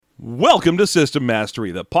Welcome to System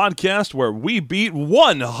Mastery, the podcast where we beat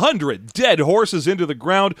 100 dead horses into the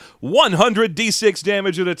ground, 100 D6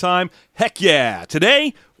 damage at a time. Heck yeah!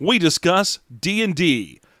 Today, we discuss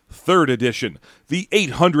D&D, 3rd edition, the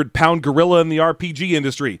 800-pound gorilla in the RPG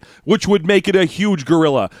industry, which would make it a huge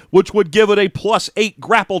gorilla, which would give it a +8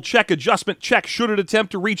 grapple check adjustment check should it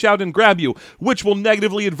attempt to reach out and grab you, which will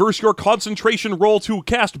negatively adverse your concentration roll to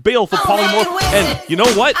cast Baleful Polymorph, and you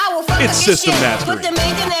know what? It's System Mastery. Put the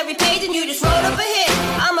make in every page and you just wrote up a hit.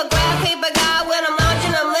 I'm a grab paper guy when I'm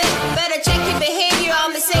launching, I'm lit. Better check your behavior,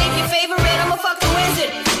 I'm the savior favorite. I'm a fucking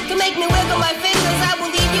wizard. Can make me wiggle my fingers, I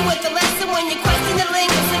will leave you with the lesson when you question the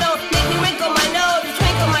lingo. So don't make me wrinkle my nose,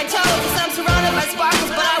 twinkle my toes. Cause I'm surrounded by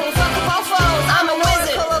sparkles, but I will fuck up all foes. I'm a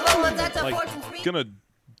wizard. Gonna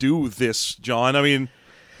do this, John. I mean,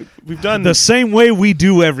 we've done the same way we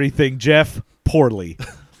do everything, Jeff. Poorly.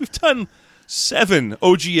 We've done 7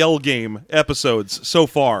 OGL game episodes so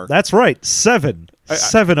far. That's right, 7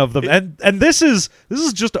 of them, and this is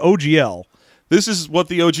just OGL. This is what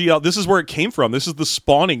the OGL. This is where it came from. This is the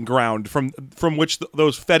spawning ground from which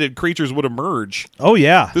those fetid creatures would emerge. Oh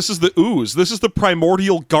yeah. This is the ooze. This is the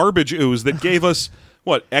primordial garbage ooze that gave us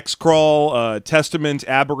what? X-Crawl, Testament,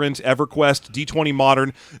 Aberrant, EverQuest,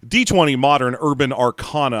 D20 Modern Urban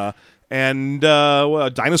Arcana, and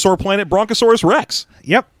Dinosaur Planet Bronchosaurus Rex.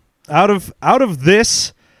 Yep. Out of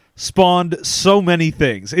this spawned so many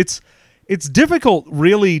things. It's difficult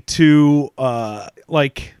really to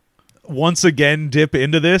once again dip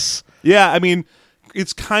into this. Yeah, I mean,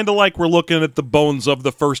 it's kind of like we're looking at the bones of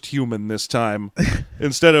the first human this time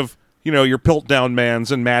instead of, your Piltdown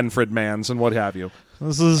mans and Manfred mans and what have you.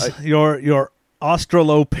 This is your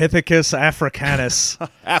Australopithecus africanus.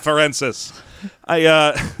 Afarensis.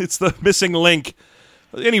 It's the missing link.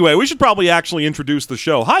 Anyway, we should probably actually introduce the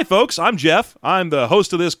show. Hi, folks. I'm Jeff. I'm the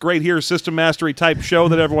host of this great here System Mastery type show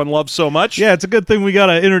that everyone loves so much. Yeah, it's a good thing we got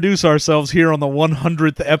to introduce ourselves here on the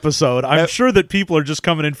 100th episode. I'm sure that people are just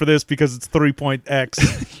coming in for this because it's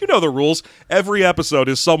 3.x. You know the rules. Every episode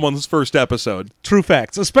is someone's first episode. True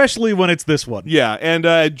facts, especially when it's this one. Yeah,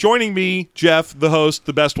 and joining me, Jeff, the host,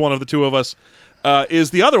 the best one of the two of us, is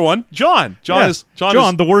the other one, John. John is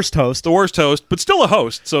the worst host. The worst host, but still a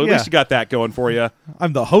host, so at least you got that going for you.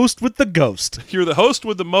 I'm the host with the ghost. You're the host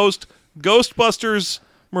with the most Ghostbusters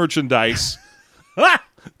merchandise.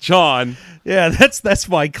 John. Yeah, that's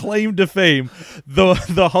my claim to fame.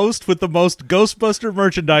 The host with the most Ghostbuster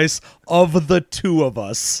merchandise of the two of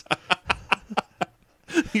us.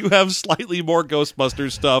 You have slightly more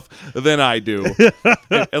Ghostbusters stuff than I do.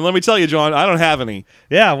 and let me tell you, John, I don't have any.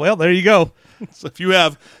 Yeah, well, there you go. So if you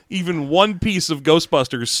have even one piece of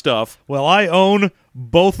Ghostbusters stuff... Well, I own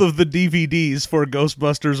both of the DVDs for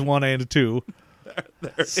Ghostbusters 1 and 2.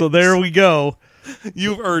 There we go.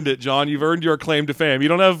 You've earned it, John. You've earned your claim to fame. You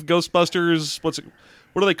don't have Ghostbusters... What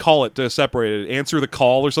do they call it to separate it? Answer the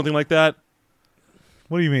Call or something like that?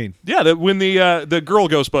 What do you mean? Yeah, when the girl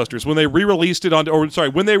Ghostbusters, when they released it onto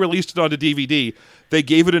DVD, they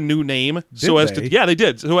gave it a new name they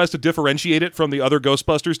did. So as to differentiate it from the other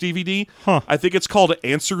Ghostbusters DVD. Huh. I think it's called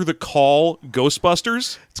Answer the Call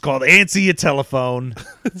Ghostbusters. It's called Answer Your Telephone.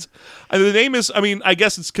 The name is, I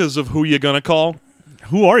guess it's because of who you're gonna call.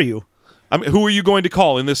 Who are you? Who are you going to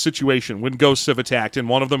call in this situation when ghosts have attacked and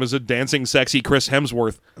one of them is a dancing, sexy Chris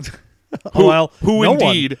Hemsworth? Who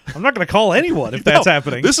indeed? I'm not going to call anyone if that's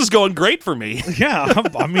happening. This is going great for me. Yeah,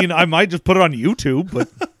 I might just put it on YouTube,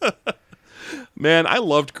 but... Man, I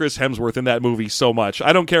loved Chris Hemsworth in that movie so much.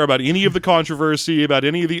 I don't care about any of the controversy, about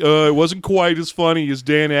any of the, it wasn't quite as funny as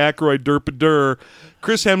Dan Aykroyd, derp-a-dur.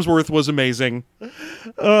 Chris Hemsworth was amazing.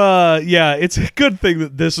 Yeah, it's a good thing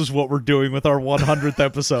that this is what we're doing with our 100th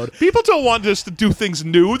episode. People don't want us to do things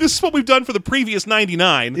new. This is what we've done for the previous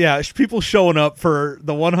 99. Yeah, people showing up for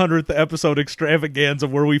the 100th episode extravaganza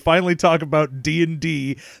where we finally talk about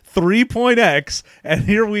D&D 3.x, and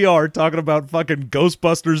here we are talking about fucking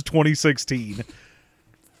Ghostbusters 2016.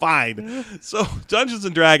 Fine. So, Dungeons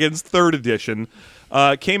 & Dragons 3rd edition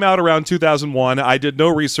came out around 2001. I did no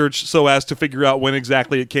research so as to figure out when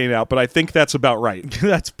exactly it came out, but I think that's about right.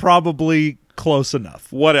 That's probably close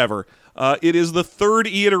enough. Whatever. It is the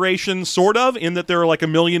 3rd iteration, sort of, in that there are like a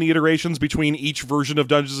million iterations between each version of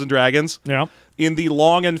Dungeons & Dragons. Yeah. In the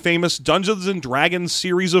long and famous Dungeons & Dragons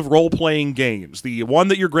series of role-playing games, the one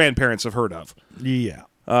that your grandparents have heard of. Yeah.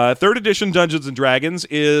 3rd edition Dungeons & Dragons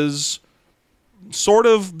is sort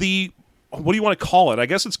of the... What do you want to call it? I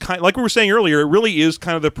guess it's kind of, like we were saying earlier, it really is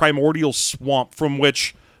kind of the primordial swamp from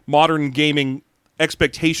which modern gaming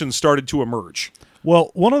expectations started to emerge.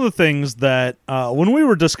 Well, one of the things that when we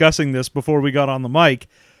were discussing this before we got on the mic,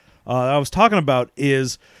 I was talking about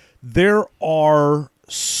is there are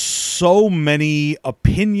so so many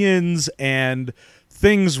opinions and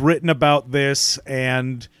things written about this,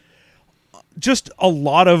 and just a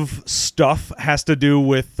lot of stuff has to do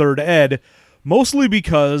with Third Ed, mostly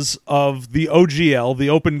because of the OGL, the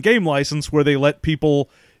open game license, where they let people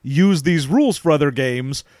use these rules for other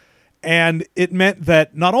games. And it meant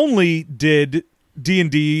that not only did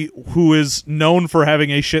D&D, who is known for having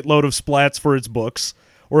a shitload of splats for its books,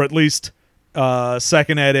 or at least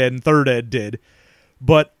Second Ed and Third Ed did,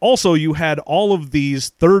 but also you had all of these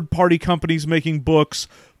third-party companies making books,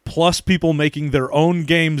 plus people making their own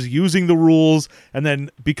games using the rules, and then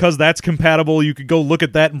because that's compatible, you could go look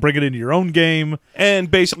at that and bring it into your own game. And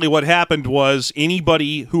basically what happened was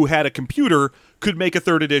anybody who had a computer could make a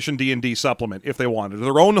 3rd edition D&D supplement if they wanted.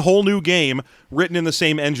 Their own whole new game written in the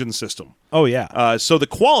same engine system. Oh, yeah. So the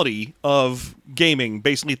quality of gaming,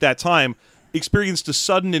 basically at that time, experienced a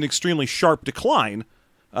sudden and extremely sharp decline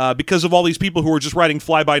because of all these people who were just writing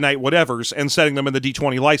fly-by-night whatevers and setting them in the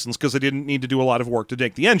D20 license because they didn't need to do a lot of work to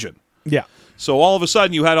make the engine. Yeah. So all of a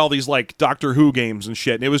sudden you had all these like Doctor Who games and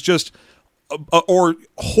shit, and it was just or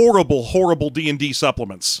horrible D&D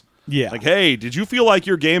supplements. Yeah. Like, hey, did you feel like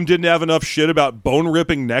your game didn't have enough shit about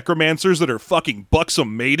bone-ripping necromancers that are fucking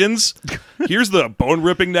buxom maidens? Here's the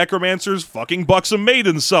bone-ripping necromancers fucking buxom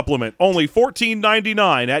maidens supplement. Only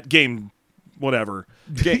 $14.99 at Game whatever.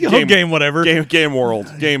 Game whatever. Game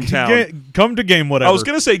World. Game Town. Come to Game whatever. I was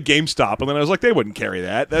going to say GameStop, and then I was like, they wouldn't carry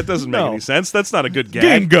that. That doesn't make any sense. That's not a good gag.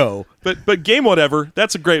 Game Go. But Game Whatever,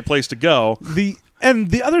 that's a great place to go.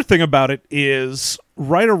 And the other thing about it is,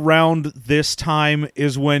 right around this time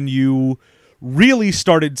is when you really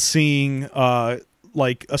started seeing,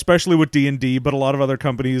 like, especially with D&D, but a lot of other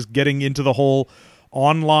companies getting into the whole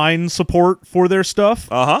online support for their stuff.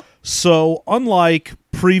 Uh-huh. So, unlike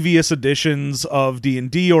previous editions of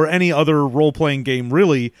D&D or any other role-playing game,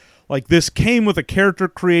 really, like, this came with a character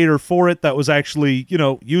creator for it that was actually,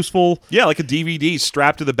 useful. Yeah, like a DVD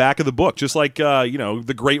strapped to the back of the book, just like,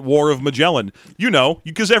 The Great War of Magellan.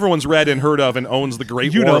 Because everyone's read and heard of and owns The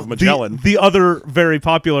Great War of Magellan. The other very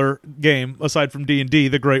popular game, aside from D&D,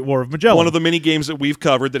 The Great War of Magellan. One of the many games that we've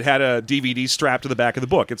covered that had a DVD strapped to the back of the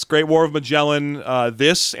book. It's Great War of Magellan,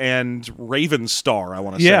 this, and Ravenstar, I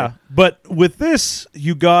want to say. Yeah, but with this,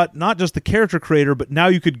 you got not just the character creator, but now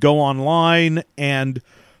you could go online and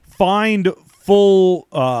find full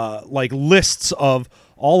lists of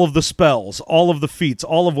all of the spells, all of the feats,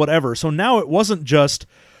 all of whatever. So now it wasn't just,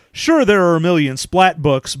 sure, there are a million splat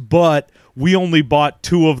books, but we only bought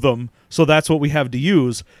 2 of them, so that's what we have to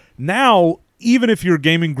use. Now, even if your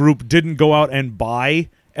gaming group didn't go out and buy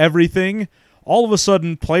everything, all of a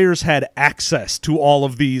sudden players had access to all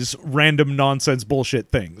of these random nonsense bullshit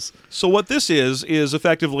things. So what this is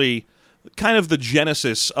effectively kind of the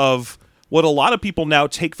genesis of what a lot of people now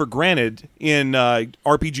take for granted in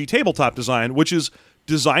RPG tabletop design, which is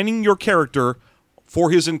designing your character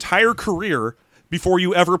for his entire career before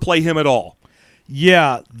you ever play him at all.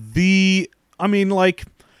 Yeah, you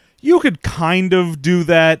could kind of do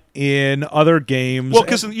that in other games. Well,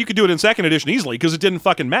 because you could do it in 2nd edition easily, because it didn't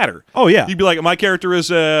fucking matter. Oh, yeah. You'd be like, my character is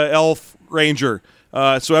a elf ranger,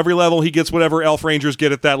 so every level he gets whatever elf rangers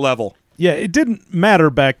get at that level. Yeah, it didn't matter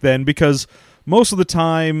back then, because most of the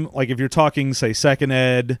time, like if you're talking, say, 2nd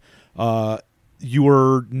Ed, you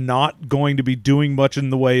were not going to be doing much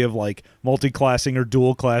in the way of like multi-classing or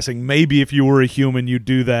dual classing. Maybe if you were a human, you'd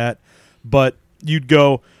do that. But you'd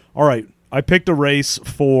go, all right, I picked a race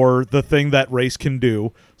for the thing that race can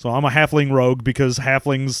do. So I'm a halfling rogue because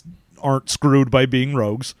halflings aren't screwed by being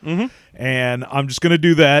rogues. Mm-hmm. And I'm just going to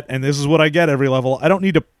do that, and this is what I get every level. I don't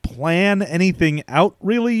need to plan anything out,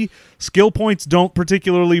 really. Skill points don't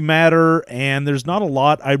particularly matter, and there's not a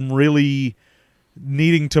lot I'm really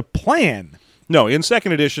needing to plan. No, in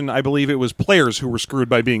 2nd edition, I believe it was players who were screwed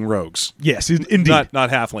by being rogues. Yes, indeed. Not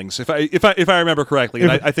halflings, if I remember correctly.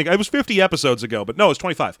 And I think it was 50 episodes ago, but no, it was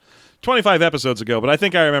 25. 25 episodes ago, but I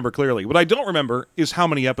think I remember clearly. What I don't remember is how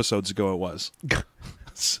many episodes ago it was.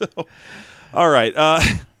 So, all right.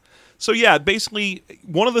 So, yeah, basically,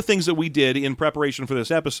 one of the things that we did in preparation for this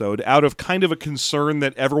episode, out of kind of a concern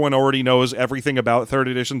that everyone already knows everything about 3rd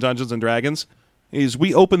edition Dungeons & Dragons, is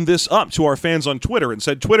we opened this up to our fans on Twitter and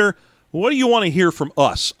said, Twitter, what do you want to hear from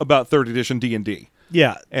us about 3rd edition D&D?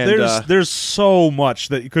 Yeah, and there's so much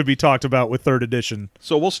that could be talked about with 3rd edition.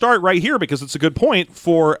 So we'll start right here because it's a good point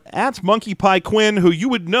for @MonkeyPieQuinn, who you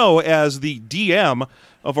would know as the DM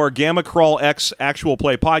of our Gamma Crawl X Actual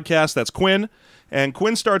Play podcast. That's Quinn. And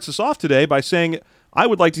Quinn starts us off today by saying, I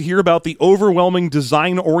would like to hear about the overwhelming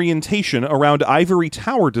design orientation around Ivory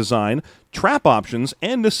Tower design, trap options,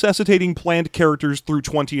 and necessitating planned characters through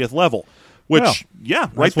 20th level. Which, Well, yeah,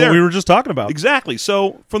 right That's there. what we were just talking about. Exactly.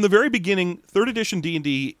 So from the very beginning, 3rd edition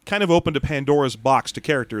D&D kind of opened a Pandora's box to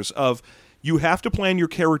characters of you have to plan your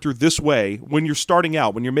character this way when you're starting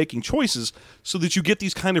out, when you're making choices, so that you get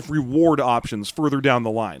these kind of reward options further down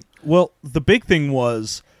the line. Well, the big thing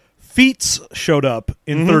was feats showed up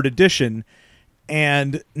in 3rd edition,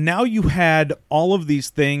 and now you had all of these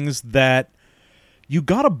things that you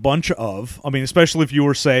got a bunch of. I mean, especially if you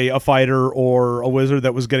were, say, a fighter or a wizard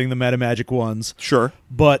that was getting the meta magic ones. Sure.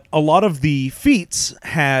 But a lot of the feats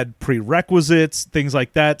had prerequisites, things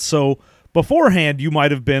like that. So beforehand, you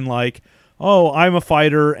might have been like, oh, I'm a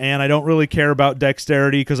fighter and I don't really care about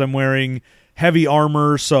dexterity because I'm wearing heavy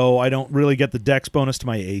armor, so I don't really get the dex bonus to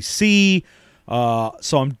my AC.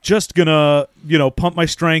 So I'm just gonna, pump my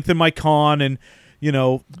strength and my con and, Carry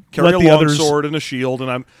let a the long others. sword and a shield, and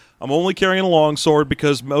I'm only carrying a long sword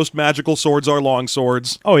because most magical swords are long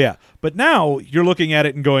swords. Oh yeah, but now you're looking at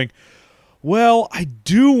it and going, well, I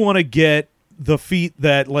do want to get the feat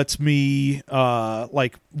that lets me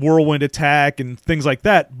like whirlwind attack and things like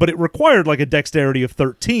that, but it required like a dexterity of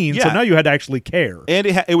 13, so Yeah. now you had to actually care. And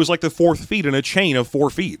it was like the 4th feat in a chain of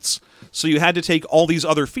 4 feats. So you had to take all these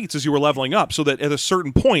other feats as you were leveling up so that at a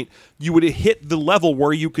certain point you would hit the level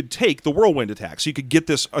where you could take the whirlwind attack. So you could get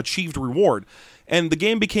this achieved reward. And the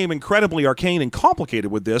game became incredibly arcane and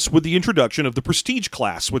complicated with this, with the introduction of the prestige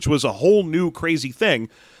class, which was a whole new crazy thing.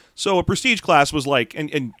 So a prestige class was like,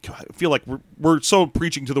 and I feel like we're so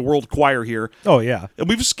preaching to the world choir here. Oh yeah. And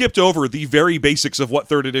we've skipped over the very basics of what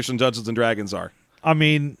 3rd edition Dungeons and Dragons are. I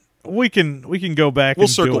mean, we can go back. We'll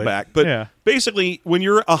and circle do it. back. But yeah. basically, when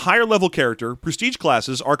you're a higher level character, prestige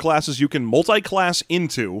classes are classes you can multi-class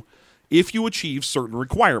into if you achieve certain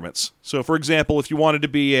requirements. So, for example, if you wanted to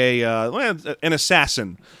be an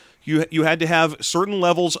assassin, you had to have certain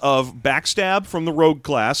levels of backstab from the rogue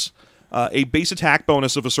class, a base attack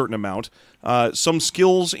bonus of a certain amount, some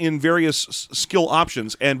skills in various skill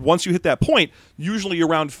options, and once you hit that point, usually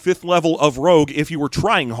around 5th level of rogue, if you were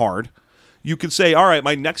trying hard, you could say, all right,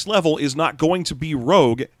 my next level is not going to be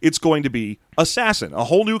rogue, it's going to be assassin, a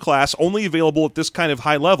whole new class only available at this kind of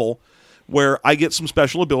high level, where I get some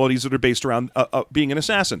special abilities that are based around being an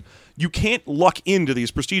assassin. You can't luck into these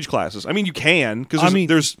prestige classes. I mean, you can, because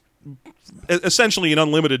there's essentially an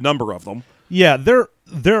unlimited number of them. Yeah,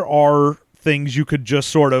 there are things you could just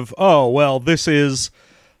sort of, oh, well, this is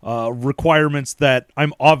requirements that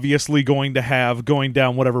I'm obviously going to have going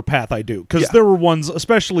down whatever path I do. Because there were ones,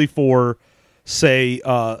 especially for, say,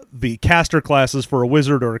 the caster classes for a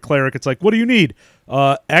wizard or a cleric, it's like, what do you need?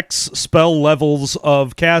 X spell levels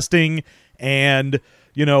of casting and,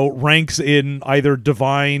 ranks in either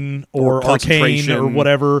divine or arcane or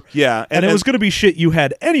whatever. Yeah. And it was going to be shit you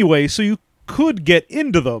had anyway, so you could get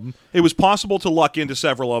into them. It was possible to luck into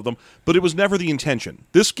several of them, but it was never the intention.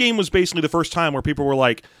 This game was basically the first time where people were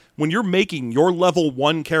like, when you're making your level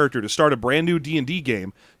 1 character to start a brand new D&D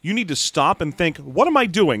game, you need to stop and think, what am I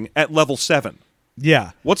doing at level 7?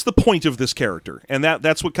 Yeah. What's the point of this character? And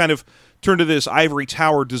that's what kind of turned to this ivory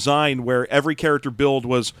tower design where every character build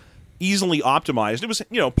was easily optimized. It was,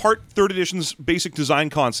 part 3rd edition's basic design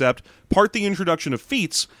concept, part the introduction of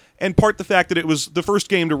feats, and part the fact that it was the first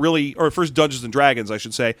game to really, or first Dungeons & Dragons, I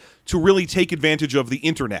should say, to really take advantage of the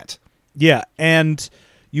internet. Yeah, and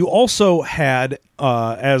you also had,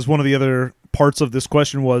 as one of the other parts of this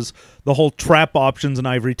question was, the whole trap options and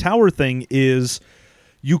ivory tower thing is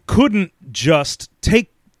you couldn't just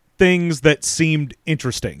take things that seemed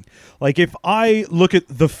interesting. Like, if I look at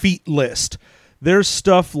the feat list, there's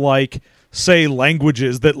stuff like, say,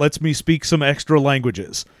 languages that lets me speak some extra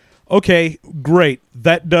languages. Okay, great.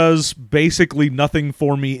 That does basically nothing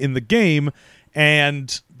for me in the game,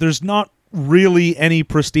 and there's not really any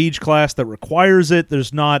prestige class that requires it.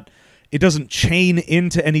 It doesn't chain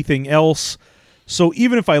into anything else. So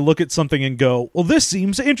even if I look at something and go, well, this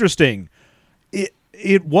seems interesting,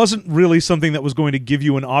 it wasn't really something that was going to give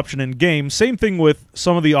you an option in game. Same thing with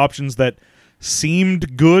some of the options that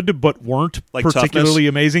seemed good but weren't like particularly toughness.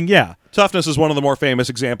 Amazing. Yeah. Toughness is one of the more famous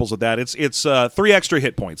examples of that. It's 3 extra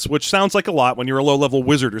hit points, which sounds like a lot when you're a low-level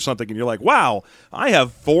wizard or something, and you're like, wow, I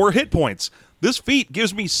have 4 hit points. This feat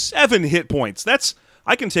gives me 7 hit points.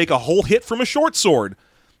 I can take a whole hit from a short sword.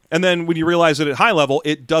 And then when you realize that at high level,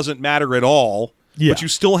 it doesn't matter at all, but you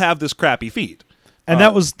still have this crappy feat. And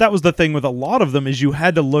that was the thing with a lot of them, is you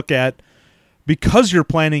had to look at, because you're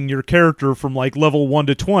planning your character from like level 1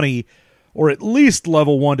 to 20, or at least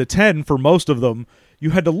level 1 to 10 for most of them,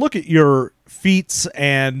 you had to look at your feats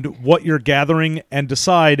and what you're gathering and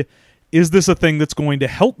decide, is this a thing that's going to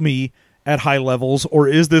help me at high levels, or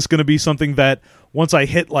is this going to be something that once I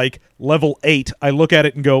hit like level 8, I look at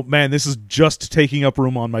it and go, man, this is just taking up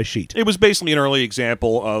room on my sheet? It was basically an early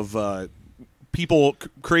example of people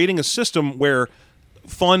creating a system where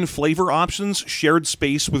fun flavor options shared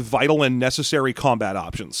space with vital and necessary combat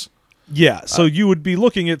options. Yeah, so you would be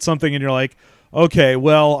looking at something and you're like, okay,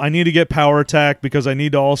 well, I need to get power attack because I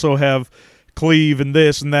need to also have cleave and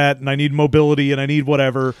this and that, and I need mobility and I need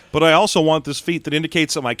whatever. But I also want this feat that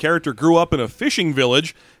indicates that my character grew up in a fishing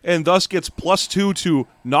village and thus gets +2 to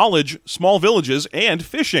knowledge, small villages, and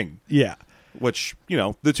fishing. Yeah. Which,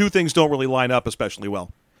 the two things don't really line up especially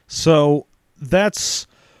well. So that's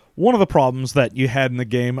one of the problems that you had in the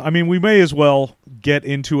game. I mean, we may as well get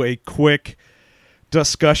into a quick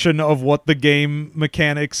discussion of what the game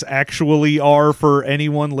mechanics actually are for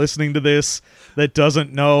anyone listening to this that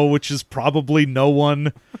doesn't know, which is probably no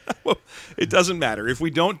one. It doesn't matter. If we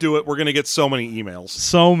don't do it, we're going to get so many emails.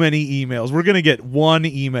 So many emails. We're going to get one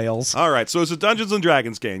emails. All right, so it's a Dungeons &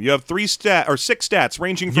 Dragons game. You have 6 stats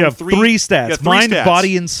ranging from you have three stats. You have Mind, stats.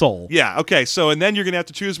 body, and soul. Yeah, okay, so and then you're going to have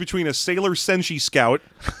to choose between a Sailor Senshi Scout,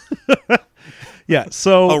 Yeah,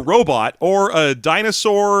 so a robot, or a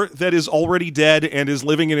dinosaur that is already dead and is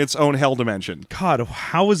living in its own hell dimension. God,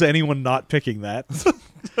 how is anyone not picking that?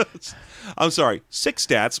 I'm sorry, 6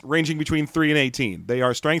 stats ranging between 3 and 18. They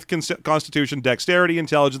are strength, constitution, dexterity,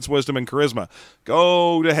 intelligence, wisdom, and charisma.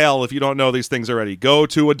 Go to hell if you don't know these things already. Go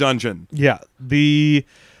to a dungeon. Yeah, the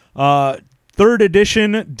third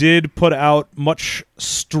edition did put out much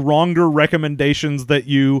stronger recommendations that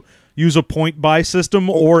you use a point buy system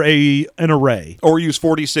or an array. Or use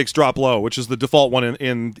 46 drop low, which is the default one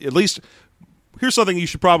in at least. Here's something you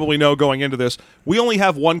should probably know going into this. We only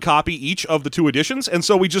have one copy each of the 2 editions, and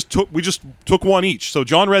so we just took one each. So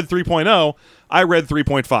John read 3.0, I read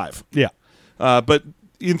 3.5. Yeah. But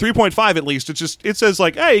in 3.5 at least, it says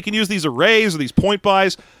like, hey, you can use these arrays or these point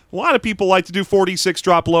buys. A lot of people like to do 46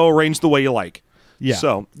 drop low, arrange the way you like. Yeah.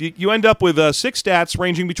 So you end up with 6 stats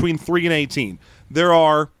ranging between 3 and 18. There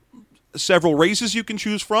are several races you can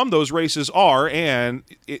choose from. Those races are, and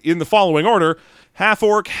in the following order: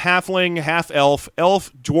 half-orc, halfling, half-elf,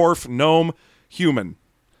 elf, dwarf, gnome, human.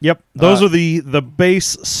 Yep. Those are the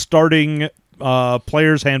base starting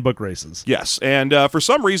player's handbook races. Yes, and for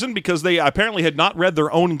some reason, because they apparently had not read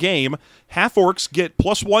their own game, half-orcs get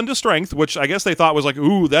 +1 to strength, which I guess they thought was like,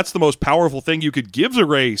 ooh, that's the most powerful thing you could give a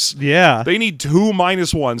race. Yeah. They need 2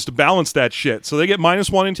 -1s to balance that shit. So they get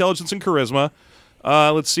 -1 intelligence and charisma.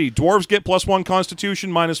 Let's see. Dwarves get +1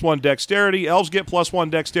 constitution, -1 dexterity. Elves get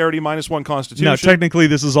 +1 dexterity, -1 constitution. No, technically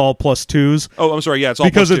this is all +2s. Oh, I'm sorry. Yeah, it's all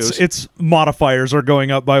because +2s. its modifiers are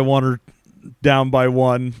going up by 1 or down by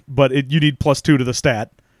 1, but you need +2 to the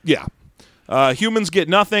stat. Yeah. Humans get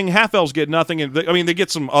nothing. Half-elves get nothing. And they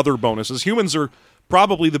get some other bonuses. Humans are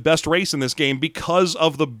probably the best race in this game because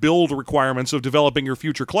of the build requirements of developing your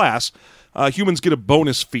future class. Humans get a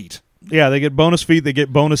bonus feat. Yeah, they get bonus feat, they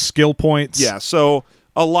get bonus skill points. Yeah, so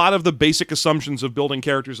a lot of the basic assumptions of building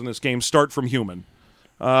characters in this game start from human.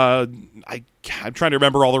 I'm trying to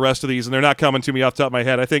remember all the rest of these, and they're not coming to me off the top of my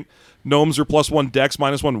head. I think gnomes are +1 dex,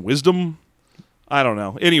 -1 wisdom. I don't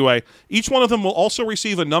know. Anyway, each one of them will also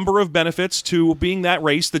receive a number of benefits to being that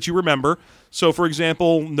race that you remember. So, for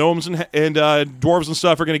example, gnomes and dwarves and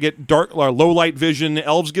stuff are going to get low light vision.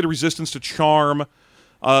 Elves get a resistance to charm.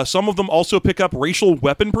 Some of them also pick up racial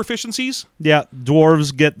weapon proficiencies. Yeah,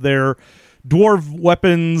 dwarves get their dwarf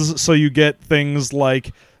weapons, so you get things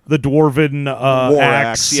like the dwarven War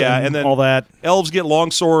axe, yeah, and then all that. Elves get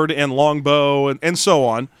longsword and longbow and so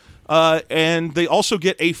on. And they also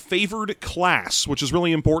get a favored class, which is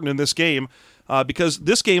really important in this game because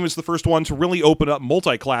this game is the first one to really open up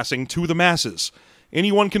multi-classing to the masses.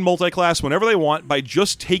 Anyone can multi-class whenever they want by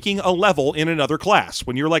just taking a level in another class.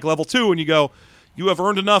 When you're like level 2 and you go, you have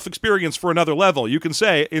earned enough experience for another level, you can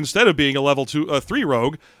say, instead of being a level 3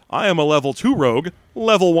 rogue, I am a level 2 rogue,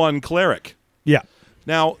 level 1 cleric. Yeah.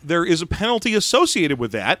 Now, there is a penalty associated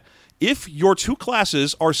with that. If your 2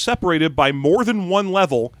 classes are separated by more than 1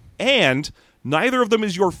 level and neither of them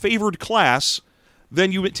is your favored class,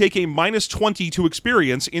 then you would take a -20 to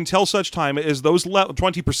experience until such time as those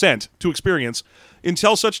 20% to experience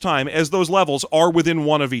until such time as those levels are within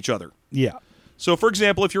 1 of each other. Yeah. So, for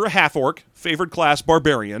example, if you're a half-orc, favored class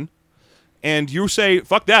barbarian, and you say,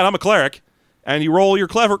 fuck that, I'm a cleric, and you roll your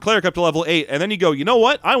cleric up to level 8, and then you go, you know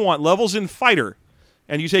what, I want levels in fighter,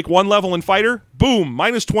 and you take 1 level in fighter, boom,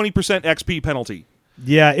 -20% XP penalty.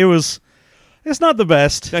 Yeah, it's not the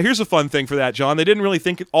best. Now, here's a fun thing for that, John. They didn't really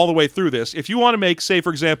think all the way through this. If you want to make, say, for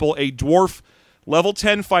example, a dwarf level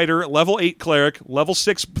 10 fighter, level 8 cleric, level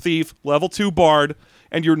 6 thief, level 2 bard,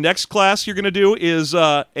 and your next class you're going to do is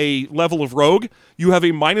a level of rogue, you have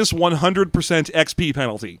a minus 100% XP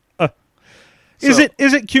penalty. Is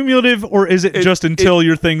it cumulative, or is it just until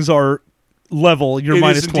your things are level, you're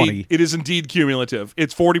minus 20? It is indeed cumulative.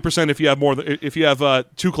 It's 40% if you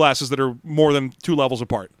have two classes that are more than 2 levels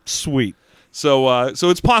apart. Sweet. So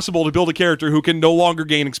it's possible to build a character who can no longer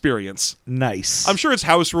gain experience. Nice. I'm sure it's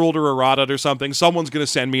house ruled or errata or something. Someone's going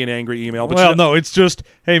to send me an angry email. But well, no, it's just,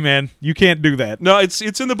 hey man, you can't do that. No, it's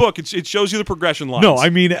in the book. It shows you the progression lines. No, I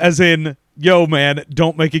mean as in, yo man,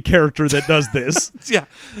 don't make a character that does this. Yeah,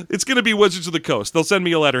 it's going to be Wizards of the Coast. They'll send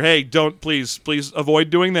me a letter. Hey, please avoid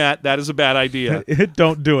doing that. That is a bad idea.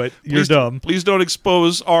 Don't do it. You're dumb. Please don't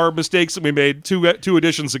expose our mistakes that we made two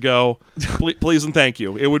editions ago. Please and thank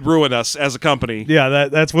you. It would ruin us as a company. Yeah,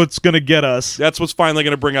 that's what's going to get us. That's what's finally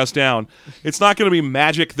going to bring us down. It's not going to be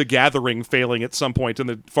Magic the Gathering failing at some point in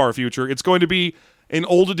the far future. It's going to be an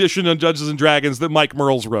old edition of Dungeons and Dragons that Mike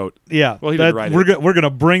Merles wrote. Yeah, well, he didn't write it. We're gonna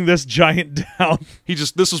bring this giant down.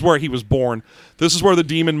 This is where he was born. This is where the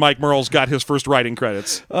demon Mike Merles got his first writing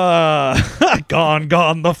credits. Gone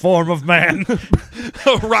the form of man.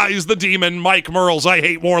 Arise the demon Mike Merles. I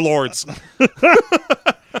hate warlords.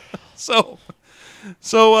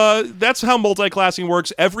 So that's how multi-classing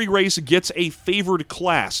works. Every race gets a favored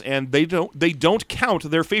class, and they don't count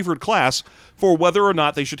their favored class for whether or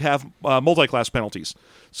not they should have multi-class penalties.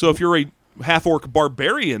 So if you're a half-orc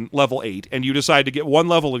barbarian level 8 and you decide to get 1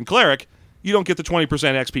 level in cleric, you don't get the 20%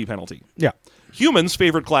 XP penalty. Yeah. Humans'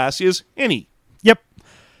 favorite class is any. Yep.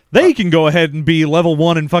 They can go ahead and be level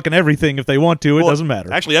 1 in fucking everything if they want to. It doesn't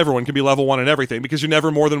matter. Actually, everyone can be level 1 in everything because you're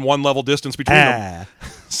never more than 1 level distance between them.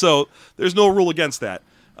 So there's no rule against that.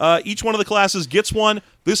 Each one of the classes gets one.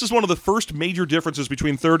 This is one of the first major differences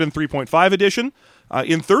between 3rd and 3.5 edition.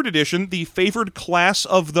 In 3rd edition, the favored class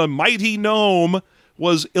of the Mighty Gnome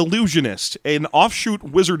was Illusionist, an offshoot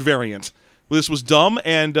wizard variant. This was dumb,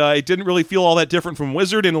 and it didn't really feel all that different from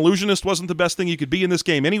Wizard, and Illusionist wasn't the best thing you could be in this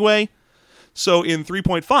game anyway. So in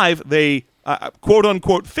 3.5, they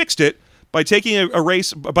quote-unquote fixed it by taking a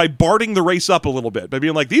race, by barding the race up a little bit, by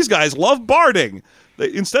being like, these guys love barding.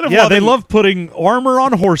 They love putting armor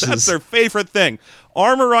on horses. That's their favorite thing.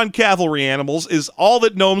 Armor on cavalry animals is all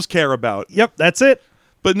that gnomes care about. Yep, that's it.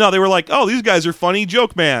 But no, they were like, oh, these guys are funny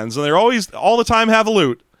joke mans, and they're always, all the time, have a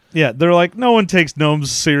loot. Yeah, they're like, no one takes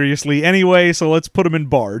gnomes seriously anyway, so let's put them in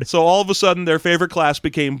Bard. So all of a sudden, their favorite class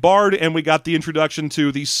became Bard, and we got the introduction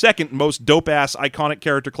to the second most dope-ass iconic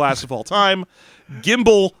character class of all time,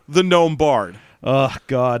 Gimbal the Gnome Bard. Oh,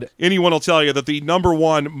 God. Anyone will tell you that the number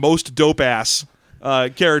one most dope-ass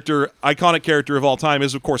iconic character of all time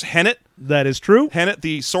is, of course, Hennet. That is true. Hennet,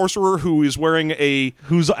 the sorcerer who is wearing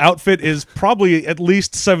whose outfit is probably at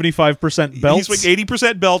least 75% belts. He's wearing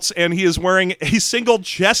 80% belts, and he is wearing a single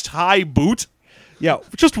chest-high boot. Yeah,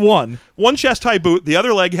 just one. One chest-high boot. The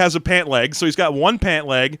other leg has a pant leg, so he's got one pant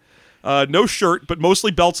leg. No shirt, but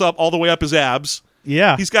mostly belts up all the way up his abs.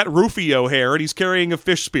 Yeah. He's got Rufio hair, and he's carrying a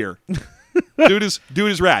fish spear. Dude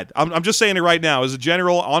is rad. I'm just saying it right now. As a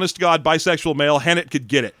general, honest-to-God, bisexual male, Hennet could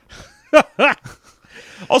get it.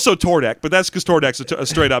 Also Tordek, but that's because Tordek's a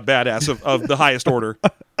straight-up badass of the highest order.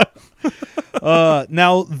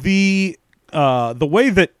 Now, the way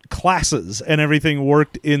that classes and everything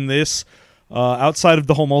worked in this, outside of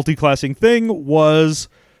the whole multi-classing thing, was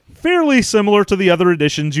fairly similar to the other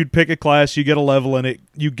editions. You'd pick a class, you get a level in it,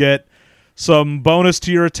 you get some bonus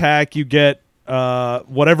to your attack, you get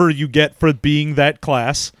whatever you get for being that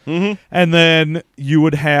class, and then you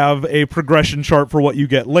would have a progression chart for what you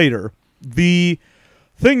get later. The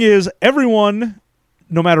thing is, everyone,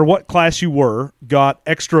 no matter what class you were, got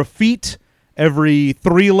extra feat every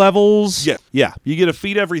 3 levels. Yeah. You get a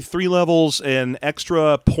feat every 3 levels, an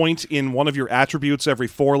extra point in one of your attributes every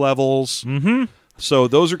 4 levels. Mm-hmm. So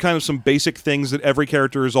those are kind of some basic things that every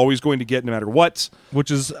character is always going to get no matter what.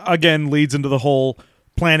 Which is, again, leads into the whole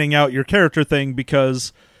planning out your character thing,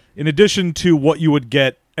 because in addition to what you would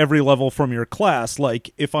get every level from your class,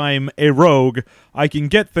 like if I'm a rogue, I can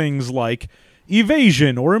get things like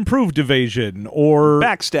evasion or improved evasion or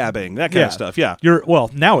backstabbing, that kind of stuff. Yeah.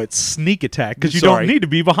 Now it's sneak attack because you don't need to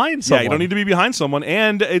be behind someone. Yeah, you don't need to be behind someone,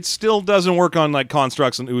 and it still doesn't work on like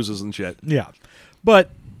constructs and oozes and shit. Yeah.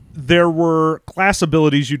 But there were class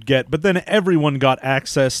abilities you'd get, but then everyone got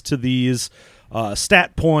access to these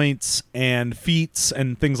stat points and feats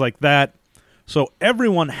and things like that. So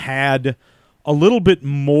everyone had a little bit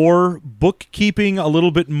more bookkeeping, a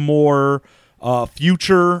little bit more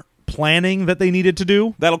future planning that they needed to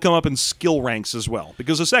do. That'll come up in skill ranks as well,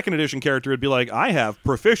 because a 2nd edition character would be like, I have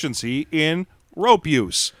proficiency in rope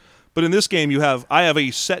use, But in this game, I have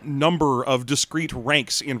a set number of discrete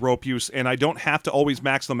ranks in rope use, and I don't have to always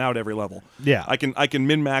max them out every level. Yeah. I can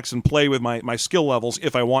min-max and play with my skill levels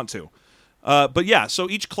if I want to. But yeah, so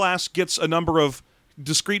each class gets a number of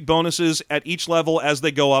discrete bonuses at each level as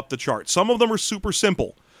they go up the chart. Some of them are super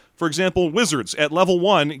simple. For example, wizards at level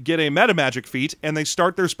 1 get a metamagic feat, and they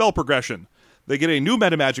start their spell progression. They get a new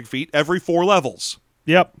metamagic feat every 4 levels,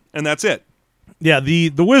 Yep. and that's it. Yeah,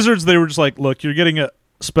 the wizards, they were just like, look, you're getting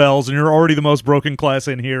spells, and you're already the most broken class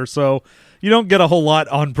in here, so you don't get a whole lot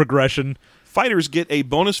on progression. Fighters get a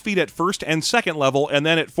bonus feat at 1st and 2nd level, and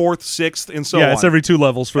then at 4th, 6th, and so on. Yeah, it's every 2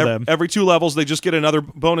 levels for them. Every 2 levels, they just get another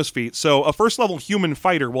bonus feat. So a first-level human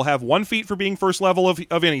fighter will have 1 feat for being first level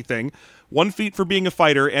of anything, 1 feat for being a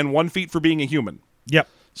fighter, and 1 feat for being a human. Yep.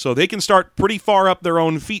 So they can start pretty far up their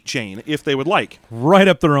own feat chain if they would like. Right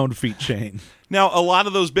up their own feet chain. Now, a lot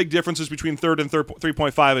of those big differences between 3rd and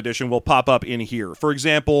 3.5 edition will pop up in here. For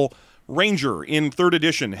example, Ranger in 3rd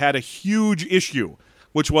edition had a huge issue,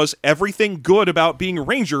 which was everything good about being a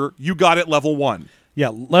Ranger you got at level 1. Yeah,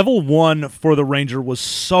 level 1 for the Ranger was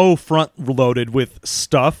so front-loaded with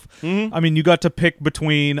stuff. I mean, you got to pick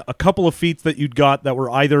between a couple of feats that you'd got that were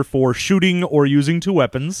either for shooting or using 2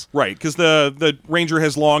 weapons. Right, because the Ranger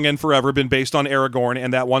has long and forever been based on Aragorn,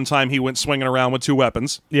 and that one time he went swinging around with 2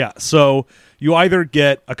 weapons. Yeah, so you either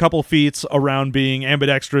get a couple feats around being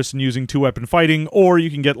ambidextrous and using 2-weapon fighting, or you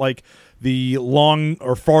can get, like, the long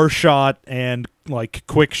or far shot and like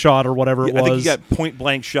quick shot or whatever it was. I think you got point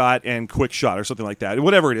blank shot and quick shot or something like that.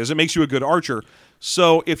 Whatever it is, it makes you a good archer.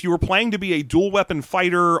 So if you were playing to be a dual weapon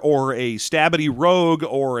fighter or a stabity rogue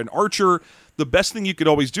or an archer, the best thing you could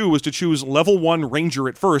always do was to choose level 1 Ranger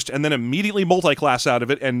at first and then immediately multi-class out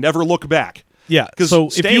of it and never look back. Yeah, because so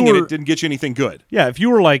staying in it didn't get you anything good. Yeah, if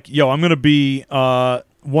you were like, yo, I'm going to be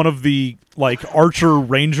one of the like archer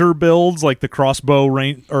ranger builds, like the crossbow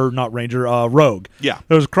rogue. Yeah.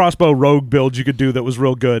 There was a crossbow rogue build you could do that was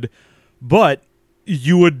real good, but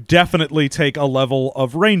you would definitely take a level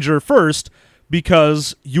of ranger first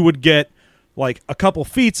because you would get like a couple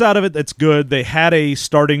feats out of it that's good. They had a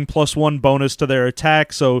starting +1 bonus to their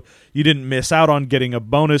attack, so you didn't miss out on getting a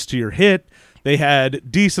bonus to your hit. They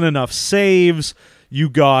had decent enough saves. You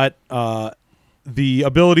got the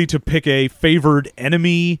ability to pick a favored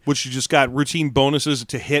enemy, which you just got routine bonuses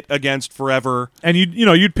to hit against forever. And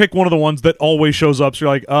you'd pick one of the ones that always shows up. So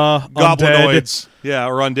you're like, goblinoids, yeah,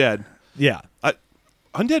 or undead. Yeah,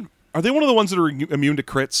 undead. Are they one of the ones that are immune to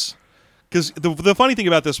crits? Because the funny thing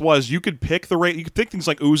about this was you could pick things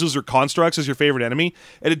like oozes or constructs as your favorite enemy,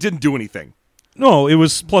 and it didn't do anything. No, it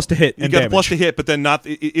was plus to hit. You got the plus to hit, but then not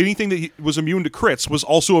anything that was immune to crits was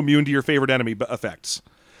also immune to your favorite enemy effects.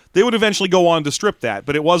 They would eventually go on to strip that,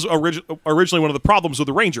 but it was originally one of the problems with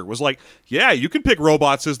the Ranger was like, yeah, you can pick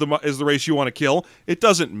robots as the race you want to kill. It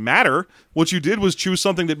doesn't matter. What you did was choose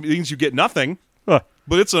something that means you get nothing, but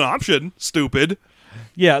it's an option. Stupid.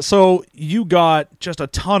 Yeah, so you got just a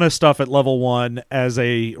ton of stuff at level 1 as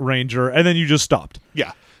a Ranger, and then you just stopped.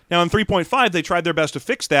 Yeah. Now in 3.5, they tried their best to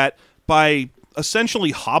fix that by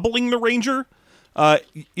essentially hobbling the Ranger.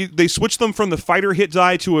 They switched them from the fighter hit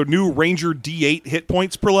die to a new Ranger D8 hit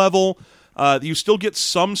points per level. You still get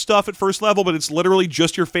some stuff at first level, but it's literally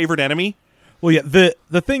just your favorite enemy. Well, yeah,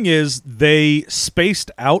 the thing is, they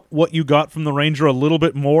spaced out what you got from the Ranger a little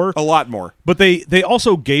bit more. A lot more. But they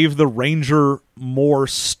also gave the Ranger more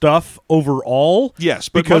stuff overall. Yes,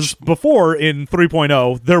 but because before, in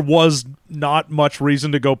 3.0, there was not much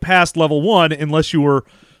reason to go past level 1 unless you were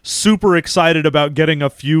super excited about getting a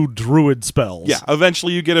few druid spells. Yeah,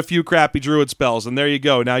 eventually you get a few crappy druid spells, and there you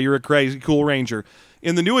go. Now you're a crazy cool Ranger.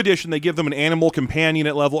 In the new edition, they give them an animal companion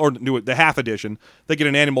at level, or the half edition. They get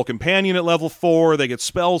an animal companion at level 4. They get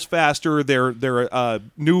spells faster. Their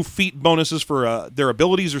new feat bonuses for their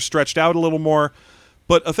abilities are stretched out a little more.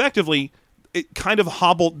 But effectively, it kind of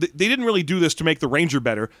hobbled. They didn't really do this to make the Ranger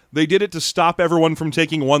better. They did it to stop everyone from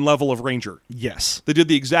taking one level of Ranger. Yes. They did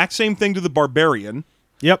the exact same thing to the Barbarian.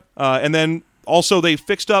 Yep. And then also they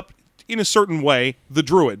fixed up, in a certain way, the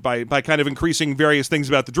Druid by kind of increasing various things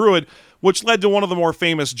about the Druid, which led to one of the more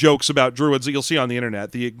famous jokes about Druids that you'll see on the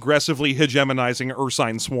internet, the aggressively hegemonizing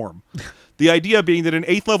Ursine Swarm. The idea being that an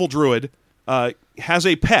 8th level Druid has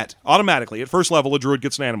a pet automatically. At first level, a Druid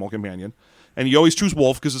gets an animal companion, and you always choose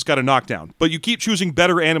Wolf because it's got a knockdown. But you keep choosing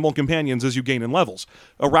better animal companions as you gain in levels.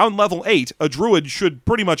 Around level 8, a Druid should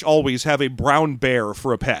pretty much always have a brown bear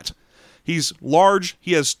for a pet. He's large,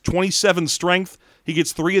 he has 27 strength, he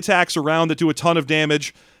gets 3 attacks around that do a ton of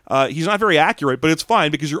damage, He's not very accurate, but it's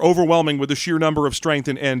fine because you're overwhelming with the sheer number of strength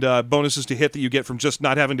and bonuses to hit that you get from just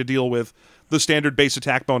not having to deal with the standard base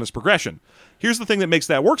attack bonus progression. Here's the thing that makes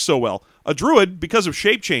that work so well. A druid, because of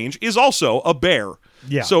shape change, is also a bear.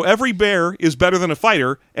 Yeah. So every bear is better than a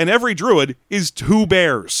fighter, and every druid is 2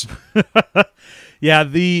 bears. Yeah,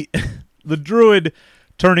 the druid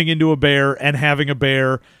turning into a bear and having a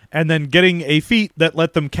bear and then getting a feat that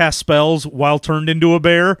let them cast spells while turned into a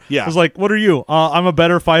bear. Yeah. I was like, what are you? I'm a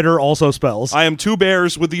better fighter, also spells. I am 2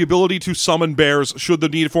 bears with the ability to summon bears should the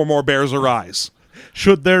need for more bears arise.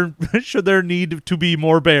 Should there need to be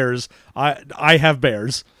more bears, I have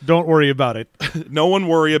bears. Don't worry about it. No one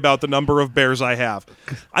worry about the number of bears I have.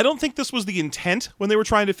 I don't think this was the intent when they were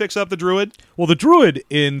trying to fix up the druid. Well, the druid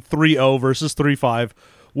in 3.0 versus 3.5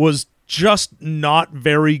 was just not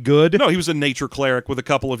very good. No, he was a nature cleric with a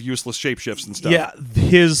couple of useless shapeshifts and stuff. Yeah,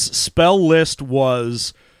 his spell list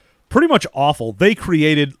was pretty much awful. They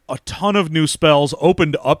created a ton of new spells,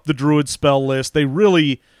 opened up the druid spell list. They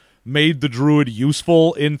really made the druid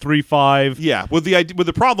useful in 3.5. Yeah, with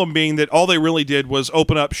the problem being that all they really did was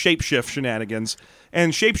open up shapeshift shenanigans,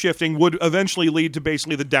 and shapeshifting would eventually lead to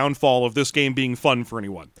basically the downfall of this game being fun for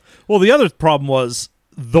anyone. Well, the other problem was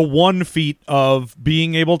the one feat of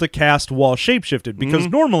being able to cast while shapeshifted, because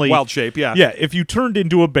normally Wild shape, yeah. Yeah, if you turned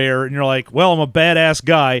into a bear and you're like, well, I'm a badass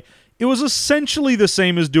guy, it was essentially the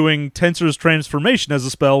same as doing Tensor's Transformation as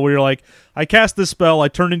a spell, where you're like, I cast this spell, I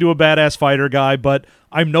turn into a badass fighter guy, but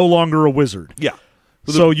I'm no longer a wizard. Yeah.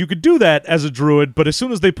 So you could do that as a druid, but as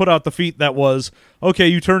soon as they put out the feat that was, okay,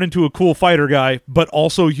 you turn into a cool fighter guy, but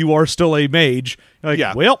also you are still a mage, you're like,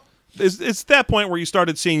 Yeah. well, It's that point where you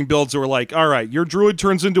started seeing builds that were like, all right, your druid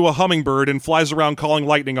turns into a hummingbird and flies around calling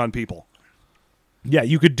lightning on people. yeah,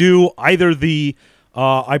 you could do either the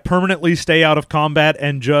I permanently stay out of combat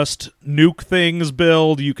and just nuke things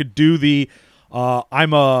build. You could do the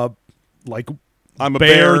I'm a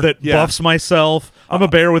bear that buffs myself. I'm a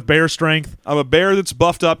bear with bear strength. I'm a bear that's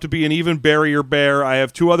buffed up to be an even berrier bear. I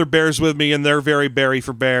have 2 other bears with me, and they're very berry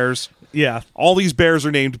for bears. Yeah. All these bears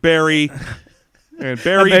are named Barry. And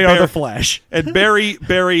Barry, And they are Bear- the Flash. And Barry,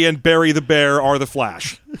 and Barry the Bear are the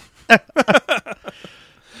Flash.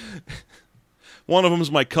 One of them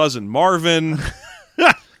is my cousin, Marvin.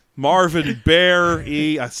 Marvin Bear.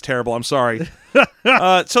 That's terrible. I'm sorry.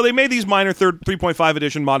 So they made these minor 3.5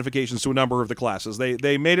 edition modifications to a number of the classes.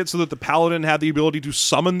 They made it so that the Paladin had the ability to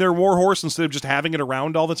summon their warhorse instead of just having it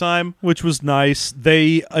around all the time. Which was nice.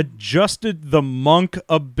 They adjusted the monk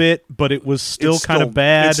a bit, but it was still kind of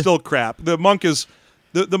bad. It's still crap. The monk is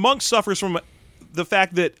the monk suffers from the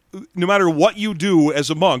fact that no matter what you do as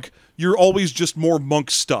a monk, you're always just more monk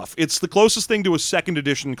stuff. It's the closest thing to a 2nd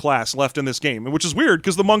edition class left in this game, which is weird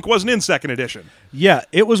because the monk wasn't in 2nd edition. Yeah,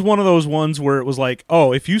 it was one of those ones where it was like,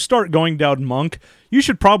 oh, if you start going down monk, you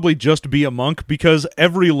should probably just be a monk, because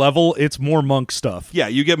every level it's more monk stuff. Yeah,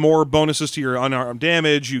 you get more bonuses to your unarmed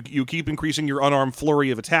damage. You keep increasing your unarmed flurry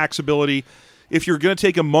of attacks ability. If you're going to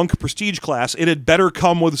take a monk prestige class, it had better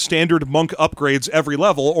come with standard monk upgrades every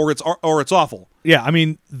level, or it's awful. Yeah, I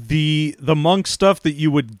mean, the monk stuff that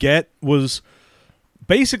you would get was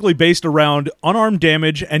basically based around unarmed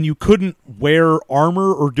damage, and you couldn't wear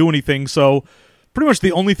armor or do anything, so pretty much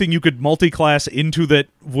the only thing you could multi-class into that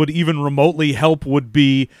would even remotely help would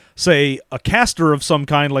be, say, a caster of some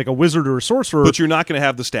kind, like a wizard or a sorcerer. But you're not going to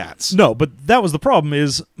have the stats. No, but that was the problem,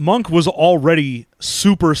 is monk was already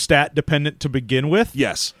super stat dependent to begin with.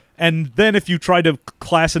 Yes. And then if you tried to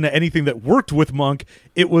class into anything that worked with monk,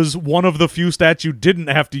 it was one of the few stats you didn't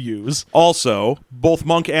have to use. Also, both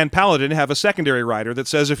monk and paladin have a secondary rider that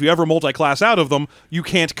says if you ever multi-class out of them, you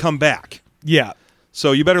can't come back. Yeah.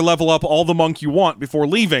 So you better level up all the monk you want before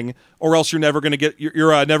leaving, or else you're never going to get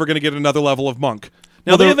never going to get another level of monk.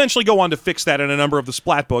 Now, they eventually go on to fix that in a number of the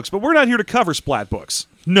Splat books, but we're not here to cover Splat books.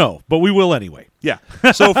 No, but we will anyway. Yeah.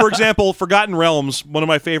 So, for example, Forgotten Realms, one of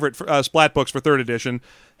my favorite Splat books for 3rd edition,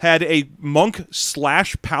 had a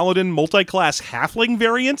monk/paladin multi-class halfling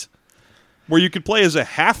variant where you could play as a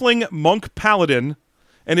halfling monk paladin,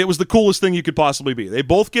 and it was the coolest thing you could possibly be. They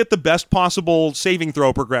both get the best possible saving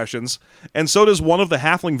throw progressions, and so does one of the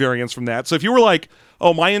halfling variants from that. So if you were like,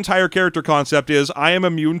 oh, my entire character concept is I am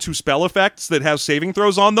immune to spell effects that have saving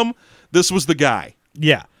throws on them, this was the guy.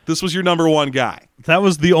 Yeah. This was your number 1 guy. That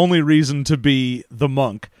was the only reason to be the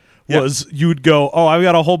monk, was Yeah. you'd go, oh, I've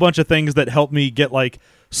got a whole bunch of things that help me get, like,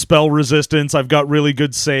 spell resistance. I've got really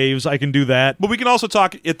good saves. I can do that. But we can also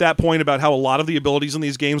talk at that point about how a lot of the abilities in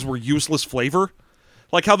these games were useless flavor.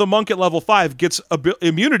 Like how the monk at level 5 gets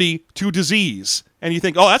immunity to disease. And you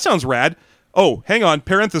think, oh, that sounds rad. Oh, hang on,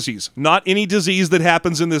 parentheses. Not any disease that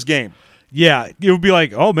happens in this game. Yeah, it would be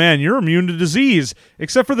like, oh man, you're immune to disease,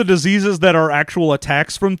 except for the diseases that are actual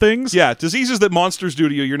attacks from things. Yeah, diseases that monsters do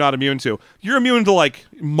to you, you're not immune to. You're immune to, like,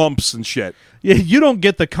 mumps and shit. Yeah, you don't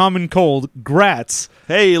get the common cold, grats,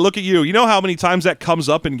 Hey, look at you. You know how many times that comes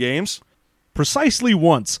up in games? precisely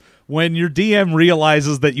once when your DM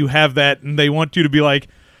realizes that you have that and they want you to be like,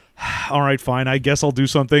 all right, fine, I guess I'll do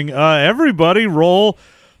something. Everybody roll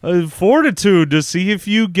fortitude to see if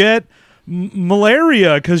you get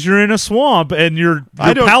malaria because you're in a swamp, and your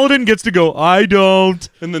paladin gets to go, I don't.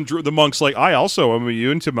 And then the monk's like, I also am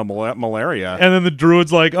immune to malaria. And then the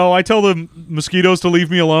druid's like, oh, I tell the mosquitoes to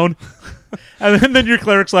leave me alone. And then your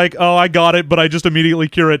cleric's like, oh, I got it, but I just immediately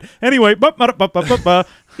cure it. Anyway,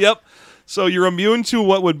 Yep. So you're immune to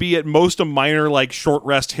what would be at most a minor, like, short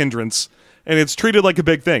rest hindrance. And it's treated like a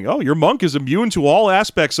big thing. Oh, your monk is immune to all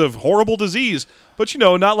aspects of horrible disease. But,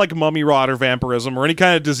 not like mummy rot or vampirism or any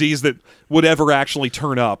kind of disease that would ever actually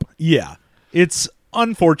turn up. yeah, it's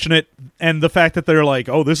unfortunate. And the fact that they're like,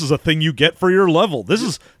 oh, this is a thing you get for your level. This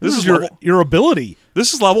is your ability.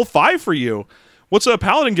 This is level 5 for you. What's a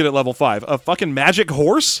paladin get at level 5? A fucking magic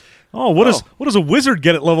horse? Oh, what does a wizard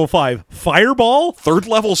get at level 5? Fireball? 3rd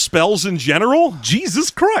level spells in general? Jesus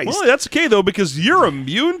Christ. Well, that's okay, though, because you're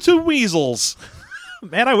immune to weasels.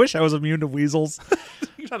 Man, I wish I was immune to weasels.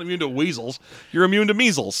 You're not immune to weasels. You're immune to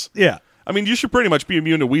measles. Yeah. I mean, you should pretty much be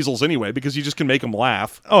immune to weasels anyway, because you just can make them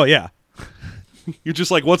laugh. Oh, yeah. You're just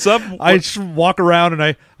like, what's up? I just walk around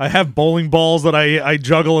and I have bowling balls that I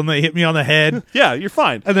juggle and they hit me on the head. Yeah, you're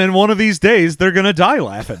fine. And then one of these days, they're going to die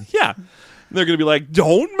laughing. Yeah. They're going to be like,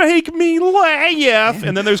 don't make me laugh.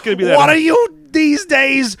 And then there's going to be that. What are you these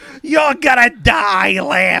days? You're going to die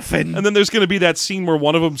laughing. And then there's going to be that scene where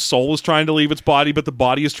one of them's soul is trying to leave its body, but the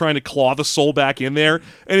body is trying to claw the soul back in there.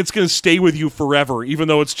 And it's going to stay with you forever, even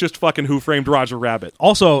though it's just fucking Who Framed Roger Rabbit.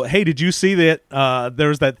 Also, hey, did you see that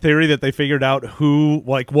there's that theory that they figured out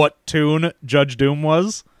what tune Judge Doom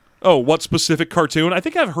was? Oh, what specific cartoon? I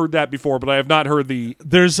think I've heard that before, but I have not heard the...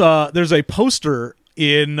 There's a poster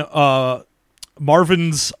in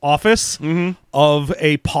Marvin's office of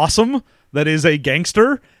a possum that is a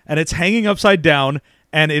gangster, and it's hanging upside down,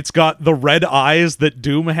 and it's got the red eyes that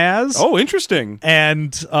Doom has. Oh, interesting.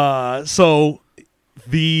 And so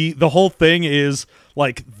the whole thing is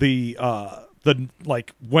like the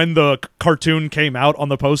when the cartoon came out on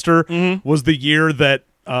the poster was the year that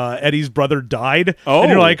Eddie's brother died. Oh. And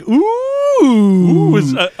you're like, ooh,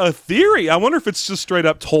 It's a theory. I wonder if it's just straight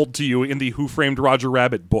up told to you in the Who Framed Roger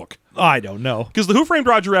Rabbit book. I don't know. Because the Who Framed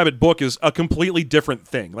Roger Rabbit book is a completely different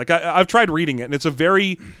thing. Like, I've tried reading it, and it's a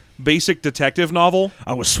very basic detective novel.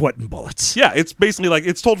 I was sweating bullets. Yeah, it's basically like,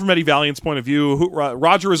 it's told from Eddie Valiant's point of view.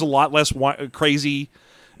 Roger is a lot less crazy.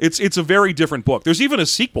 It's a very different book. There's even a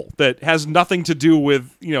sequel that has nothing to do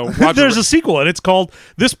with, Roger. There's a sequel, and it's called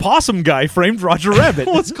This Possum Guy Framed Roger Rabbit.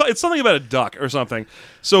 Well, it's something about a duck or something.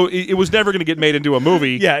 So it was never going to get made into a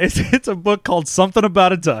movie. Yeah, it's a book called Something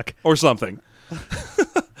About a Duck. Or something.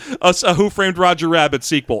 A Who Framed Roger Rabbit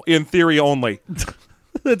sequel, in theory only.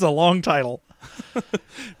 It's a long title.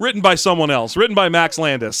 Written by someone else. Written by Max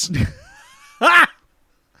Landis.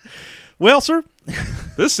 Well, sir.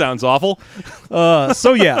 This sounds awful.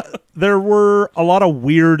 So yeah, there were a lot of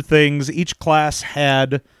weird things. Each class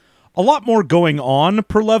had a lot more going on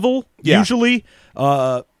per level. Yeah. Usually,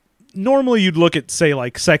 normally you'd look at, say,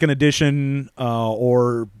 like 2nd edition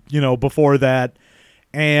or before that,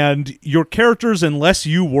 and your characters, unless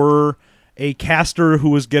you were a caster who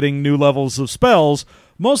was getting new levels of spells,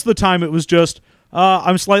 most of the time it was just,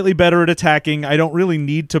 I'm slightly better at attacking. I don't really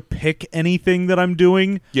need to pick anything that I'm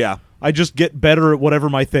doing. Yeah. I just get better at whatever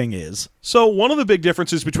my thing is. So one of the big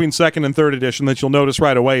differences between 2nd and 3rd edition that you'll notice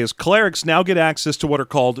right away is clerics now get access to what are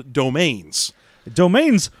called domains.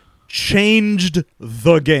 Domains changed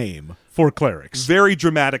the game for clerics. Very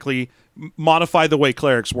dramatically modify the way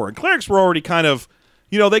clerics were. And clerics were already kind of,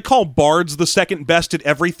 they call bards the second best at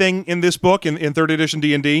everything in this book, in 3rd edition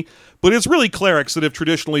D&D, but it's really clerics that have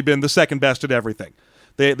traditionally been the second best at everything.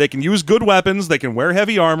 They can use good weapons, they can wear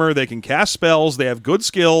heavy armor, they can cast spells, they have good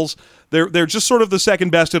skills. They're just sort of the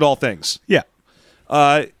second best at all things. Yeah.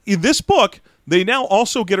 In this book, they now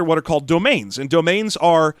also get what are called domains, and domains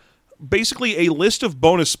are basically a list of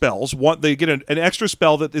bonus spells. They get an extra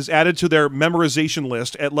spell that is added to their memorization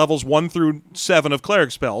list at levels 1 through 7 of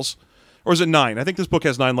cleric spells. Or is it 9? I think this book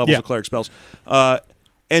has 9 levels of cleric spells.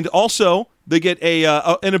 And also, they get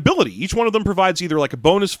an ability. Each one of them provides either like a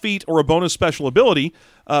bonus feat or a bonus special ability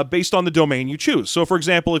based on the domain you choose. So, for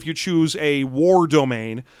example, if you choose a war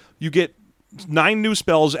domain, you get 9 new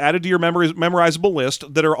spells added to your memorizable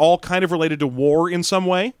list that are all kind of related to war in some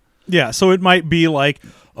way. Yeah, so it might be like,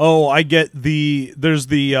 oh, I get there's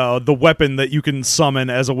the weapon that you can summon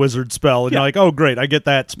as a wizard spell, and Yeah. you're like, oh, great, I get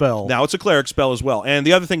that spell. Now it's a cleric spell as well. And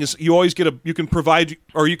the other thing is you always get you can provide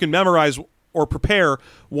or you can memorize or prepare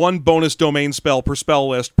one bonus domain spell per spell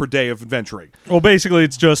list per day of adventuring. Well, basically,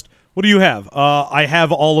 it's just, what do you have? I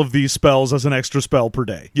have all of these spells as an extra spell per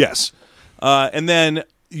day. Yes. And then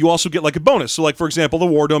you also get like a bonus. So like, for example, the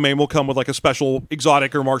war domain will come with like a special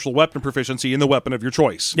exotic or martial weapon proficiency in the weapon of your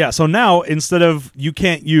choice. Yeah, so now, instead of, you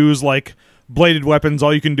can't use, like, bladed weapons,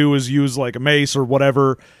 all you can do is use, like, a mace or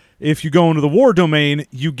whatever. If you go into the war domain,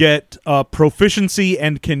 you get proficiency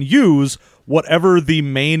and can use whatever the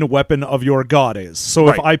main weapon of your god is. So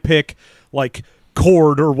if Right. I pick, like,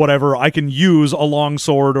 cord or whatever, I can use a long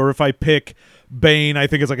sword, or if I pick Bane, I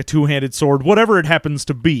think it's like a two-handed sword, whatever it happens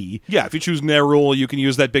to be. Yeah, if you choose Nerul, you can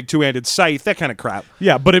use that big two-handed scythe, that kind of crap.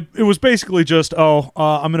 Yeah, but it was basically just, I'm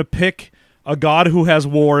going to pick a god who has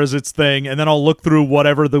war as its thing, and then I'll look through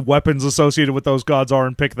whatever the weapons associated with those gods are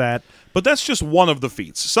and pick that. But that's just one of the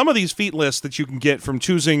feats. Some of these feat lists that you can get from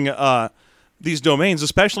choosing these domains,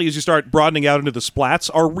 especially as you start broadening out into the splats,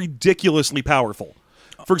 are ridiculously powerful.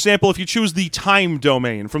 For example, if you choose the Time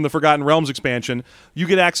domain from the Forgotten Realms expansion, you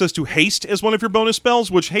get access to Haste as one of your bonus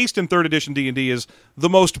spells, which Haste in 3rd edition D&D is the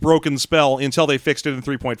most broken spell until they fixed it in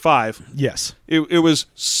 3.5. Yes. It was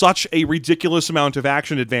such a ridiculous amount of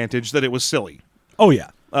action advantage that it was silly. Oh,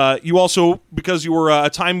 yeah. You also, because you were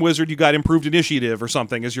a time wizard, you got improved initiative or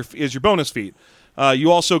something as your bonus feat.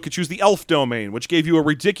 You also could choose the Elf domain, which gave you a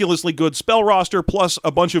ridiculously good spell roster plus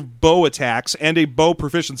a bunch of bow attacks and a bow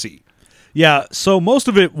proficiency. Yeah, so most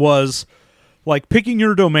of it was, like, picking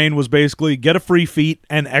your domain was basically get a free feat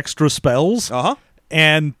and extra spells. Uh-huh.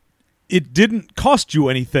 And it didn't cost you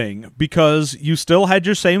anything because you still had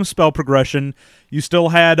your same spell progression. You still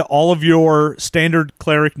had all of your standard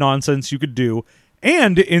cleric nonsense you could do.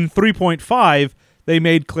 And in 3.5, they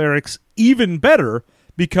made clerics even better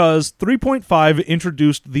because 3.5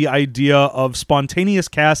 introduced the idea of spontaneous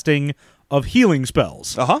casting of healing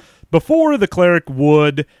spells. Uh-huh. Before, the cleric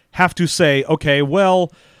would have to say, okay, well,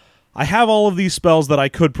 I have all of these spells that I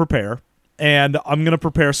could prepare, and I'm going to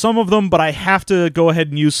prepare some of them, but I have to go ahead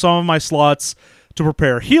and use some of my slots to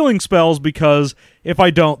prepare healing spells because if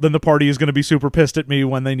I don't, then the party is going to be super pissed at me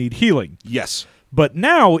when they need healing. Yes. But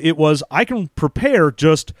now it was, I can prepare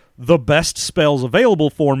just the best spells available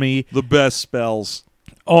for me. The best spells.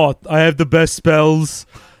 Oh, I have the best spells.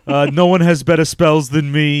 No one has better spells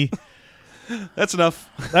than me. That's enough.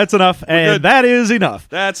 That's enough, and good. that is enough.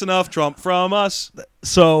 That's enough, Trump, from us.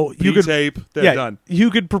 So you could Tape. They're done. You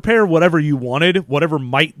could prepare whatever you wanted, whatever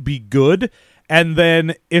might be good, and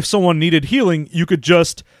then if someone needed healing, you could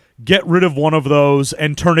just get rid of one of those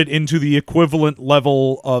and turn it into the equivalent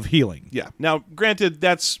level of healing. Yeah. Now, granted,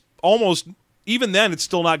 that's almost... Even then, it's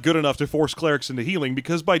still not good enough to force clerics into healing,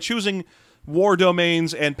 because by choosing war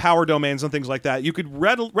domains and power domains and things like that, you could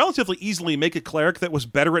relatively easily make a cleric that was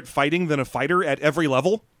better at fighting than a fighter at every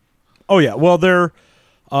level. Oh yeah, well their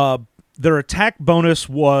attack bonus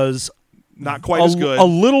was Not quite as good. a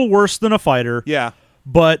little worse than a fighter. Yeah.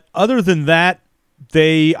 But other than that,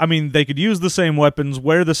 they could use the same weapons,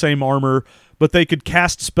 wear the same armor, but they could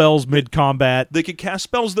cast spells mid-combat. They could cast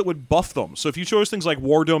spells that would buff them. So if you chose things like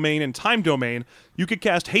War Domain and Time Domain, you could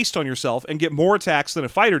cast Haste on yourself and get more attacks than a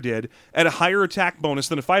fighter did at a higher attack bonus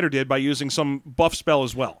than a fighter did by using some buff spell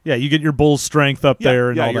as well. Yeah, you get your bull's strength up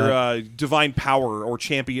there and all your that. Divine Power or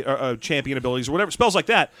champion abilities or whatever, spells like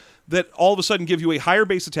that all of a sudden give you a higher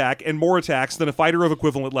base attack and more attacks than a fighter of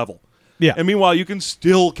equivalent level. Yeah. And meanwhile, you can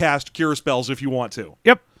still cast Cure spells if you want to.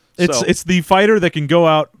 Yep. It's So- it's the fighter that can go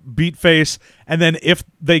out, beat face, and then if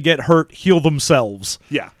they get hurt, heal themselves.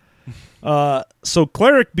 Yeah. So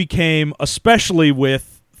Cleric became, especially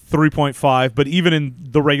with 3.5, but even in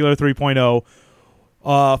the regular 3.0,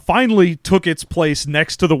 finally took its place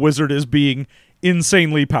next to the Wizard as being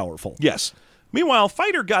insanely powerful. Yes. Meanwhile,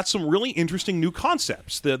 Fighter got some really interesting new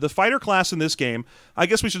concepts. The Fighter class in this game, I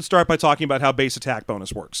guess we should start by talking about how base attack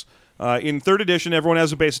bonus works. In 3rd edition, everyone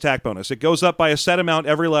has a base attack bonus. It goes up by a set amount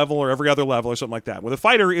every level or every other level or something like that. With a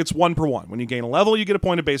Fighter, it's 1 per 1. When you gain a level, you get a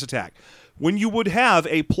point of base attack. When you would have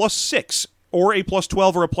a +6 or a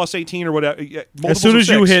 +12 or a +18 or whatever, As soon as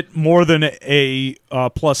you 6, hit more than a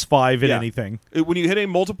 +5 in Yeah. anything. When you hit a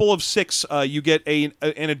multiple of 6, you get an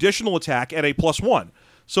additional attack at a +1.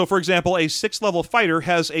 So, for example, a 6th level fighter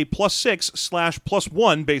has a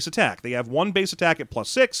 +6/+1 base attack. They have 1 base attack at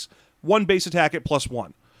 +6, 1 base attack at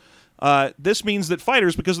 +1. This means that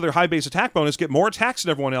fighters, because of their high base attack bonus, get more attacks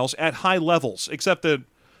than everyone else at high levels, except the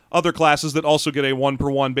other classes that also get a 1 per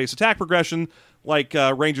 1 base attack progression, like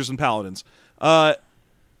Rangers and Paladins.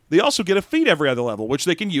 They also get a feat every other level, which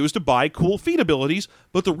they can use to buy cool feat abilities,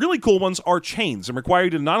 but the really cool ones are chains and require you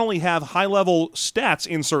to not only have high-level stats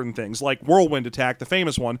in certain things, like Whirlwind Attack, the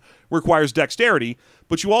famous one, requires dexterity,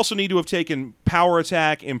 but you also need to have taken Power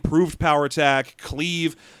Attack, Improved Power Attack,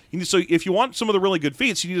 Cleave. So if you want some of the really good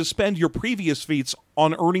feats, you need to spend your previous feats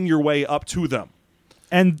on earning your way up to them.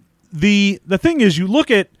 And the thing is, you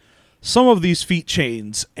look at some of these feat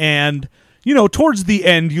chains, and towards the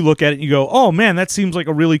end, you look at it and you go, "Oh man, that seems like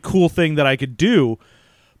a really cool thing that I could do."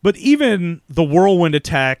 But even the Whirlwind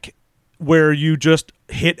Attack, where you just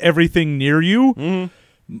hit everything near you,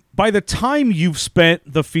 by the time you've spent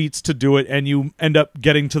the feats to do it, and you end up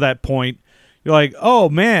getting to that point, you're like, "Oh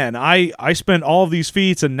man, I spent all of these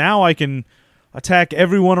feats, and now I can attack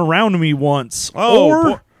everyone around me once."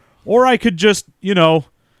 Or I could just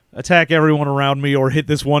attack everyone around me, or hit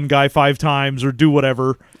this one guy 5 times, or do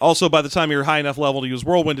whatever. Also, by the time you're high enough level to use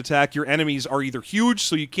Whirlwind Attack, your enemies are either huge,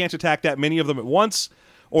 so you can't attack that many of them at once,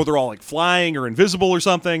 or they're all like flying or invisible or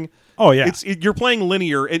something. Oh yeah, you're playing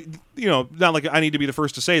linear. Not like I need to be the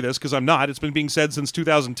first to say this, because I'm not. It's been being said since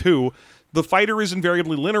 2002. The fighter is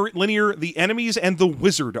invariably linear. The enemies and the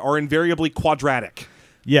wizard are invariably quadratic.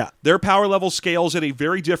 Yeah, their power level scales at a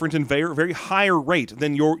very different and very, very higher rate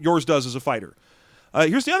than yours does as a fighter.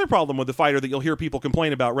 Here's the other problem with the fighter that you'll hear people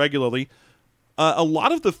complain about regularly. A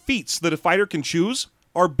lot of the feats that a fighter can choose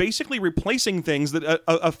are basically replacing things that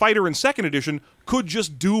a fighter in 2nd edition could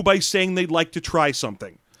just do by saying they'd like to try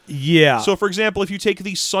something. Yeah. So, for example, if you take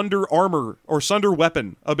the Sunder Armor or Sunder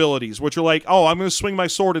Weapon abilities, which are like, I'm going to swing my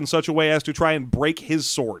sword in such a way as to try and break his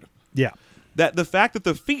sword. Yeah. That the fact that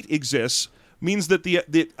the feat exists means that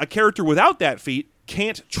a character without that feat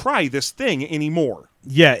can't try this thing anymore.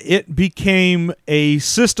 Yeah, it became a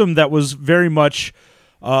system that was very much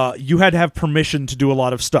you had to have permission to do a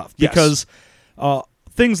lot of stuff. Yes. Because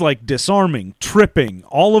things like disarming, tripping,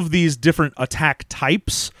 all of these different attack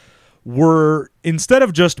types were, instead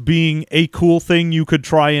of just being a cool thing you could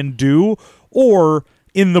try and do, or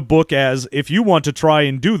in the book as, if you want to try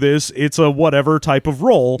and do this, it's a whatever type of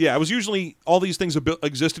roll. Yeah, it was usually all these things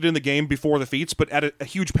existed in the game before the feats, but at a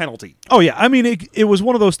huge penalty. Oh, yeah. I mean, it was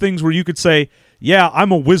one of those things where you could say, yeah,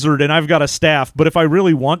 I'm a wizard and I've got a staff, but if I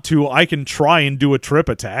really want to, I can try and do a trip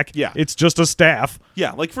attack. Yeah. It's just a staff.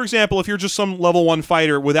 Yeah, like, for example, if you're just some level 1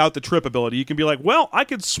 fighter without the trip ability, you can be like, well, I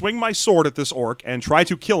could swing my sword at this orc and try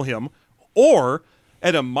to kill him, or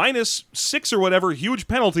at a -6 or whatever huge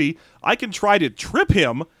penalty, I can try to trip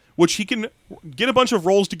him, which he can get a bunch of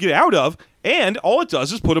rolls to get out of, and all it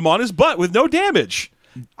does is put him on his butt with no damage.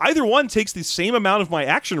 Either one takes the same amount of my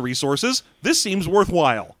action resources. This seems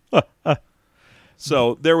worthwhile.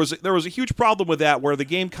 So there was a huge problem with that, where the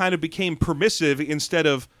game kind of became permissive instead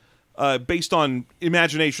of based on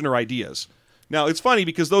imagination or ideas. Now, it's funny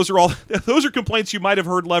because those are complaints you might have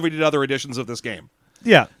heard levied at other editions of this game.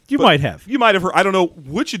 Yeah, you might have. You might have heard. I don't know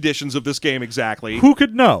which editions of this game exactly. Who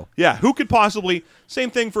could know? Yeah, who could possibly? Same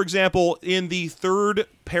thing, for example, in the 3rd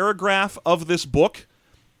paragraph of this book,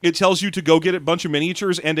 it tells you to go get a bunch of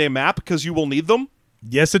miniatures and a map because you will need them.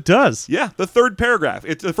 Yes, it does. Yeah, the 3rd paragraph.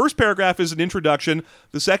 The first paragraph is an introduction.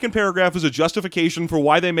 The 2nd paragraph is a justification for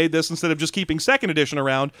why they made this instead of just keeping 2nd edition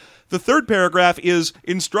around. The 3rd paragraph is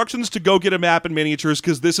instructions to go get a map and miniatures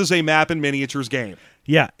because this is a map and miniatures game.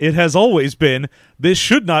 Yeah, it has always been, this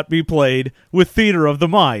should not be played with theater of the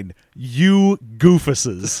mind. You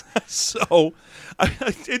goofuses. So,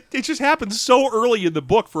 it just happens so early in the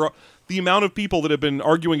book for the amount of people that have been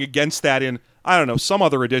arguing against that in, I don't know, some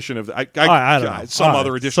other edition of I don't know. Some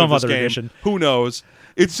other edition some of this other game. edition. Who knows?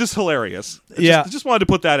 It's just hilarious. Yeah. Just wanted to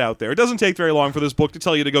put that out there. It doesn't take very long for this book to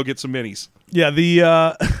tell you to go get some minis. Yeah,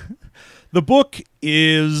 the book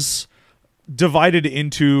is divided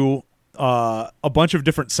into a bunch of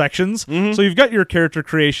different sections. Mm-hmm. So you've got your character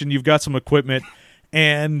creation, you've got some equipment,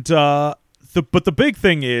 and but the big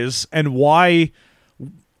thing is, and why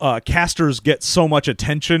casters get so much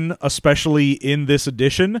attention, especially in this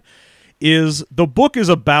edition, is the book is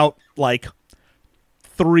about like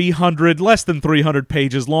less than 300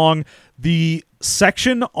 pages long. The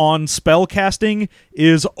section on spell casting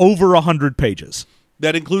is over 100 pages.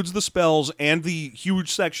 That includes the spells and the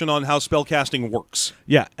huge section on how spellcasting works.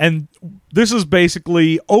 Yeah, and this is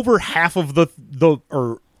basically over half of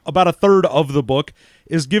or about a third of the book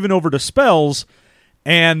is given over to spells,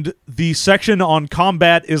 and the section on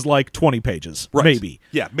combat is like 20 pages, right. Maybe.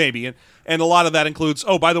 Yeah, maybe. And a lot of that includes,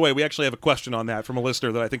 by the way, we actually have a question on that from a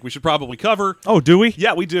listener that I think we should probably cover. Oh, do we?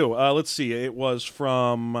 Yeah, we do. Let's see. It was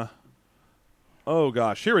from,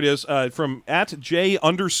 here it is, from @J_Liska.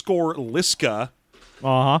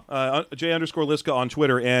 Uh-huh. J_Liska on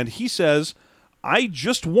Twitter, and he says, I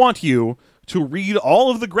just want you to read all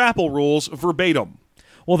of the grapple rules verbatim.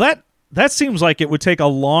 Well, that seems like it would take a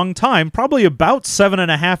long time, probably about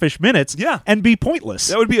 7.5-ish minutes, Yeah. and be pointless.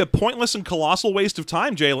 That would be a pointless and colossal waste of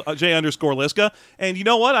time, J_Liska. And you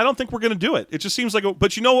know what? I don't think we're going to do it. It just seems like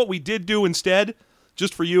but you know what we did do instead?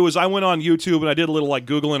 Just for you, is I went on YouTube and I did a little like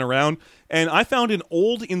Googling around, and I found an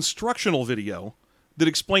old instructional video that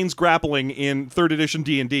explains grappling in 3rd edition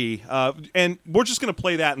D&D, and we're just going to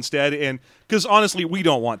play that instead, and because honestly, we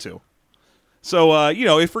don't want to. So,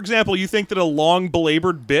 if, for example, you think that a long,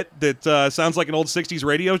 belabored bit that sounds like an old 60s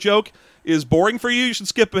radio joke is boring for you, you should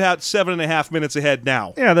skip about 7.5 minutes ahead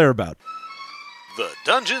now. Yeah, thereabout. The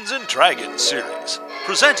Dungeons & Dragons series,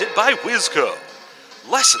 presented by Wizco.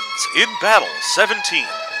 Lessons in Battle 17,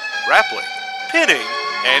 Grappling, Pinning,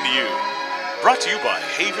 and You. Brought to you by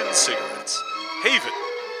Haven Cigarettes. Haven,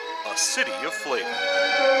 a city of flavor.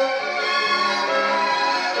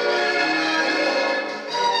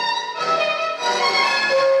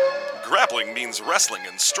 Grappling means wrestling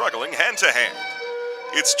and struggling hand to hand.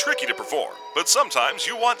 It's tricky to perform, but sometimes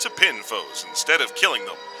you want to pin foes instead of killing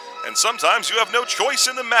them, and sometimes you have no choice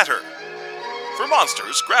in the matter. For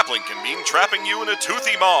monsters, grappling can mean trapping you in a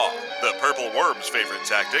toothy maw, the purple worm's favorite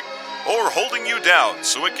tactic, or holding you down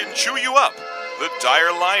so it can chew you up, the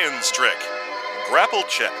dire lion's trick. Grapple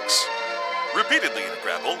checks. Repeatedly in a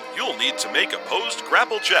grapple, you'll need to make opposed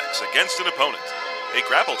grapple checks against an opponent. A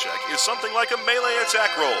grapple check is something like a melee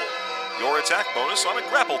attack roll. Your attack bonus on a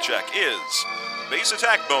grapple check is base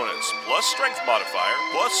attack bonus plus strength modifier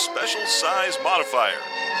plus special size modifier.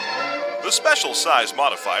 The special size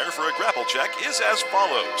modifier for a grapple check is as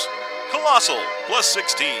follows: Colossal plus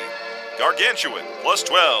 16, Gargantuan plus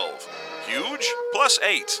 12, Huge plus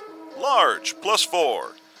 8, Large plus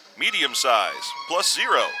 4, Medium size plus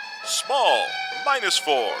 0, Small minus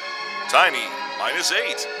 4, Tiny minus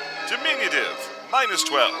 8, Diminutive minus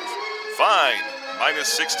 12, Fine minus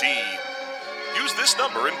 16. Use this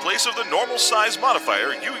number in place of the normal size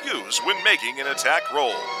modifier you use when making an attack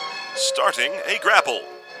roll. Starting a grapple.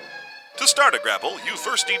 To start a grapple, you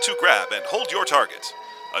first need to grab and hold your target.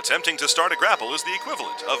 Attempting to start a grapple is the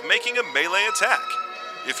equivalent of making a melee attack.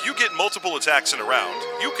 If you get multiple attacks in a round,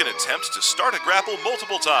 you can attempt to start a grapple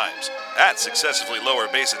multiple times. At successively lower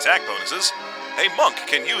base attack bonuses, a monk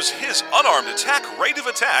can use his unarmed attack rate of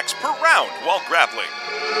attacks per round while grappling.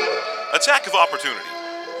 Attack of opportunity.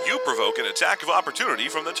 You provoke an attack of opportunity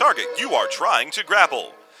from the target you are trying to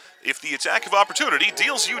grapple. If the attack of opportunity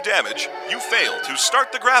deals you damage, you fail to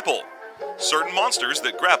start the grapple. Certain monsters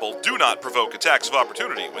that grapple do not provoke attacks of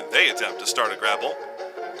opportunity when they attempt to start a grapple.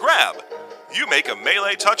 Grab. You make a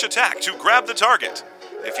melee touch attack to grab the target.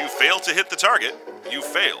 If you fail to hit the target, you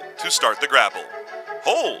fail to start the grapple.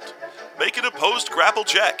 Hold. Make an opposed grapple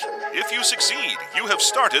check. If you succeed, you have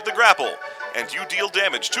started the grapple, and you deal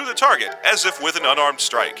damage to the target as if with an unarmed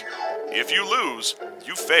strike. If you lose,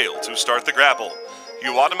 you fail to start the grapple.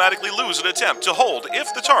 You automatically lose an attempt to hold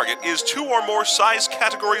if the target is 2 or more size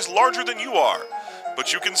categories larger than you are,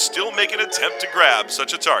 but you can still make an attempt to grab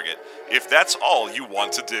such a target if that's all you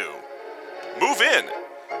want to do. Move in.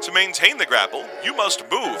 To maintain the grapple, you must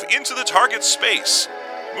move into the target's space.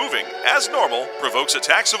 Moving, as normal, provokes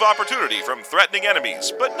attacks of opportunity from threatening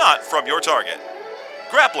enemies, but not from your target.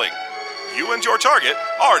 Grappling. You and your target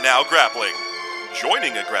are now grappling.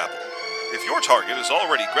 Joining a grapple. If your target is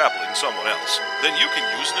already grappling someone else, then you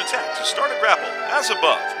can use an attack to start a grapple, as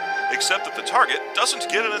above, except that the target doesn't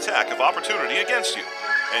get an attack of opportunity against you,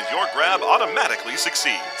 and your grab automatically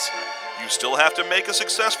succeeds. You still have to make a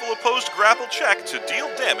successful opposed grapple check to deal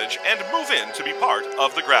damage and move in to be part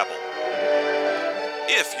of the grapple.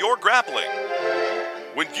 If you're grappling.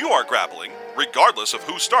 When you are grappling, regardless of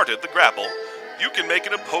who started the grapple, you can make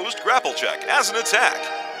an opposed grapple check as an attack.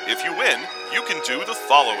 If you win, you can do the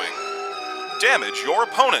following. Damage your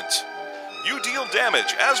opponent. You deal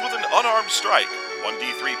damage as with an unarmed strike.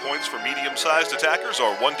 1d3 points for medium-sized attackers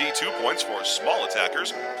or 1d2 points for small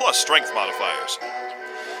attackers, plus strength modifiers.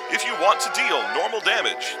 If you want to deal normal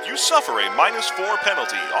damage, you suffer a -4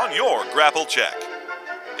 penalty on your grapple check.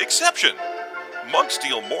 Exception. Monks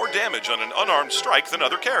deal more damage on an unarmed strike than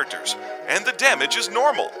other characters, and the damage is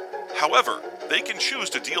normal. However, they can choose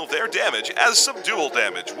to deal their damage as subdual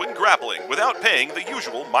damage when grappling without paying the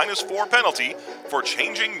usual -4 penalty for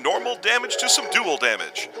changing normal damage to subdual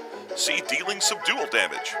damage. See Dealing Subdual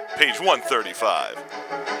Damage, page 135.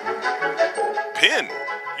 Pin.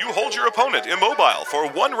 You hold your opponent immobile for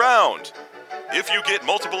 1 round. If you get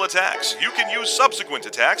multiple attacks, you can use subsequent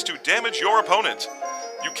attacks to damage your opponent.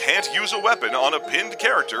 You can't use a weapon on a pinned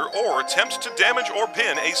character or attempt to damage or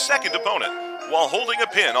pin a second opponent while holding a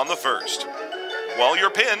pin on the first. While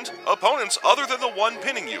you're pinned, opponents other than the one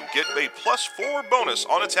pinning you get a +4 bonus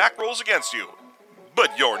on attack rolls against you.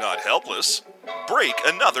 But you're not helpless. Break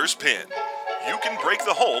another's pin. You can break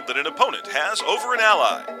the hold that an opponent has over an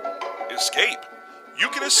ally. Escape. You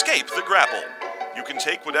can escape the grapple. You can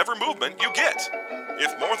take whatever movement you get.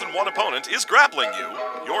 If more than one opponent is grappling you,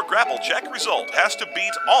 your grapple check result has to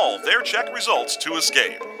beat all their check results to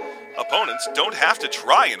escape. Opponents don't have to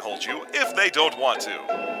try and hold you if they don't want to.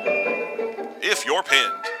 If you're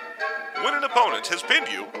pinned. When an opponent has pinned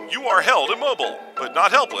you, you are held immobile, but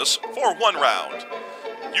not helpless, for 1 round.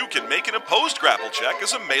 You can make an opposed grapple check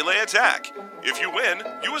as a melee attack. If you win,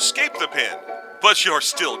 you escape the pin, but you're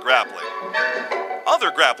still grappling.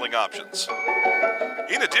 Other grappling options.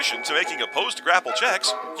 In addition to making opposed grapple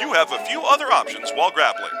checks, you have a few other options while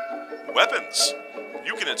grappling. Weapons.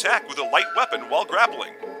 You can attack with a light weapon while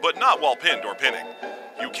grappling, but not while pinned or pinning.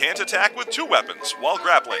 You can't attack with 2 weapons while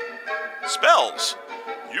grappling. Spells.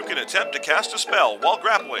 You can attempt to cast a spell while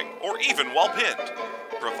grappling, or even while pinned.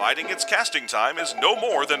 Providing its casting time is no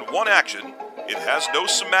more than 1 action, it has no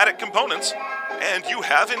somatic components, and you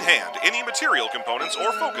have in hand any material components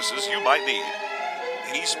or focuses you might need.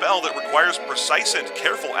 Any spell that requires precise and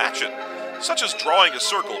careful action, such as drawing a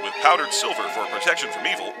circle with powdered silver for protection from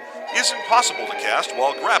evil, is impossible to cast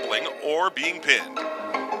while grappling or being pinned.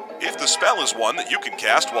 If the spell is one that you can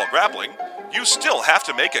cast while grappling, you still have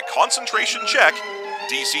to make a concentration check,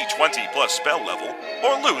 DC 20 plus spell level,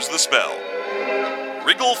 or lose the spell.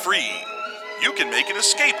 Wriggle free. You can make an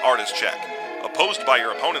escape artist check, opposed by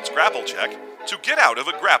your opponent's grapple check, to get out of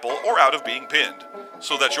a grapple or out of being pinned,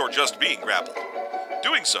 so that you're just being grappled.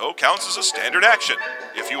 Doing so counts as a standard action.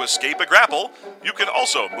 If you escape a grapple, you can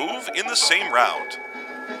also move in the same round.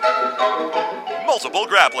 Multiple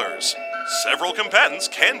grapplers. Several combatants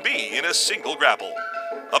can be in a single grapple.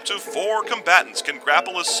 Up to 4 combatants can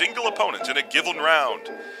grapple a single opponent in a given round.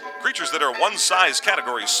 Creatures that are one size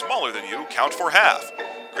category smaller than you count for half.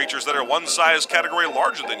 Creatures that are one size category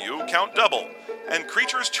larger than you count double. And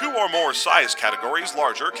creatures 2 or more size categories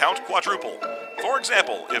larger count quadruple. For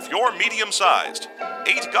example, if you're medium-sized,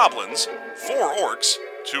 8 goblins, 4 orcs,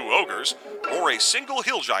 2 ogres, or a single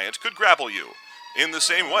hill giant could grapple you. In the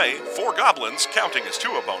same way, 4 goblins, counting as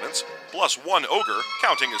 2 opponents, plus 1 ogre,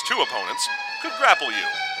 counting as 2 opponents, could grapple you.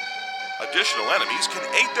 Additional enemies can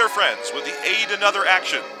aid their friends with the Aid Another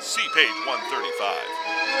action. See page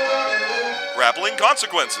 135. Grappling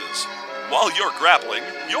consequences. While you're grappling,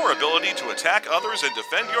 your ability to attack others and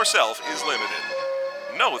defend yourself is limited.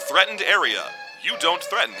 No threatened area. You don't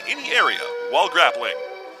threaten any area while grappling.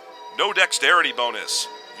 No dexterity bonus.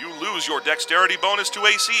 You lose your dexterity bonus to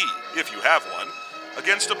AC, if you have one,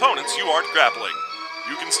 against opponents you aren't grappling.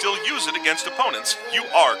 You can still use it against opponents you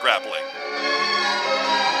are grappling.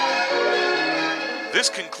 This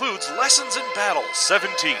concludes Lessons in Battle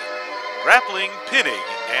 17, Grappling, Pinning,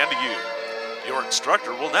 and You. Your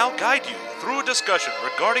instructor will now guide you through a discussion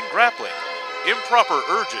regarding grappling, improper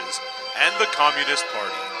urges, and the Communist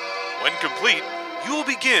Party. When complete, you will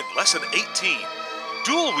begin Lesson 18,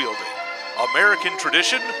 Dual Wielding, American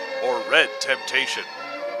Tradition, or Red Temptation.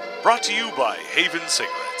 Brought to you by Haven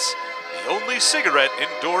Cigarettes, the only cigarette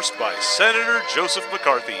endorsed by Senator Joseph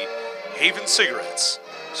McCarthy. Haven Cigarettes.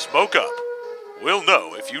 Smoke up. We'll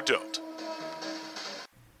know if you don't.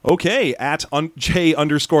 Okay, at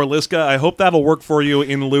J_Liska. I hope that'll work for you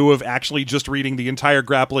in lieu of actually just reading the entire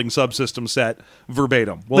grappling subsystem set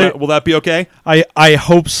verbatim. Will that be okay? I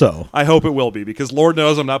hope so. I hope it will be, because Lord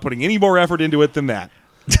knows I'm not putting any more effort into it than that.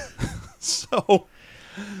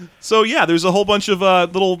 So yeah, there's a whole bunch of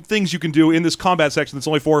little things you can do in this combat section that's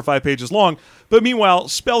only 4 or 5 pages long. But meanwhile,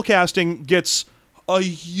 spellcasting gets a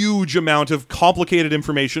huge amount of complicated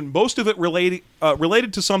information, most of it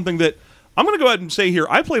related to something that I'm going to go ahead and say here.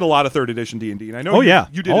 I played a lot of 3rd edition D&D, and I know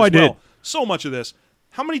you did as well. Did. So much of this.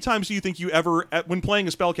 How many times do you think you ever, when playing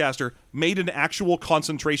a spellcaster, made an actual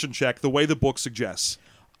concentration check the way the book suggests?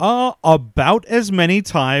 About as many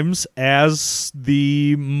times as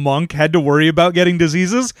the monk had to worry about getting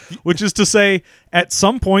diseases, which is to say, at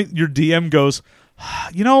some point your DM goes,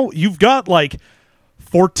 you've got like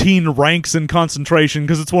 14 ranks in concentration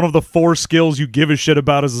because it's one of the 4 skills you give a shit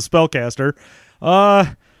about as a spellcaster.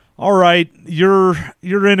 All right, you're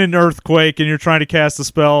in an earthquake and you're trying to cast a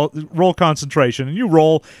spell. Roll concentration, and you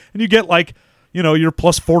roll, and you get like, you're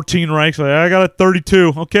plus 14 ranks. Like, I got a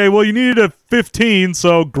 32. Okay, well, you needed a 15,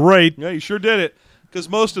 so great. Yeah, you sure did it. Because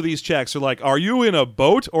most of these checks are like, are you in a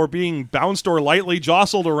boat or being bounced or lightly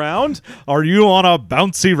jostled around? Are you on a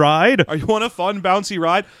bouncy ride? Are you on a fun, bouncy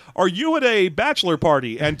ride? Are you at a bachelor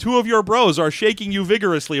party and two of your bros are shaking you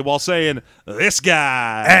vigorously while saying, this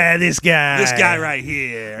guy. This guy. This guy right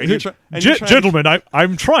here. And you're trying to- Gentlemen,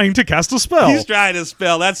 I'm trying to cast a spell. He's trying to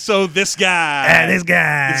spell. That's so this guy. This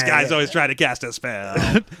guy. This guy's always trying to cast a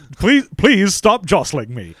spell. Please stop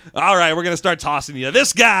jostling me. All right, we're going to start tossing you.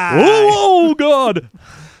 This guy. Oh, God.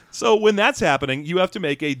 So when that's happening, you have to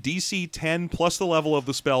make a DC 10 plus the level of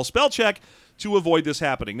the spell check to avoid this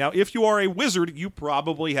happening. Now, if you are a wizard, you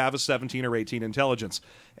probably have a 17 or 18 intelligence.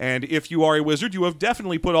 And if you are a wizard, you have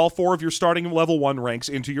definitely put all 4 of your starting level 1 ranks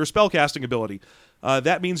into your spellcasting ability.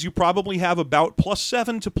 That means you probably have about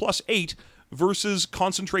 +7 to +8 versus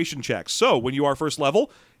concentration checks. So when you are first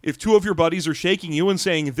level, if 2 of your buddies are shaking you and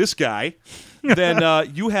saying, this guy, then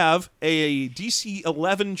you have a DC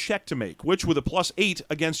 11 check to make, which with a +8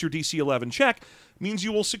 against your DC 11 check means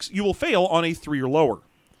you will fail on a 3 or lower.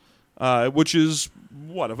 Which is,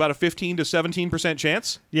 about a 15 to 17%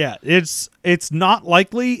 chance? Yeah, it's not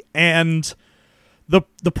likely, and the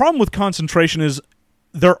problem with concentration is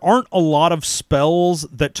there aren't a lot of spells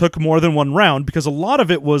that took more than 1 round, because a lot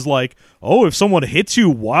of it was like, oh, if someone hits you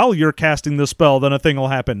while you're casting the spell, then a thing will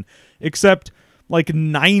happen. Except, like,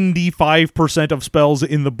 95% of spells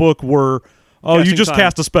in the book were, oh, Casting you just time.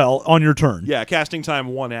 cast a spell on your turn. Yeah, casting time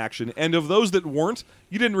 1 action. And of those that weren't,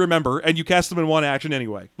 you didn't remember, and you cast them in 1 action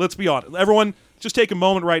anyway. Let's be honest. Everyone, just take a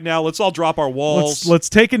moment right now. Let's all drop our walls. Let's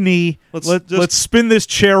take a knee. Let's Let's spin this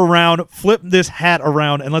chair around, flip this hat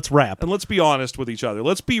around, and let's rap. And let's be honest with each other.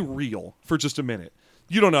 Let's be real for just a minute.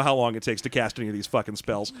 You don't know how long it takes to cast any of these fucking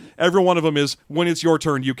spells. Every one of them is, when it's your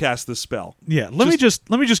turn, you cast this spell. Yeah, let me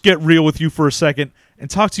just get real with you for a second and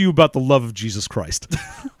talk to you about the love of Jesus Christ.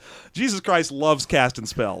 Jesus Christ loves casting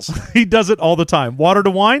spells. He does it all the time. Water to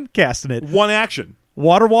wine, casting it. 1 action.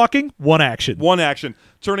 Water walking, 1 action. 1 action.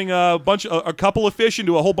 Turning a couple of fish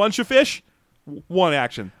into a whole bunch of fish, 1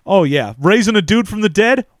 action. Oh yeah, raising a dude from the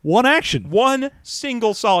dead, 1 action. 1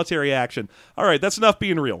 single solitary action. All right, that's enough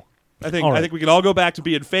being real. I think All right. I think we can all go back to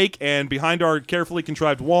being fake and behind our carefully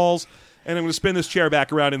contrived walls. And I'm going to spin this chair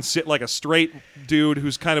back around and sit like a straight dude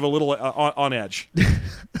who's kind of a little on edge.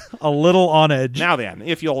 A little on edge. Now then,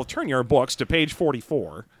 if you'll turn your books to page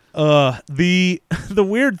 44. The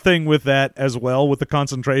weird thing with that as well, with the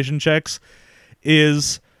concentration checks,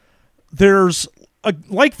 is there's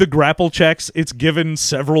like the grapple checks, it's given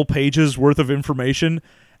several pages worth of information,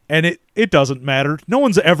 and it doesn't matter. No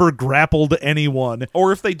one's ever grappled anyone.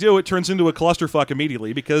 Or if they do, it turns into a clusterfuck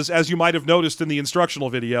immediately because, as you might have noticed in the instructional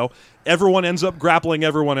video, everyone ends up grappling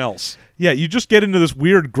everyone else. Yeah, you just get into this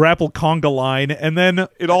weird grapple conga line, and then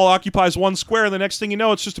It all occupies 1 square, and the next thing you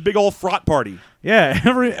know, it's just a big old fraught party. yeah,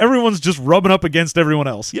 everyone's just rubbing up against everyone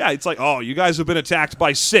else. Yeah, it's like, oh, you guys have been attacked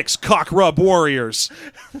by 6 cock rub warriors.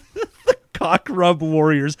 Cock rub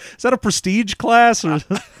warriors. Is that a prestige class? Or I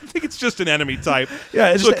think it's just an enemy type. Yeah,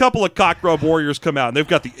 it's so a just- couple of cock rub warriors come out, and they've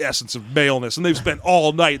got the essence of maleness, and they've spent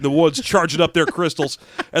all night in the woods charging up their crystals,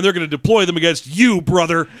 and they're going to deploy them against you,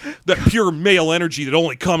 brother. That pure male energy that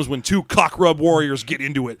only comes when 2 cock rub warriors get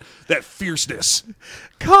into it. That fierceness.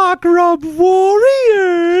 Cock rub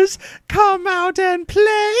warriors, come out and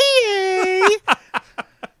play.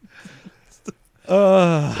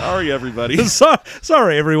 Sorry, everybody.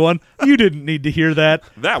 Sorry, everyone. You didn't need to hear that.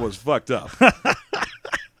 That was fucked up.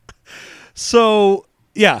 So,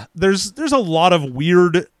 yeah, there's a lot of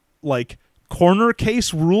weird, like, corner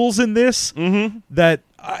case rules in this that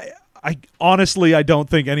I honestly, I don't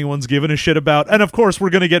think anyone's given a shit about. And, of course, we're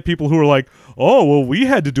going to get people who are like, oh, well, we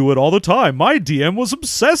had to do it all the time. My DM was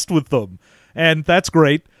obsessed with them. And that's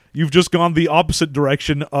great. You've just gone the opposite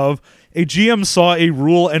direction of a GM saw a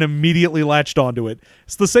rule and immediately latched onto it.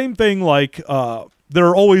 It's the same thing like there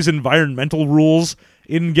are always environmental rules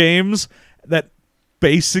in games that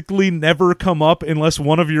basically never come up unless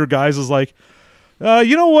one of your guys is like,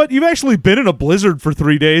 you know what? You've actually been in a blizzard for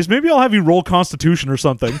 3 days. Maybe I'll have you roll Constitution or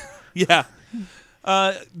something. Yeah.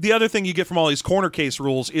 The other thing you get from all these corner case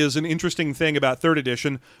rules is an interesting thing about 3rd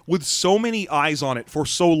edition. With so many eyes on it for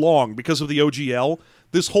so long because of the OGL,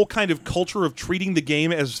 this whole kind of culture of treating the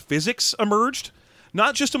game as physics emerged.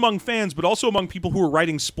 Not just among fans, but also among people who were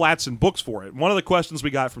writing splats and books for it. One of the questions we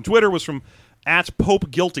got from Twitter was from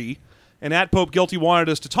 @PopeGuilty. And @PopeGuilty wanted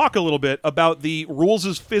us to talk a little bit about the rules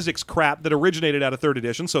as physics crap that originated out of 3rd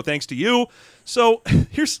edition. So thanks to you. So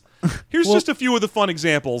here's just a few of the fun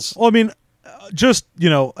examples. Well, I mean, just, you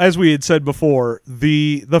know, as we had said before,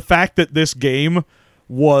 the fact that this game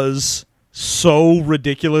was so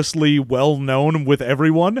ridiculously well known with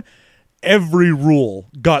everyone, every rule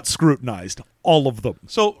got scrutinized. All of them.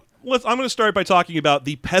 So I'm going to start by talking about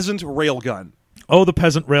the peasant railgun. Oh, the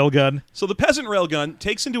peasant railgun. So the peasant railgun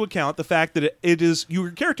takes into account the fact that it is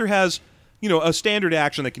your character has, a standard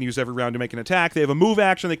action they can use every round to make an attack. They have a move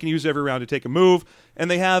action they can use every round to take a move,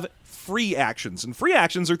 and they have free actions. And free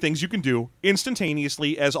actions are things you can do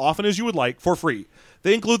instantaneously as often as you would like for free.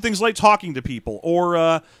 They include things like talking to people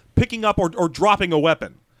or picking up or dropping a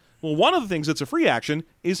weapon. Well, one of the things that's a free action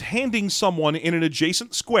is handing someone in an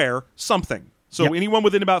adjacent square something. So Yep. anyone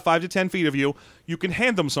within about 5 to 10 feet of you, you can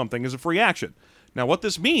hand them something as a free action. Now, what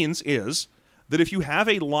this means is that if you have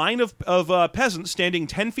a line of peasants standing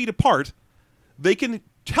 10 feet apart, they can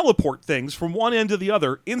teleport things from one end to the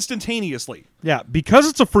other instantaneously. Yeah, because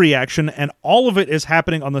it's a free action and all of it is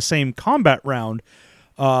happening on the same combat round,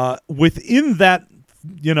 within that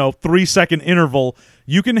 3-second interval,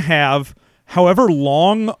 you can have however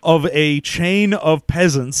long of a chain of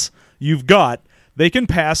peasants you've got, they can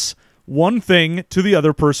pass one thing to the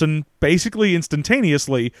other person basically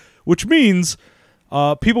instantaneously, which means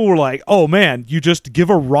people were like, oh man, you just give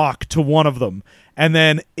a rock to one of them, and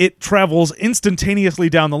then it travels instantaneously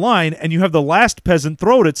down the line, and you have the last peasant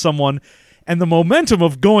throw it at someone, and the momentum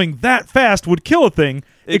of going that fast would kill a thing,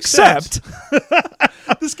 except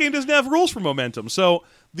this game doesn't have rules for momentum. So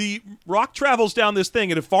the rock travels down this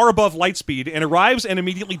thing at a far above light speed and arrives and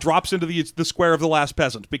immediately drops into the square of the last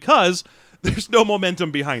peasant because there's no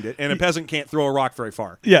momentum behind it, and a peasant can't throw a rock very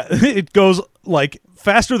far. yeah, it goes like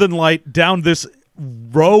faster than light down this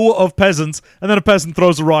row of peasants, and then a peasant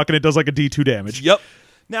throws a rock and it does like a D2 damage. Yep.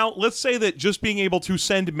 Now, let's say that just being able to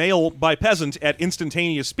send mail by peasant at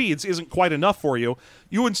instantaneous speeds isn't quite enough for you.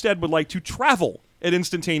 You instead would like to travel at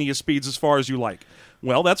instantaneous speeds as far as you like.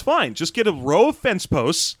 Well, that's fine. Just get a row of fence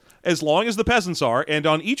posts, as long as the peasants are, and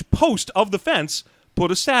on each post of the fence,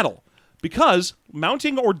 put a saddle. Because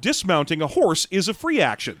mounting or dismounting a horse is a free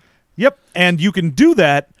action. Yep, and you can do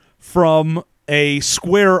that from a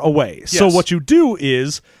square away. So Yes. what you do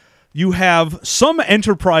is you have some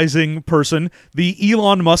enterprising person, the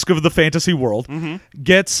Elon Musk of the fantasy world,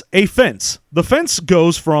 gets a fence. The fence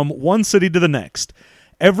goes from one city to the next.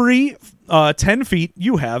 Every 10 feet,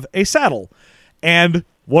 you have a saddle. And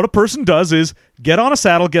what a person does is get on a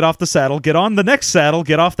saddle, get off the saddle, get on the next saddle,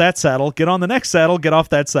 get off that saddle, get on the next saddle, get off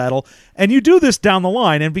that saddle. And you do this down the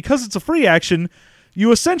line. And because it's a free action,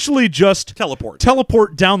 you essentially just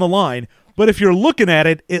teleport down the line. But if you're looking at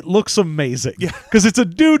it, it looks amazing. Yeah. Because it's a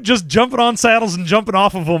dude just jumping on saddles and jumping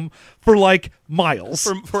off of them for like miles.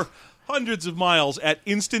 For hundreds of miles at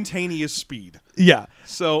instantaneous speed. Yeah.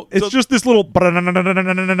 So It's just this little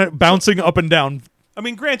bouncing up and down. I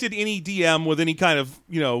mean, granted, any DM with any kind of,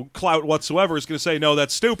 clout whatsoever is going to say, no,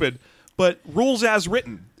 that's stupid. But rules as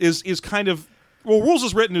written is kind of... Well, rules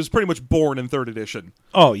as written is pretty much born in 3rd edition.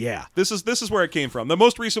 Oh, yeah. This is where it came from. The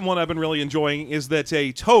most recent one I've been really enjoying is that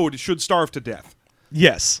a toad should starve to death.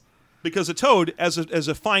 Yes. Because a toad, as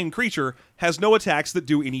a fine creature, has no attacks that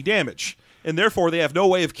do any damage. And therefore, they have no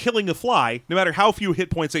way of killing a fly, no matter how few hit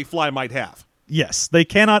points a fly might have. Yes, they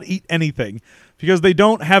cannot eat anything because they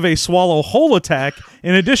don't have a swallow whole attack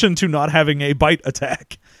in addition to not having a bite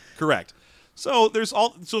attack. Correct. So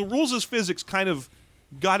rules as physics kind of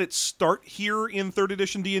got its start here in 3rd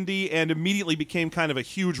edition D&D and immediately became kind of a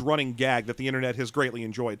huge running gag that the internet has greatly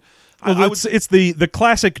enjoyed. Well, it's the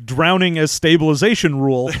classic drowning as stabilization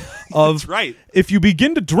rule of That's right. If you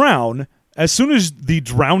begin to drown, as soon as the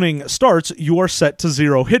drowning starts, you are set to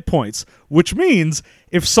 0 hit points, which means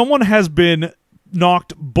if someone has been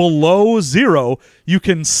knocked below 0, you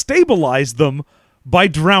can stabilize them by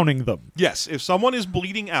drowning them. Yes, if someone is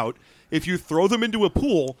bleeding out, if you throw them into a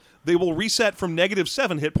pool, they will reset from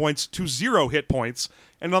 -7 hit points to 0 hit points.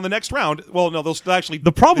 And on the next round, well, no, they'll actually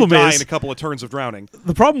The problem die is- in a couple of turns of drowning.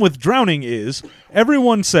 The problem with drowning is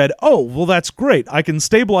everyone said, oh, well, that's great. I can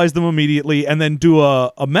stabilize them immediately and then do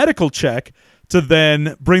a medical check to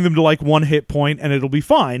then bring them to like 1 hit point and it'll be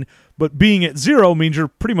fine. But being at 0 means you're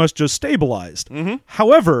pretty much just stabilized.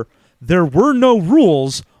 However, there were no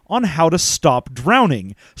rules on how to stop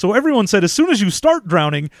drowning. So everyone said as soon as you start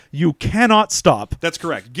drowning, you cannot stop. That's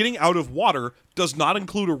correct. Getting out of water does not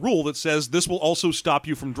include a rule that says this will also stop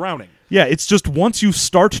you from drowning. Yeah, it's just once you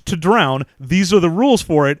start to drown, these are the rules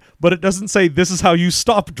for it, but it doesn't say this is how you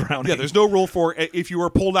stop drowning. Yeah, there's no rule for if you are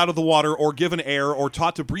pulled out of the water or given air or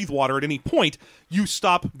taught to breathe water at any point, you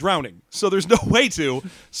stop drowning. So there's no way to.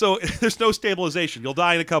 So there's no stabilization. You'll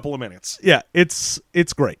die in a couple of minutes. Yeah, it's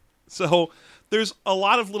great. So there's a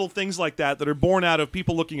lot of little things like that are born out of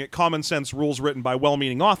people looking at common sense rules written by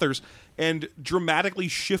well-meaning authors and dramatically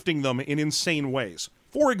shifting them in insane ways.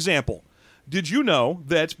 For example, Did you know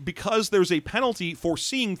that because there's a penalty for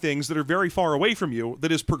seeing things that are very far away from you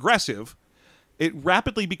that is progressive, it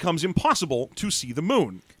rapidly becomes impossible to see the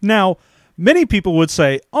moon? Now, many people would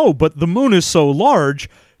say, oh, but the moon is so large,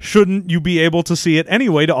 shouldn't you be able to see it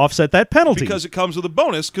anyway to offset that penalty? Because it comes with a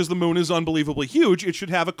bonus, because the moon is unbelievably huge, it should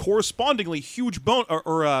have a correspondingly huge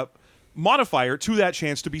modifier to that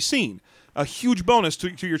chance to be seen. A huge bonus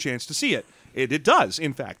to your chance to see it. It does,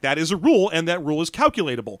 in fact. That is a rule, and that rule is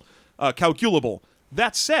calculable.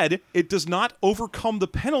 That said, it does not overcome the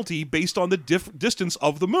penalty based on the distance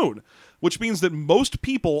of the moon, which means that most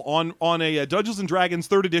people on a Dungeons & Dragons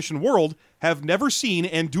 3rd edition world have never seen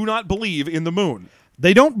and do not believe in the moon.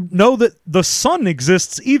 They don't know that the sun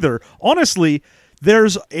exists either. Honestly,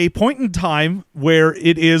 there's a point in time where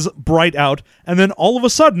it is bright out, and then all of a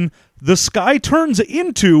sudden, the sky turns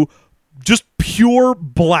into just pure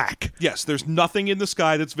black. Yes, there's nothing in the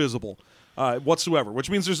sky that's visible whatsoever, which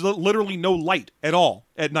means there's literally no light at all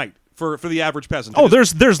at night for the average peasant. Oh,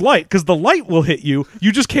 there's light, because the light will hit you.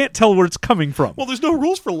 You just can't tell where it's coming from. Well, there's no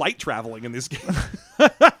rules for light traveling in this game.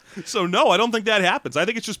 So, no, I don't think that happens. I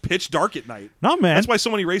think it's just pitch dark at night. No, man. That's why so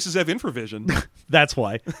many races have infravision. That's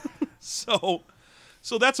why. So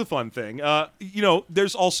that's a fun thing.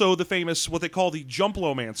 There's also the famous, what they call the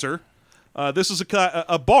Jumplomancer. This is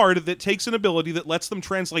a bard that takes an ability that lets them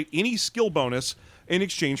translate any skill bonus in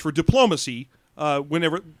exchange for diplomacy when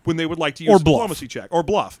they would like to use a diplomacy check or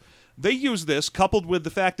bluff. They use this coupled with the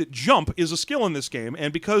fact that jump is a skill in this game,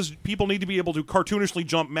 and because people need to be able to cartoonishly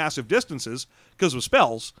jump massive distances because of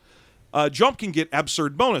spells, jump can get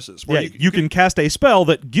absurd bonuses. Where you can cast a spell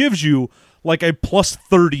that gives you like a plus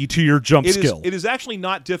 30 to your jump skill. It is actually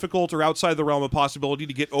not difficult or outside the realm of possibility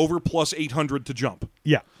to get over plus 800 to jump.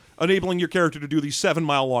 Yeah. Enabling your character to do these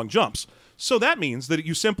 7-mile-long jumps. So that means that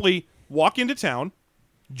you simply walk into town,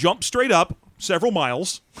 jump straight up several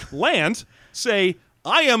miles, land, say,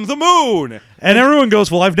 I am the moon! And everyone goes,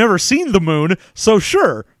 well, I've never seen the moon, so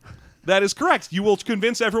sure. That is correct. You will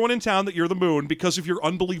convince everyone in town that you're the moon because of your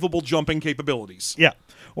unbelievable jumping capabilities. Yeah.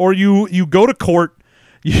 Or you go to court,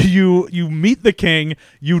 you meet the king,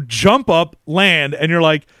 you jump up, land, and you're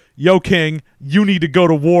like, yo, king, you need to go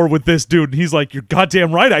to war with this dude. And he's like, you're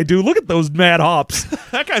goddamn right I do. Look at those mad hops.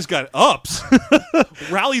 That guy's got ups.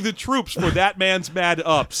 Rally the troops for that man's mad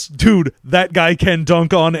ups. Dude, that guy can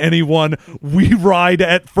dunk on anyone. We ride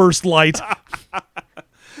at first light.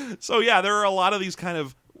 So, yeah, there are a lot of these kind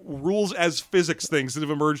of rules as physics things that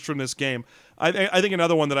have emerged from this game. I think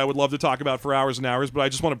another one that I would love to talk about for hours and hours, but I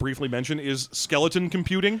just want to briefly mention, is skeleton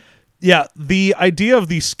computing. Yeah, the idea of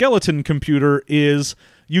the skeleton computer is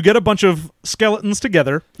you get a bunch of skeletons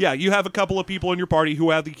together. Yeah, you have a couple of people in your party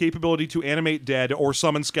who have the capability to animate dead or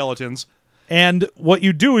summon skeletons. And what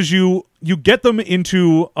you do is you get them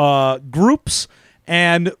into groups,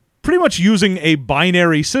 and pretty much using a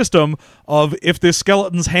binary system of if this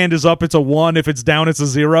skeleton's hand is up, it's a 1, if it's down, it's a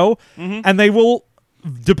 0. Mm-hmm. And they will,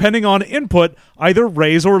 depending on input, either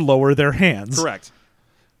raise or lower their hands. Correct.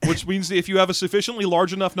 Which means that if you have a sufficiently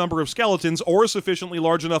large enough number of skeletons or a sufficiently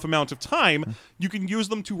large enough amount of time, you can use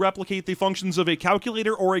them to replicate the functions of a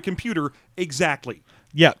calculator or a computer exactly.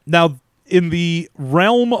 Yeah. Now, in the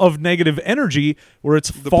realm of negative energy, where it's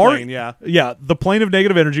the plane, the plane of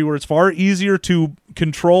negative energy, where it's far easier to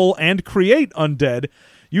control and create undead,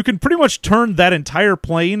 you can pretty much turn that entire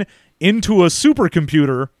plane into a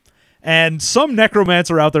supercomputer. And some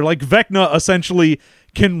necromancer out there, like Vecna, essentially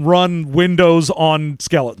can run Windows on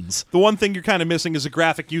skeletons. The one thing you're kind of missing is a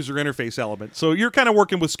graphic user interface element. So you're kind of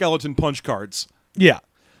working with skeleton punch cards. Yeah.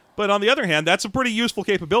 But on the other hand, that's a pretty useful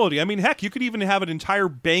capability. I mean, heck, you could even have an entire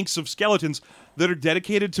banks of skeletons that are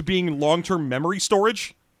dedicated to being long-term memory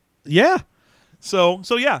storage. Yeah. So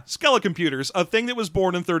yeah, skelecomputers, a thing that was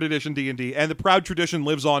born in 3rd edition D&D, and the proud tradition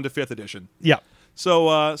lives on to 5th edition. Yeah.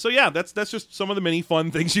 So yeah, that's just some of the many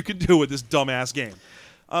fun things you can do with this dumbass game.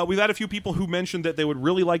 We've had a few people who mentioned that they would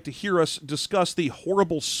really like to hear us discuss the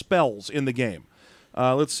horrible spells in the game.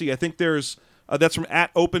 Let's see. I think there's that's from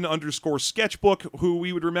 @open_sketchbook, who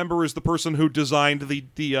we would remember is the person who designed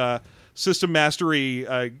the System Mastery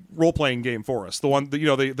role-playing game for us. The one, the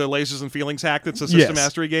Lasers and Feelings hack that's a System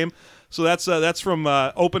Mastery game. So that's from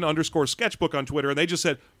 @open_sketchbook on Twitter, and they just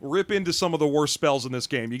said, rip into some of the worst spells in this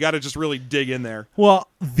game. You got to just really dig in there. Well,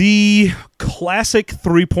 the classic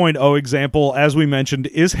 3.0 example, as we mentioned,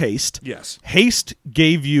 is Haste. Yes. Haste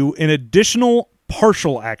gave you an additional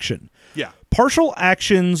partial action. Yeah. Partial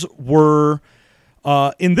actions were...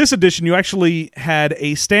 in this edition, you actually had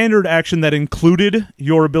a standard action that included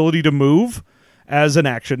your ability to move as an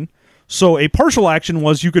action. So a partial action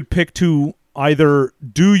was you could pick to either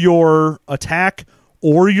do your attack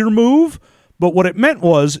or your move, But what it meant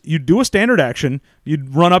was you'd do a standard action,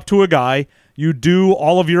 you'd run up to a guy, you do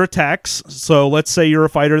all of your attacks. So let's say you're a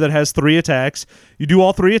fighter that has 3 attacks. You do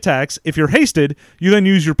all 3 attacks. If you're hasted, you then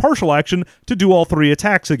use your partial action to do all 3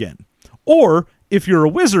 attacks again. Or if you're a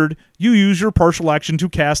wizard, you use your partial action to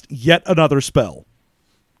cast yet another spell.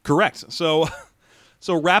 Correct. So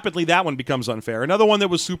rapidly that one becomes unfair. Another one that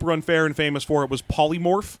was super unfair and famous for it was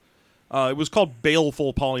Polymorph. It was called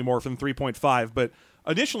Baleful Polymorph in 3.5, but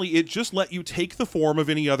initially it just let you take the form of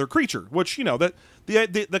any other creature, which, that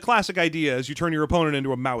the classic idea is you turn your opponent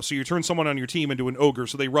into a mouse, or you turn someone on your team into an ogre,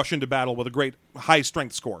 so they rush into battle with a great high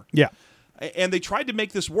strength score. Yeah. And they tried to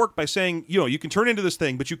make this work by saying, you can turn into this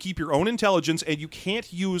thing, but you keep your own intelligence, and you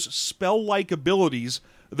can't use spell-like abilities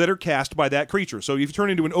that are cast by that creature. So if you turn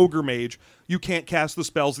into an ogre mage, you can't cast the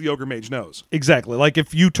spells the ogre mage knows. Exactly. Like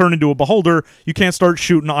if you turn into a beholder, you can't start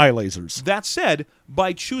shooting eye lasers. That said,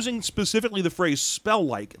 by choosing specifically the phrase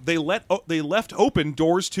spell-like, they left open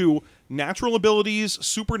doors to natural abilities,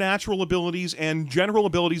 supernatural abilities, and general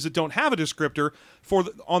abilities that don't have a descriptor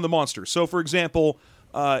on the monster. So, for example,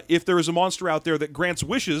 if there is a monster out there that grants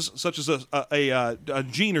wishes, such as a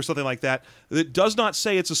gene or something like that does not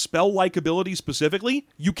say it's a spell-like ability specifically,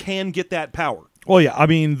 you can get that power. Well, yeah, I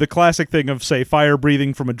mean, the classic thing of, say, fire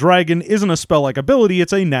breathing from a dragon isn't a spell-like ability,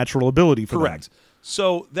 it's a natural ability for Correct. them.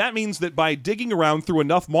 So that means that by digging around through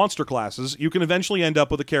enough monster classes, you can eventually end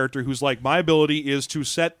up with a character who's like, my ability is to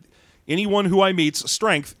set anyone who I meet's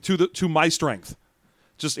strength to my strength.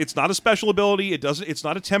 It's not a special ability. It's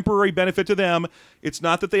not a temporary benefit to them. It's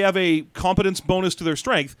not that they have a competence bonus to their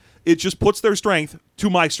strength. It just puts their strength to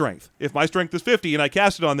my strength. If my strength is 50 and I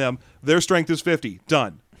cast it on them, their strength is 50.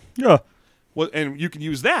 Done. Yeah. Well, and you can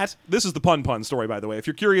use that. This is the Pun story, by the way. If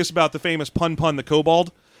you're curious about the famous Pun the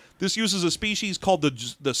kobold, this uses a species called the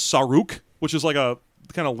Saruk, which is like a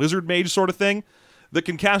kind of lizard mage sort of thing, that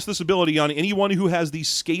can cast this ability on anyone who has the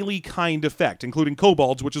scaly kind effect, including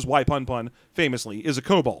kobolds, which is why Pun famously is a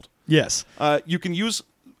kobold. Yes. You can use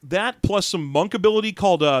that plus some monk ability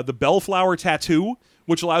called the Bellflower Tattoo,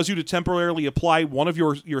 which allows you to temporarily apply one of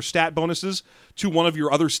your stat bonuses to one of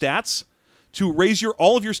your other stats to raise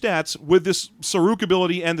all of your stats with this Saruk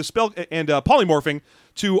ability and the spell and polymorphing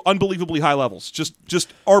to unbelievably high levels.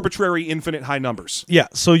 Just arbitrary infinite high numbers. Yeah,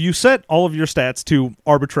 so you set all of your stats to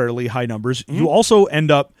arbitrarily high numbers. Mm-hmm. You also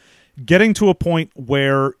end up getting to a point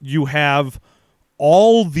where you have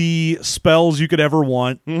all the spells you could ever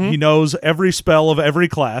want. Mm-hmm. He knows every spell of every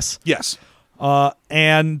class. Yes.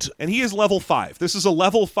 And he is level 5. This is a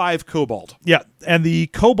level 5 kobold. yeah, and the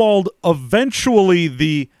kobold eventually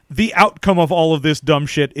the outcome of all of this dumb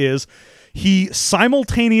shit is he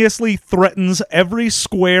simultaneously threatens every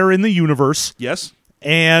square in the universe. Yes.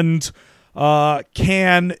 And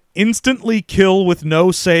can instantly kill with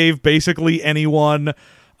no save basically anyone.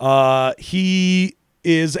 He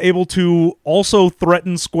is able to also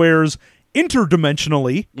threaten squares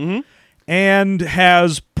interdimensionally and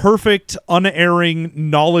has perfect, unerring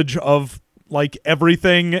knowledge of like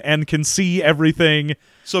everything and can see everything.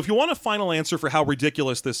 So if you want a final answer for how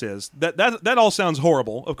ridiculous this is, that all sounds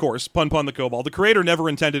horrible, of course, Pun the kobold. The creator never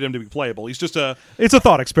intended him to be playable. He's just It's a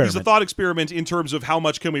thought experiment. He's a thought experiment in terms of how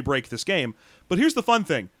much can we break this game. But here's the fun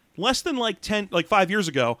thing. Less than 5 years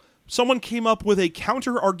ago, someone came up with a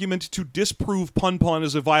counter argument to disprove Pun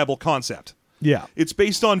as a viable concept. Yeah. It's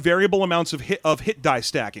based on variable amounts of hit die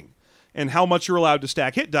stacking and how much you're allowed to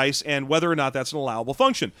stack hit dice and whether or not that's an allowable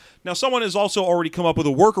function. Now, someone has also already come up with a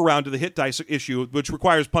workaround to the hit dice issue, which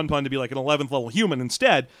requires Pun to be like an 11th level human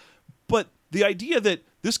instead. But the idea that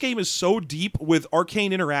this game is so deep with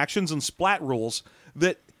arcane interactions and splat rules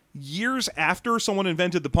that years after someone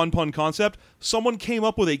invented the Pun concept, someone came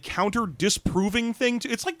up with a counter disproving thing.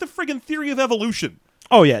 It's like the friggin' theory of evolution.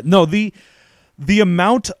 Oh, yeah. No, the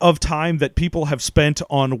amount of time that people have spent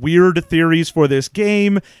on weird theories for this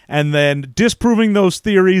game and then disproving those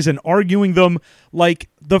theories and arguing them, like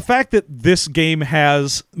the fact that this game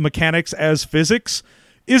has mechanics as physics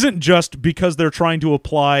isn't just because they're trying to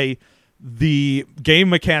apply the game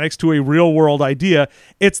mechanics to a real world idea.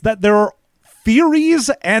 It's that there are theories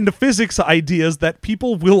and physics ideas that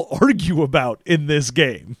people will argue about in this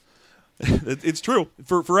game. It's true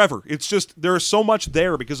for forever. It's just there's so much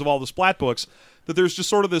there because of all the splat books that there's just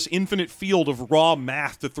sort of this infinite field of raw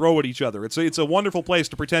math to throw at each other. It's a wonderful place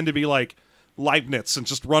to pretend to be like Leibniz and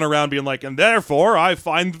just run around being like, and therefore I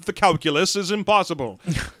find that the calculus is impossible.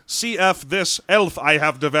 CF this elf I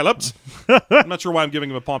have developed. I'm not sure why I'm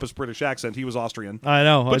giving him a pompous British accent. He was Austrian. I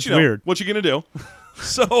know, But it's weird. What you gonna do?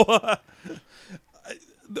 So,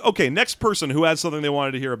 okay, next person who had something they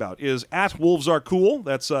wanted to hear about is @WolvesAreCool.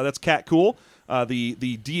 That's Cat Cool. the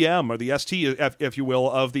DM or the ST, if you will,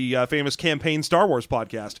 of the famous Campaign Star Wars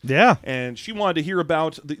podcast. Yeah. And she wanted to hear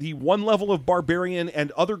about the one level of Barbarian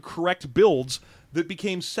and other correct builds that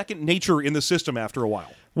became second nature in the system after a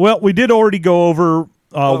while. Well, we did already go over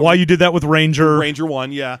why you did that with Ranger. Ranger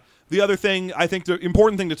 1, yeah. The other thing, I think the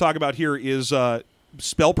important thing to talk about here is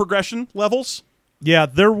spell progression levels. Yeah,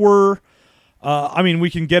 there were... we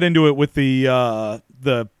can get into it with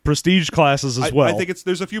the prestige classes as well. I think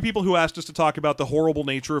there's a few people who asked us to talk about the horrible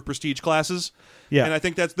nature of prestige classes. Yeah. And I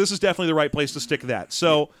think this is definitely the right place to stick that.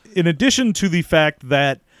 So, in addition to the fact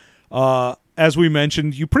that, as we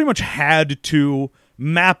mentioned, you pretty much had to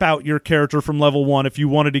map out your character from level 1 if you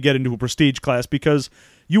wanted to get into a prestige class, because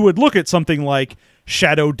you would look at something like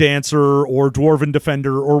Shadow Dancer or Dwarven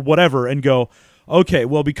Defender or whatever and go, okay,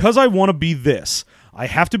 well, because I want to be this, I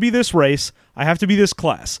have to be this race, I have to be this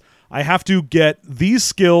class, I have to get these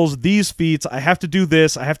skills, these feats, I have to do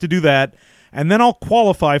this, I have to do that, and then I'll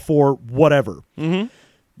qualify for whatever. Mm-hmm.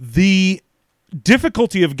 The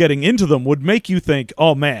difficulty of getting into them would make you think,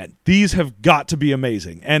 oh man, these have got to be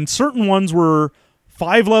amazing. And certain ones were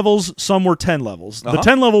 5 levels, some were 10 levels. The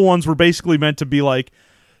 10 level ones were basically meant to be like,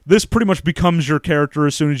 this pretty much becomes your character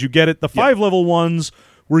as soon as you get it. The 5 level ones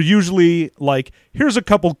were usually like, here's a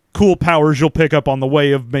couple cool powers you'll pick up on the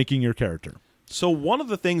way of making your character. So one of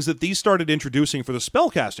the things that these started introducing for the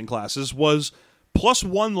spellcasting classes was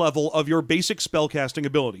 +1 level of your basic spellcasting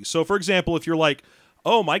ability. So, for example, if you're like,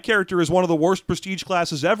 oh, my character is one of the worst prestige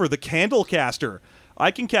classes ever, the Candle Caster. I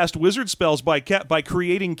can cast wizard spells by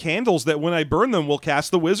creating candles that when I burn them will cast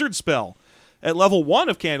the wizard spell. At level 1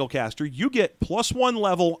 of Candlecaster, you get +1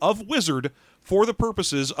 level of wizard for the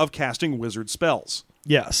purposes of casting wizard spells.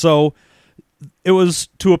 Yeah, so it was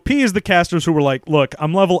to appease the casters who were like, look,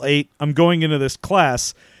 I'm level 8, I'm going into this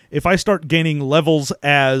class. If I start gaining levels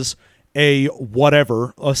as a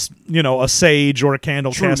whatever, a sage or a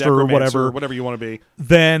candlecaster or whatever you want to be,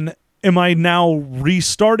 then am I now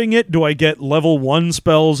restarting it? Do I get level 1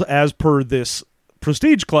 spells as per this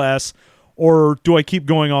prestige class? Or do I keep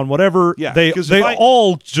going on whatever? Yeah, they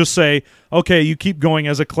all just say, okay, you keep going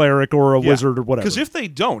as a cleric or a wizard or whatever. Because if they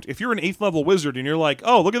don't, if you're an 8th level wizard and you're like,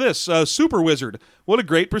 oh, look at this, super wizard, what a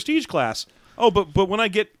great prestige class. Oh, but when I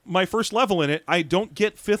get my first level in it, I don't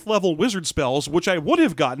get 5th level wizard spells, which I would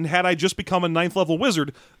have gotten had I just become a 9th level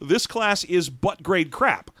wizard. This class is butt grade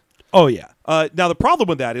crap. Oh, yeah. Now, the problem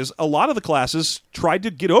with that is a lot of the classes tried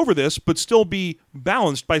to get over this, but still be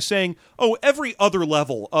balanced by saying, oh, every other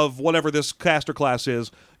level of whatever this caster class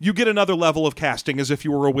is, you get another level of casting as if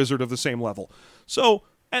you were a wizard of the same level. So,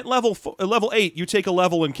 at level 8, you take a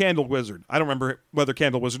level in Candle Wizard. I don't remember whether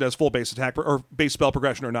Candle Wizard has full base attack or base spell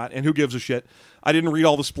progression or not, and who gives a shit. I didn't read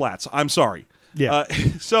all the splats. I'm sorry. Yeah.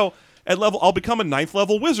 So, at level, I'll become a 9th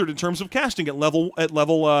level wizard in terms of casting at level character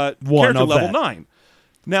level 9.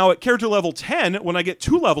 Now, at character level 10, when I get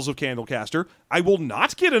 2 levels of Candlecaster, I will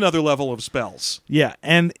not get another level of spells. Yeah,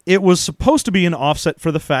 and it was supposed to be an offset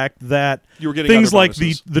for the fact that you were getting things like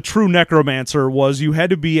bonuses. the true necromancer was you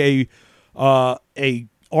had to be a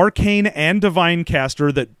arcane and divine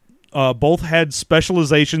caster that both had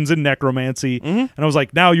specializations in necromancy. Mm-hmm. And I was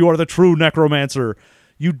like, now you are the true necromancer.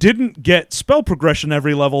 You didn't get spell progression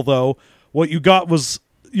every level, though. What you got was,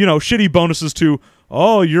 shitty bonuses to...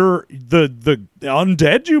 oh, you're the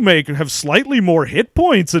undead you make have slightly more hit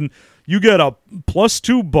points, and you get a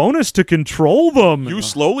 +2 bonus to control them. You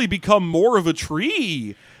slowly become more of a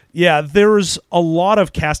tree. Yeah, there's a lot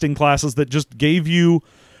of casting classes that just gave you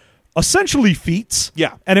essentially feats.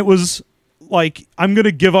 Yeah. And it was like, I'm going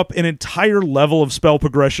to give up an entire level of spell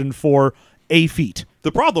progression for a feat.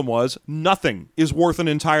 The problem was, nothing is worth an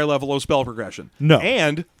entire level of spell progression. No.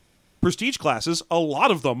 And... prestige classes, a lot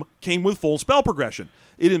of them came with full spell progression.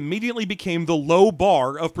 It immediately became the low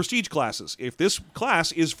bar of prestige classes. If this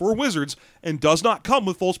class is for wizards and does not come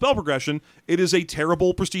with full spell progression, it is a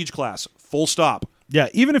terrible prestige class. Full stop. Yeah,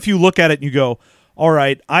 even if you look at it and you go, all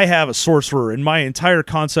right, I have a sorcerer, and my entire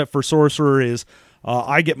concept for sorcerer is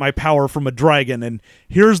I get my power from a dragon, and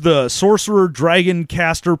here's the sorcerer dragon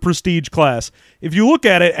caster prestige class. If you look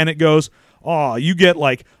at it and it goes... oh, you get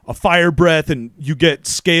like a fire breath and you get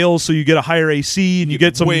scales, so you get a higher AC and you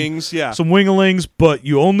get some wings, some winglings, but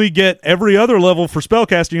you only get every other level for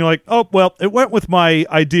spellcasting. You're like, oh, well, it went with my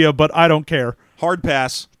idea, but I don't care. Hard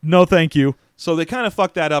pass. No, thank you. So they kind of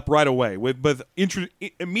fucked that up right away with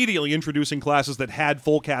immediately introducing classes that had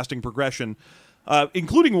full casting progression,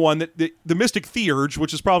 including one that the Mystic Theurge,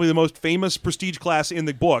 which is probably the most famous prestige class in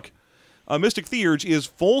the book. Mystic Theurge is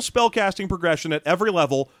full spellcasting progression at every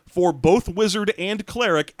level for both wizard and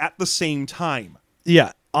cleric at the same time.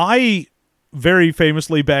 Yeah, I very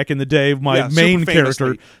famously back in the day, my Yeah, main super character.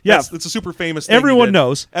 famously. Yeah, Yes, it's a super famous thing. everyone you did.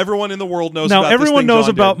 knows. Everyone in the world knows Now about this everyone thing knows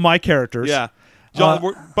John about did. my characters. Yeah.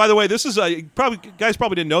 John, by the way, this is guys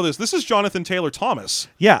probably didn't know this. This is Jonathan Taylor Thomas.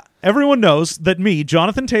 Yeah, everyone knows that me,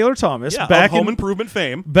 Jonathan Taylor Thomas, Yeah, back of Home in Improvement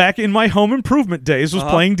fame. back in my home improvement days, was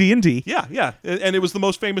playing D&D. Yeah, yeah, and it was the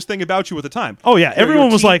most famous thing about you at the time. Oh yeah, Your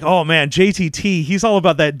everyone was team- like, "Oh man, JTT, he's all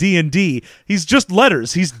about that D&D. He's just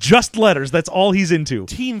letters. He's just letters. That's all he's into."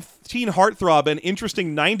 teen heartthrob and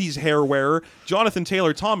interesting 90s hair wearer, Jonathan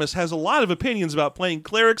Taylor Thomas has a lot of opinions about playing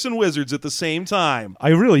clerics and wizards at the same time. I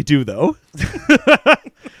really do, though.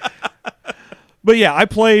 But yeah, I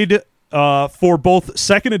played for both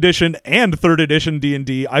 2nd edition and 3rd edition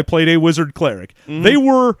D&D. I played a wizard cleric. Mm-hmm. They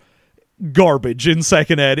were garbage in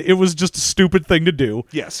 2nd ed. It was just a stupid thing to do.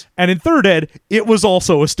 Yes. And in 3rd ed, it was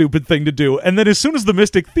also a stupid thing to do. And then as soon as the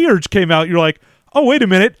Mystic Theurge came out, you're like, "Oh, wait a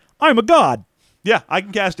minute, I'm a god. Yeah, I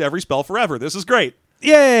can cast every spell forever. This is great."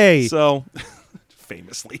 Yay!" So,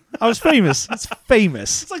 famously. I was famous. It's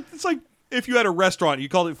famous. It's like if you had a restaurant, you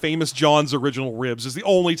called it Famous John's Original Ribs. Is the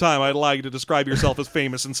only time I'd allow you to describe yourself as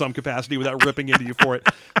famous in some capacity without ripping into you for it.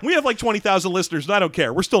 We have like 20,000 listeners, and I don't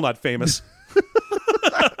care. We're still not famous.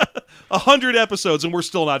 100 episodes, and we're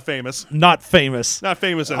still not famous. Not famous. Not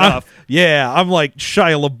famous enough. Yeah, I'm like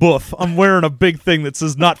Shia LaBeouf. I'm wearing a big thing that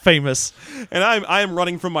says "not famous." And I am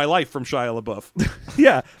running from my life from Shia LaBeouf.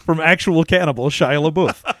 Yeah, from actual cannibal Shia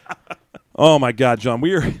LaBeouf. Oh my God, John,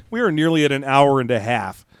 we are nearly at an hour and a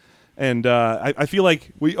half, and I feel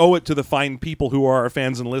like we owe it to the fine people who are our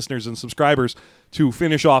fans and listeners and subscribers to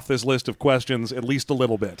finish off this list of questions at least a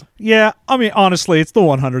little bit. Yeah, I mean, honestly, it's the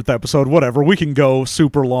 100th episode. Whatever, we can go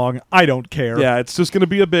super long. I don't care. Yeah, it's just going to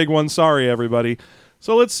be a big one. Sorry, everybody.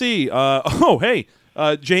 So let's see.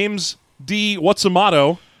 James D. What's the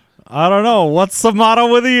motto? I don't know. What's the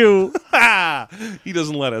motto with you? He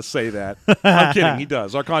doesn't let us say that. I'm kidding. He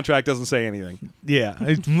does. Our contract doesn't say anything. Yeah,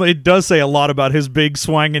 it does say a lot about his big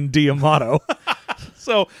swangin' motto.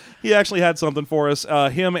 So he actually had something for us.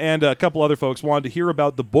 Him and a couple other folks wanted to hear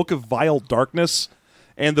about the Book of Vile Darkness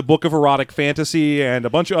and the Book of Erotic Fantasy and a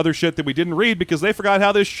bunch of other shit that we didn't read because they forgot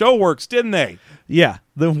how this show works, didn't they? Yeah,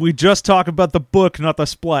 then we just talk about the book, not the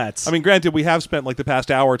splats. I mean, granted, we have spent like the past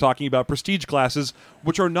hour talking about prestige classes,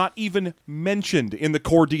 which are not even mentioned in the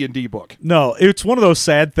core D&D book. No, it's one of those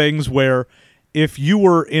sad things where if you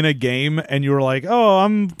were in a game and you were like, "Oh,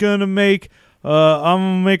 I'm gonna make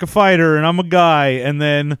a fighter and I'm a guy," and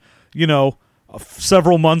then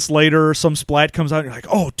several months later some splat comes out and you're like,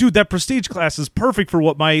 "Oh, dude, that prestige class is perfect for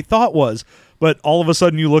what my thought was," but all of a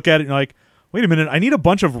sudden you look at it and you're like, "Wait a minute, I need a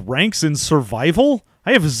bunch of ranks in survival?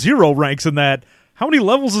 I have 0 ranks in that. How many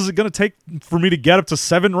levels is it going to take for me to get up to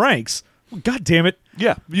 7 ranks? God damn it."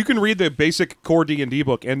 Yeah, you can read the basic core D&D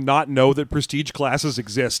book and not know that prestige classes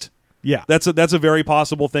exist. Yeah. That's a very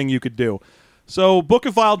possible thing you could do. So, Book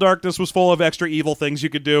of Vile Darkness was full of extra evil things you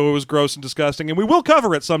could do. It was gross and disgusting, and we will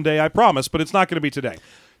cover it someday, I promise, but it's not going to be today.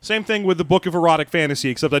 Same thing with the Book of Erotic Fantasy,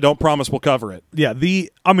 except I don't promise we'll cover it. Yeah,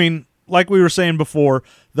 like we were saying before,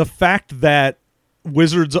 the fact that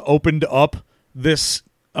Wizards opened up this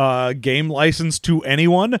game license to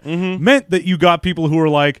anyone meant that you got people who were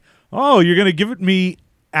like, "Oh, you're going to give me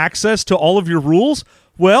access to all of your rules?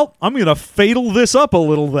 Well, I'm going to fatal this up a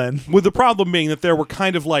little then." With the problem being that there were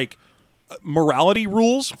kind of like morality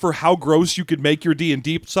rules for how gross you could make your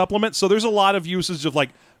D&D supplement. So there's a lot of usage of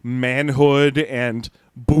like manhood and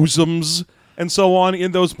bosoms and so on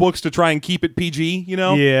in those books to try and keep it PG, you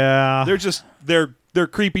know? Yeah. They're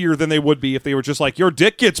creepier than they would be if they were just like, "Your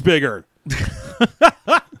dick gets bigger."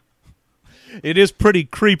 It is pretty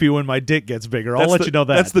creepy when my dick gets bigger. I'll let you know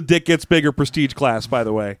that. That's the dick gets bigger prestige class, by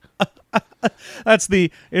the way. That's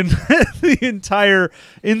the entire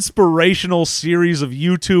inspirational series of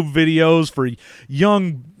YouTube videos for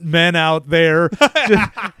young men out there.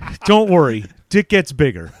 Don't worry, dick gets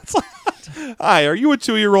bigger. Hi, are you a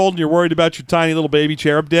 2-year-old and you're worried about your tiny little baby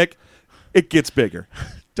cherub dick? It gets bigger.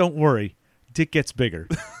 Don't worry, dick gets bigger.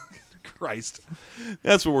 Christ.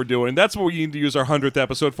 That's what we're doing. That's what we need to use our 100th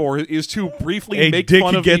episode for, is to briefly A make dick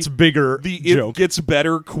fun of gets bigger the joke. It Gets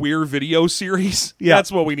Better queer video series. Yeah,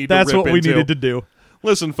 That's what we need That's to rip what we into. needed to do.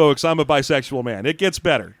 Listen, folks, I'm a bisexual man. It gets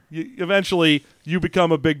better. Eventually, you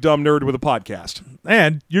become a big dumb nerd with a podcast.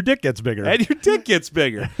 And your dick gets bigger. And your dick gets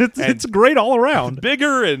bigger. It's great all around.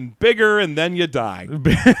 Bigger and bigger, and then you die.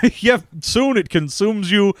 Yeah, soon it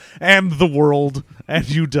consumes you and the world, and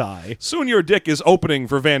you die. Soon your dick is opening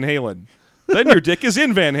for Van Halen. Then your dick is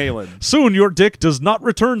in Van Halen. Soon your dick does not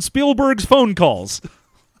return Spielberg's phone calls.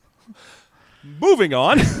 Moving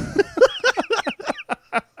on.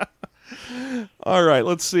 All right,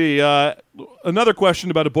 let's see. Another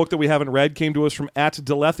question about a book that we haven't read came to us from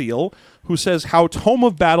 @Delethiel, who says how Tome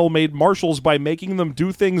of Battle made martials by making them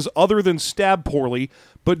do things other than stab poorly,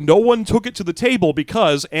 but no one took it to the table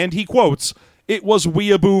because, and he quotes, it was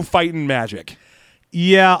weeaboo fightin' magic.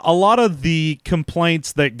 Yeah, a lot of the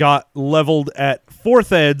complaints that got leveled at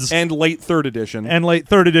 4th eds And late 3rd edition. and late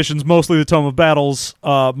 3rd editions, mostly the Tome of Battles,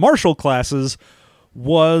 martial classes,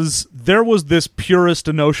 there was this purist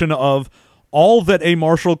notion of all that a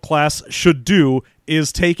martial class should do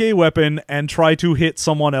is take a weapon and try to hit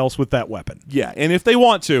someone else with that weapon. Yeah, and if they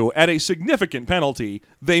want to, at a significant penalty,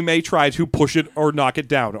 they may try to push it or knock it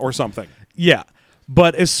down or something. Yeah.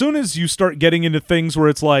 But as soon as you start getting into things where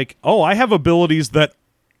it's like, oh, I have abilities that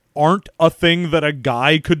aren't a thing that a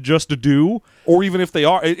guy could just do. Or even if they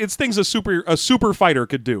are, it's things a super fighter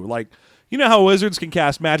could do. Like, you know how wizards can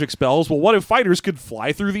cast magic spells? Well, what if fighters could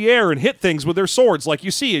fly through the air and hit things with their swords like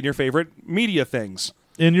you see in your favorite media things?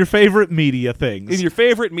 In your favorite media things. In your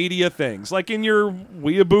favorite media things. Like in your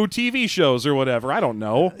weeaboo TV shows or whatever. I don't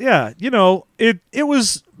know. Yeah, it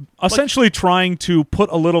was essentially trying to put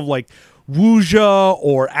a little like wuxia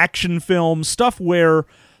or action film stuff where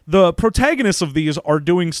the protagonists of these are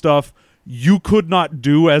doing stuff you could not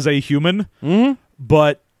do as a human,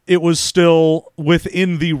 but it was still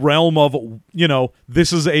within the realm of,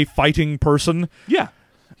 this is a fighting person. Yeah.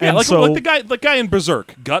 And like, so- like the guy in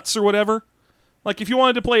Berserk, Guts or whatever. Like, if you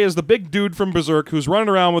wanted to play as the big dude from Berserk who's running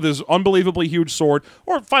around with his unbelievably huge sword,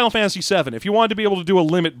 or Final Fantasy VII, if you wanted to be able to do a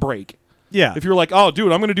limit break. Yeah. If you're like, oh,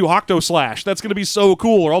 dude, I'm going to do Octo Slash. That's going to be so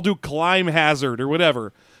cool. Or I'll do Climb Hazard or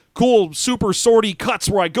whatever. Cool, super swordy cuts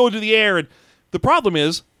where I go to the air. And the problem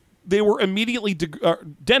is, they were immediately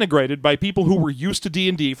denigrated by people who were used to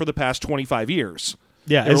D&D for the past 25 years.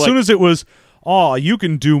 Yeah, They were as like, soon as it was, you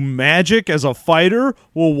can do magic as a fighter?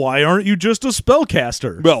 Well, why aren't you just a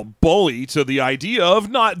spellcaster? well, bully to the idea of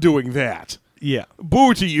not doing that. Yeah.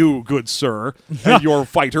 Boo to you, good sir, and your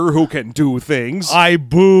fighter who can do things. I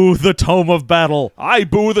boo the Tome of Battle. I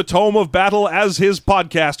boo the Tome of Battle as his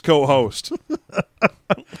podcast co-host.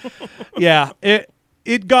 Yeah,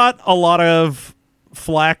 it got a lot of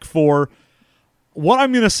flack for what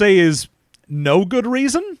I'm going to say is no good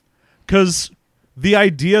reason, because the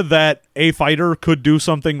idea that a fighter could do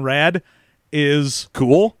something rad is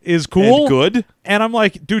Cool. and good. And I'm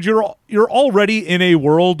like, dude, you're already in a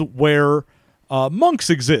world where monks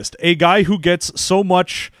exist. A guy who gets so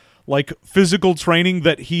much like physical training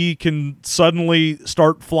that he can suddenly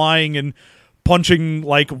start flying and punching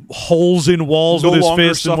like holes in walls with his longer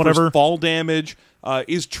fist and suffers whatever. fall damage,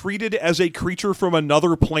 is treated as a creature from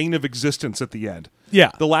another plane of existence at the end.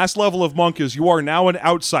 Yeah. The last level of monk is you are now an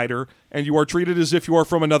outsider, and you are treated as if you are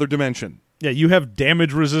from another dimension. Yeah, you have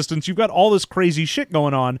damage resistance. You've got all this crazy shit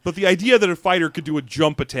going on. But the idea that a fighter could do a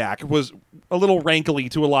jump attack was a little rankly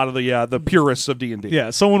to a lot of the purists of D&D.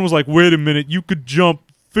 Yeah, someone was like, wait a minute, you could jump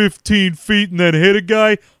 15 feet and then hit a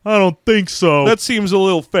guy? I don't think so. That seems a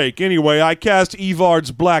little fake. Anyway, I cast Evard's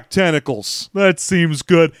Black Tentacles. That seems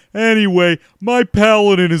good. Anyway, my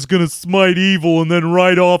paladin is going to smite evil and then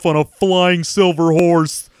ride off on a flying silver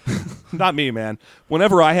horse. Not me, man.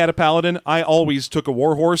 Whenever I had a paladin, I always took a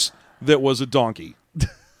warhorse that was a donkey.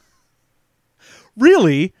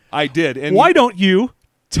 Really? I did. And Why don't you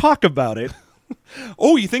talk about it?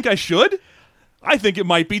 Oh, you think I should? I think it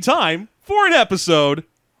might be time for an episode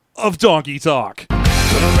of Donkey Talk.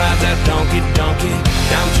 Gonna ride that donkey down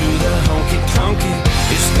to the honky tonky.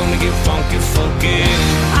 It's gonna get funky funky.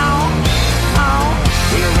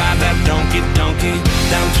 Gonna ride that donkey down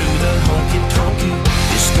to the honky tonky.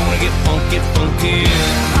 It's gonna get funky funky.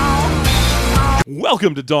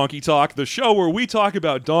 Welcome to Donkey Talk, the show where we talk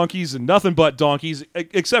about donkeys and nothing but donkeys,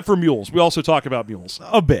 except for mules. We also talk about mules.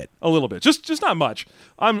 A bit. A little bit. Just not much.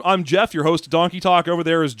 I'm Jeff, your host of Donkey Talk. Over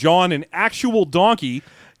there is John, an actual donkey.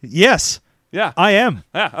 Yes, Yeah. I am.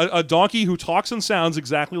 Yeah, a donkey who talks and sounds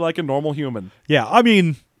exactly like a normal human. Yeah, I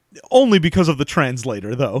mean, only because of the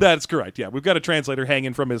translator, though. That's correct. Yeah, we've got a translator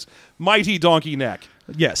hanging from his mighty donkey neck.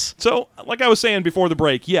 Yes. So, like I was saying before the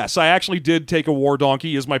break, yes, I actually did take a war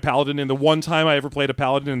donkey as my paladin in the one time I ever played a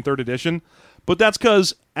paladin in 3rd edition. But that's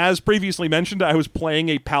because, as previously mentioned, I was playing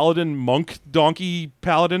a paladin monk donkey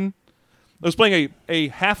paladin. I was playing a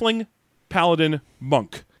halfling paladin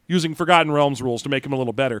monk, using Forgotten Realms rules to make him a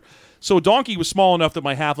little better. So donkey was small enough that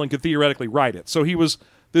my halfling could theoretically ride it. So he was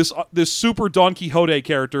this super Don Quixote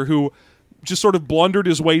character who just sort of blundered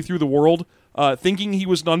his way through the world, thinking he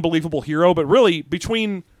was an unbelievable hero. But really,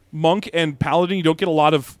 between monk and paladin, you don't get a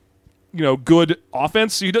lot of good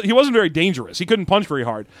offense. He wasn't very dangerous. He couldn't punch very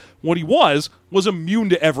hard. What he was immune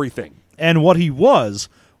to everything. And what he was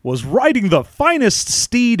was riding the finest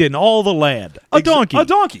steed in all the land, a donkey. A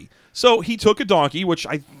donkey. So he took a donkey, which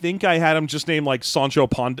I think I had him just named like Sancho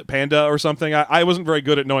Panda or something. I wasn't very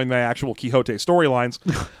good at knowing the actual Quixote storylines.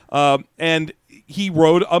 And he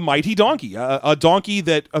rode a mighty donkey, a donkey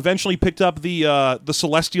that eventually picked up the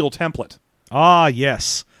celestial template. Ah,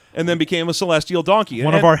 yes. And then became a celestial donkey.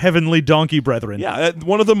 One of our heavenly donkey brethren. Yeah,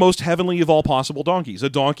 one of the most heavenly of all possible donkeys. A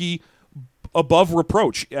donkey above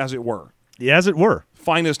reproach, as it were. Yeah, as it were.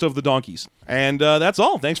 Finest of the donkeys. And that's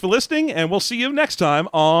all. Thanks for listening, and we'll see you next time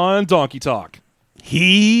on Donkey Talk.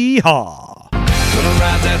 Hee-haw. Gonna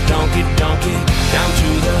ride that donkey down to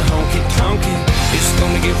the honky tonky. It's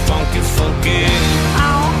gonna get funky, funky.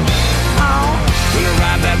 Gonna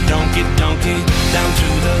ride that donkey down to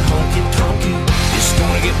the honky tonky. It's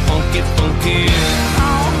gonna get funky, funky.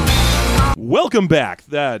 Welcome back.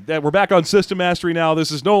 We're back on System Mastery now.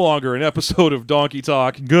 This is no longer an episode of Donkey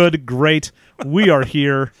Talk. Good, great. We are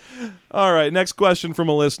here. All right, next question from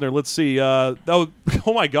a listener. Let's see. Oh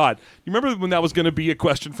my God. You remember when that was going to be a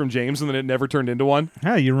question from James and then it never turned into one?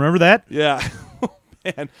 Ah, you remember that? Yeah.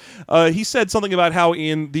 Man. He said something about how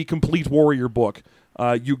in the Complete Warrior book,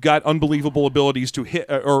 you got unbelievable abilities to hit,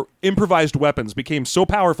 or improvised weapons became so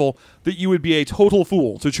powerful that you would be a total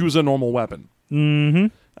fool to choose a normal weapon. Mm-hmm.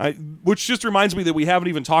 Which just reminds me that we haven't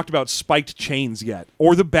even talked about spiked chains yet,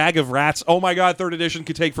 or the bag of rats. Oh my God, 3rd edition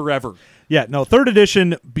could take forever. Yeah, no, 3rd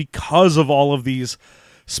edition, because of all of these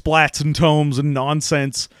splats and tomes and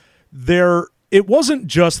nonsense, it wasn't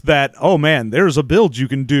just that, oh man, there's a build you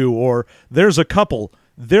can do, or there's a couple.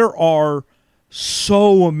 There are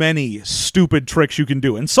so many stupid tricks you can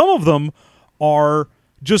do, and some of them are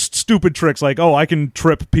just stupid tricks like, oh, I can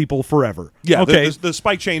trip people forever. Yeah, okay. The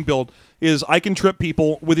spike chain build is I can trip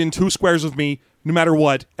people within 2 squares of me, no matter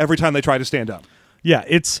what, every time they try to stand up. Yeah,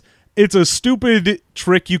 it's a stupid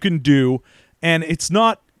trick you can do, and it's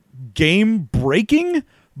not game-breaking,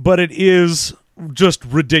 but it is just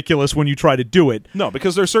ridiculous when you try to do it. No,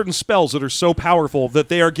 because there are certain spells that are so powerful that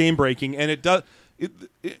they are game-breaking, and it does...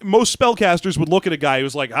 most spellcasters would look at a guy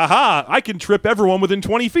who's like, aha, I can trip everyone within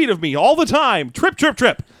 20 feet of me all the time. Trip, trip,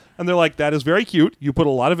 trip. And they're like, that is very cute. You put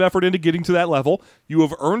a lot of effort into getting to that level. You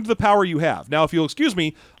have earned the power you have. Now, if you'll excuse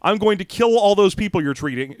me, I'm going to kill all those people you're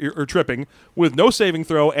tripping with no saving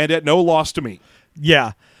throw and at no loss to me.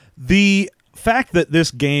 Yeah. The fact that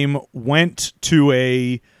this game went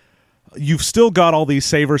to you've still got all these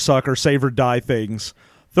save or suck or save or die things.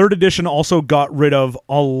 3rd edition also got rid of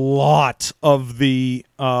a lot of the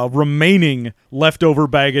remaining leftover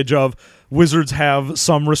baggage of Wizards have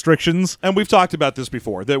some restrictions. And we've talked about this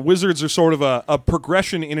before, that Wizards are sort of a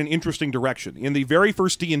progression in an interesting direction. In the very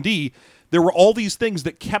first D&D, there were all these things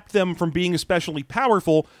that kept them from being especially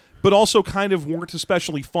powerful, but also kind of weren't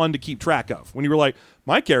especially fun to keep track of. When you were like,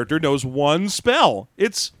 my character knows one spell.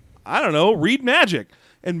 It's, I don't know, read magic.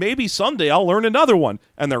 And maybe someday I'll learn another one.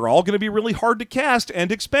 And they're all going to be really hard to cast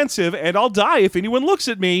and expensive, and I'll die if anyone looks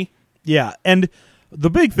at me. Yeah, and the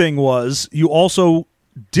big thing was you also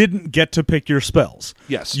didn't get to pick your spells.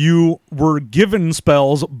 Yes. You were given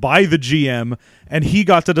spells by the GM, and he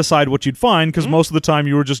got to decide what you'd find, because most of the time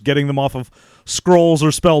you were just getting them off of scrolls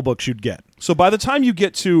or spell books you'd get. So by the time you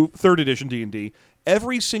get to 3rd edition D&D,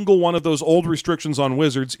 every single one of those old restrictions on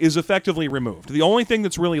Wizards is effectively removed. The only thing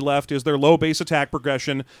that's really left is their low base attack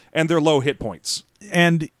progression and their low hit points.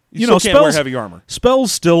 And you know, can't wear heavy armor.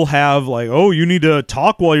 Spells still have like, oh, you need to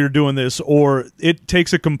talk while you're doing this, or it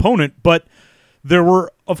takes a component, but there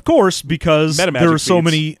were, of course, because there were so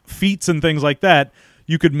many feats and things like that,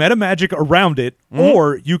 you could meta magic around it,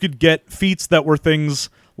 or you could get feats that were things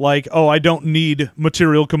like, oh, I don't need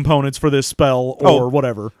material components for this spell, or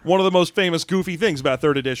whatever. One of the most famous goofy things about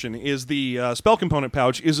 3rd edition is the spell component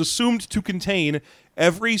pouch is assumed to contain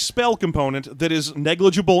every spell component that is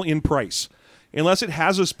negligible in price. Unless it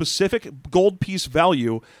has a specific gold piece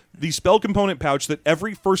value, the spell component pouch that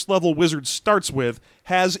every first-level wizard starts with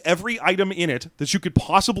has every item in it that you could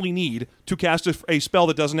possibly need to cast a spell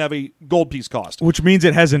that doesn't have a gold piece cost. Which means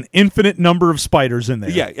it has an infinite number of spiders in there.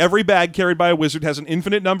 Yeah, every bag carried by a wizard has an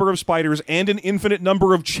infinite number of spiders and an infinite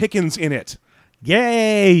number of chickens in it.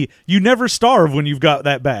 Yay! You never starve when you've got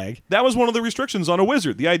that bag. That was one of the restrictions on a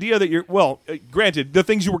wizard. The idea that you're, granted, the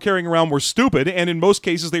things you were carrying around were stupid, and in most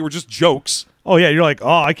cases they were just jokes. Oh, yeah, you're like,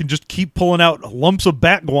 oh, I can just keep pulling out lumps of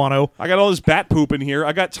bat guano. I got all this bat poop in here.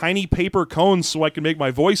 I got tiny paper cones so I can make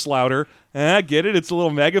my voice louder. Get it? It's a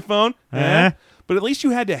little megaphone. But at least you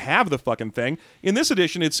had to have the fucking thing. In this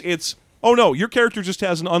edition, it's oh no, your character just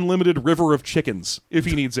has an unlimited river of chickens if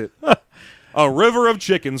he needs it. A river of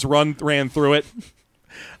chickens ran through it.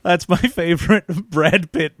 That's my favorite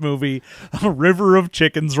Brad Pitt movie. A river of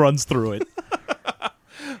chickens runs through it.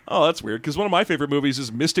 Oh, that's weird, because one of my favorite movies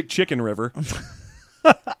is Mystic Chicken River.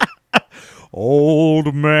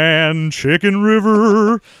 Old Man Chicken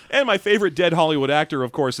River. And my favorite dead Hollywood actor,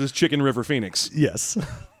 of course, is Chicken River Phoenix. Yes.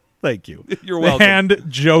 Thank you. You're welcome. And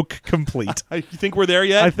joke complete. You think we're there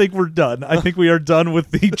yet? I think we're done. I think we are done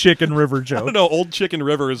with the Chicken River I joke. don't know. Old Chicken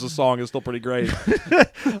River as a song is still pretty great.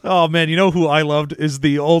 Oh, man, you know who I loved is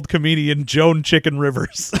the old comedian Joan Chicken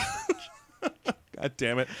Rivers. God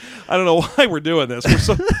damn it. I don't know why we're doing this. We're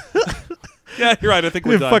so... Yeah, you're right. I think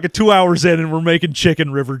we're We're done. fucking 2 hours in and we're making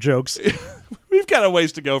Chicken River jokes. We've got a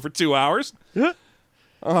ways to go for 2 hours. Yeah.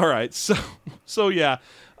 All right. So yeah.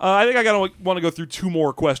 I think I want to go through two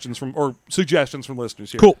more questions or suggestions from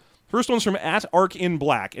listeners here. Cool. First one's from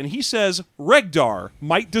 @ArcInBlack, and he says Regdar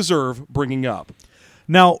might deserve bringing up.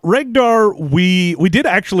 Now, Regdar, we did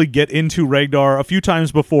actually get into Regdar a few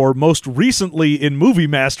times before, most recently in Movie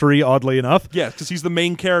Mastery, oddly enough. Yes, because he's the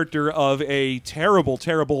main character of a terrible,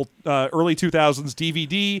 terrible early 2000s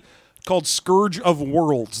DVD called Scourge of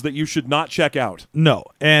Worlds that you should not check out. No,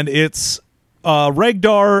 and it's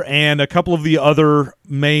Regdar and a couple of the other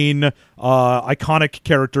main iconic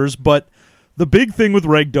characters, but the big thing with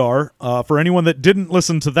Regdar, for anyone that didn't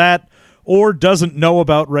listen to that or doesn't know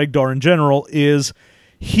about Regdar in general, is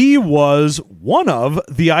he was one of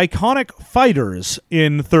the iconic fighters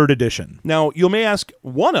in 3rd edition. Now, you may ask,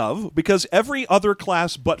 one of, because every other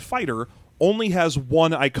class but fighter only has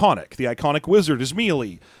one iconic. The iconic wizard is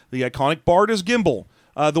Melee. The iconic bard is Gimbal.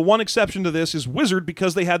 The one exception to this is Wizard,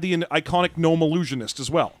 because they had the iconic Gnome Illusionist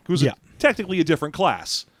as well, who's technically a different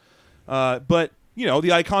class. But, you know, the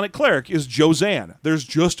iconic cleric is Jozan. There's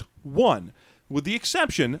just one, with the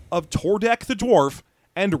exception of Tordek the Dwarf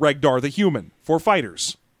and Regdar the Human for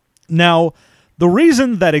fighters. Now, the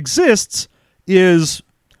reason that exists is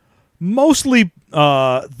mostly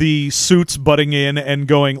the suits butting in and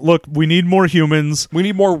going, look, we need more humans. We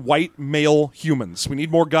need more white male humans. We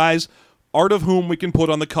need more guys, art of whom we can put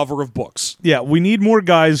on the cover of books. Yeah, we need more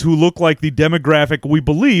guys who look like the demographic we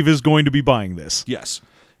believe is going to be buying this. Yes.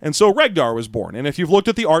 And so Regdar was born. And if you've looked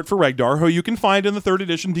at the art for Regdar, who you can find in the 3rd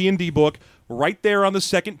edition D&D book, right there on the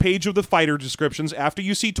second page of the fighter descriptions, after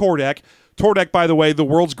you see Tordek. Tordek, by the way, the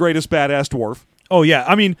world's greatest badass dwarf. Oh, yeah.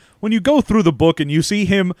 I mean, when you go through the book and you see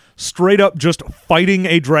him straight up just fighting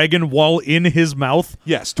a dragon while in his mouth.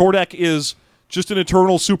 Yes, Tordek is just an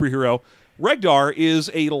eternal superhero. Regdar is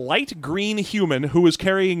a light green human who is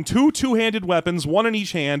carrying two two-handed weapons, one in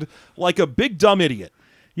each hand, like a big dumb idiot.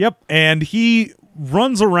 Yep, and he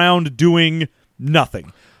runs around doing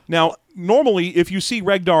nothing. Now, normally, if you see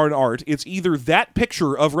Regdar in art, it's either that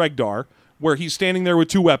picture of Regdar, where he's standing there with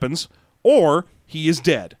two weapons, or he is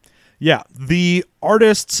dead. Yeah, the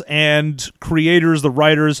artists and creators, the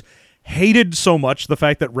writers, hated so much the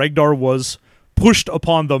fact that Regdar was pushed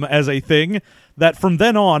upon them as a thing that from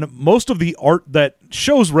then on, most of the art that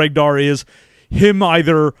shows Regdar is him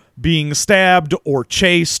either being stabbed or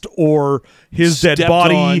chased or his dead Stepped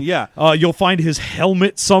body. on, yeah. You'll find his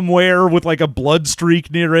helmet somewhere with like a blood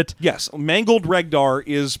streak near it. Yes, Mangled Regdar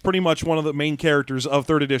is pretty much one of the main characters of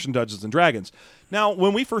 3rd edition Dungeons & Dragons. Now,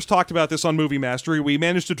 when we first talked about this on Movie Mastery, we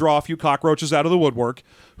managed to draw a few cockroaches out of the woodwork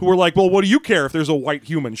who were like, well, what do you care if there's a white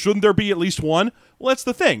human? Shouldn't there be at least one? Well, that's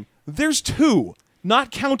the thing. There's two.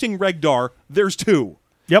 Not counting Regdar, there's two.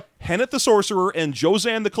 Yep. Hennet the Sorcerer and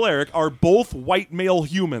Jozan the Cleric are both white male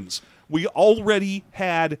humans. We already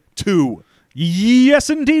had two. Yes,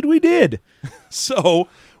 indeed we did. So,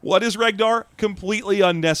 what is Regdar? Completely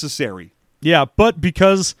unnecessary. Yeah, but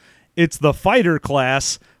because it's the fighter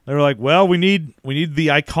class, they're like, well, we need the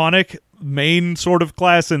iconic main sort of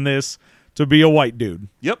class in this to be a white dude.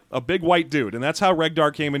 Yep, a big white dude, and that's how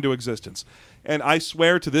Regdar came into existence. And I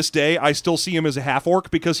swear to this day, I still see him as a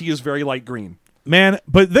half-orc because he is very light green. Man,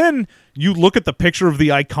 but then you look at the picture of the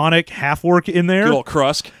iconic half-orc in there, Good old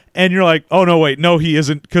Krusk. and you're like, oh, no, wait, no, he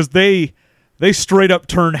isn't, because they straight up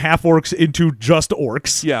turn half-orcs into just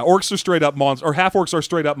orcs. Yeah, orcs are straight up monsters, or half-orcs are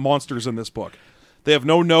straight up monsters in this book. They have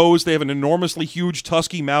no nose, they have an enormously huge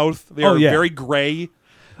tusky mouth, they are very gray.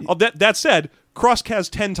 Oh, that said, Krusk has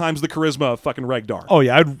 10 times the charisma of fucking Regdar. Oh,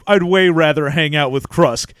 yeah, I'd way rather hang out with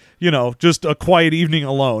Krusk, just a quiet evening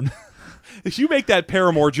alone. If you make that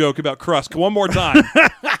Paramore joke about Krusk one more time,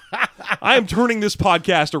 I am turning this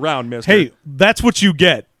podcast around, mister. Hey, that's what you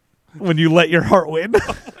get when you let your heart win.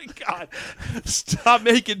 Oh my God. Stop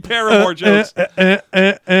making Paramore jokes.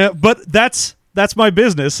 But that's my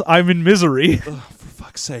business. I'm in misery. For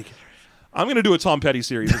fuck's sake. I'm going to do a Tom Petty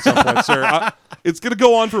series at some point, sir. It's going to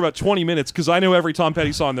go on for about 20 minutes because I know every Tom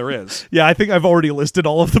Petty song there is. Yeah, I think I've already listed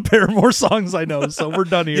all of the Paramore songs I know, so we're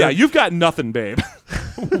done here. Yeah, you've got nothing, babe.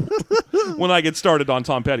 When I get started on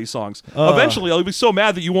Tom Petty songs. Eventually, I'll be so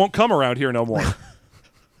mad that you won't come around here no more.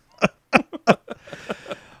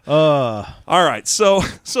 All right, so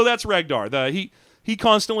that's Regdar. He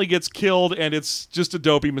constantly gets killed, and it's just a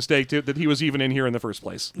dopey mistake that he was even in here in the first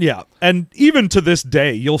place. Yeah, and even to this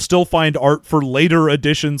day, you'll still find art for later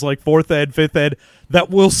editions like 4th ed, 5th ed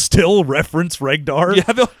that will still reference Regdar.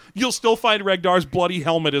 Yeah, you'll still find Regdar's bloody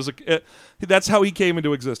helmet as that's how he came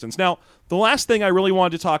into existence. Now, the last thing I really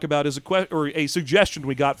wanted to talk about is a suggestion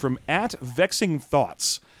we got from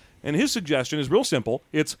 @VexingThoughts, and his suggestion is real simple.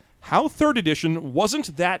 It's how 3rd edition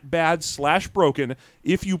wasn't that bad / broken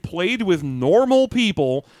if you played with normal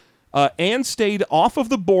people and stayed off of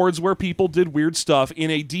the boards where people did weird stuff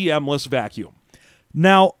in a DM-less vacuum.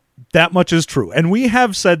 Now, that much is true. And we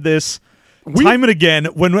have said this time and again.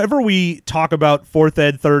 Whenever we talk about 4th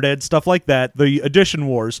ed, 3rd ed, stuff like that, the edition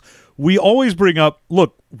wars, we always bring up,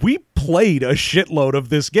 look, we played a shitload of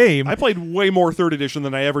this game. I played way more 3rd edition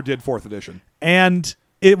than I ever did 4th edition. And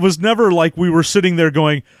it was never like we were sitting there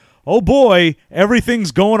going, oh boy,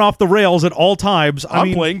 everything's going off the rails at all times. I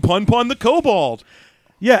mean, playing Pun Pun the Kobold.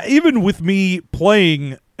 Yeah, even with me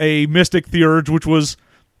playing a Mystic Theurge, which was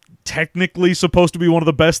technically supposed to be one of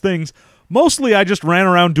the best things, mostly I just ran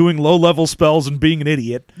around doing low-level spells and being an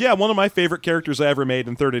idiot. Yeah, one of my favorite characters I ever made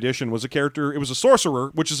in 3rd edition was it was a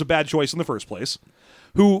sorcerer, which is a bad choice in the first place,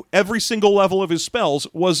 who every single level of his spells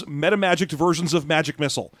was metamagic versions of Magic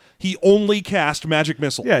Missile. He only cast Magic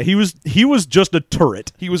Missile. Yeah, he was just a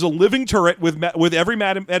turret. He was a living turret with every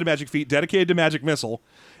metamagic feat dedicated to Magic Missile,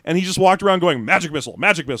 and he just walked around going, Magic Missile,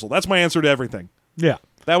 Magic Missile. That's my answer to everything. Yeah.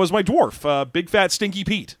 That was my dwarf, Big Fat Stinky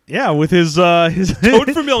Pete. Yeah, with his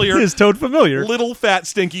Toad Familiar. His Toad Familiar. Little Fat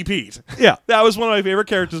Stinky Pete. Yeah. That was one of my favorite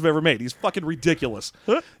characters I've ever made. He's fucking ridiculous.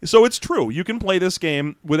 So it's true. You can play this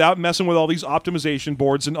game without messing with all these optimization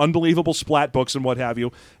boards and unbelievable splat books and what have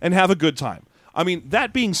you, and have a good time. I mean,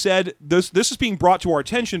 that being said, this is being brought to our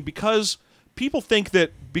attention because people think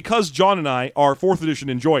that because John and I are 4th edition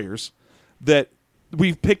enjoyers, that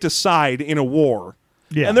we've picked a side in a war.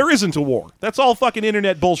 Yeah. And there isn't a war. That's all fucking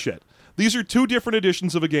internet bullshit. These are 2 different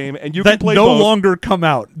editions of a game, and you can that play no both. longer come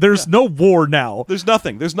out. There's no war now. There's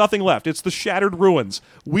nothing. There's nothing left. It's the Shattered Ruins.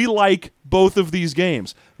 We like both of these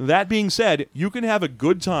games. That being said, you can have a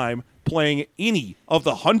good time playing any of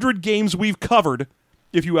the 100 games we've covered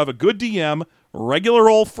if you have a good DM, regular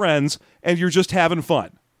old friends, and you're just having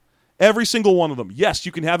fun. Every single one of them. Yes,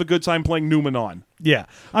 you can have a good time playing Numenon. Yeah.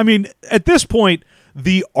 I mean, at this point,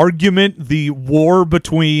 the argument, the war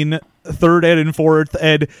between 3rd ed and 4th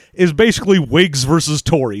ed is basically Whigs versus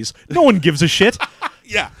Tories. No one gives a shit.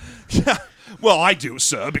 Yeah. Well, I do,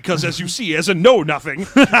 sir, because as you see, as a know-nothing,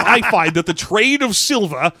 I find that the trade of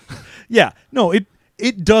silver... Yeah. No,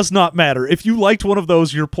 it does not matter. If you liked one of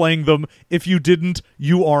those, you're playing them. If you didn't,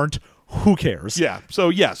 you aren't. Who cares? Yeah, so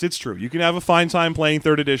yes, it's true. You can have a fine time playing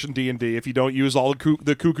 3rd edition D&D if you don't use all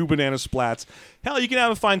the cuckoo banana splats. Hell, you can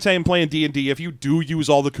have a fine time playing D&D if you do use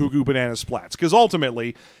all the cuckoo banana splats. Because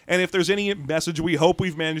ultimately, and if there's any message we hope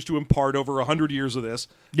we've managed to impart over 100 years of this.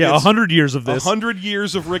 Yeah, 100 years of this. 100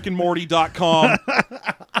 years of rickandmorty.com.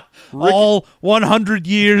 All 100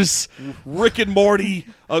 years. Rick and Morty.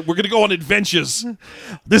 We're going to go on adventures.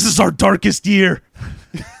 This is our darkest year.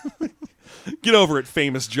 Get over it,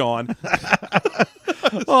 famous John.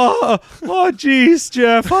 Oh, jeez,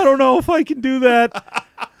 Jeff. I don't know if I can do that.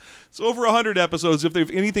 So over 100 episodes, if there's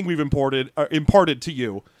anything we've imparted to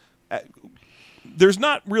you, there's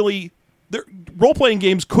not really... Role-playing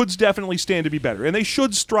games could definitely stand to be better, and they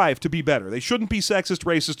should strive to be better. They shouldn't be sexist,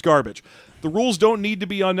 racist garbage. The rules don't need to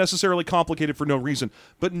be unnecessarily complicated for no reason,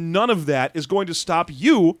 but none of that is going to stop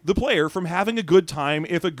you, the player, from having a good time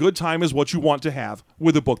if a good time is what you want to have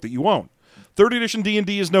with a book that you own. 3rd edition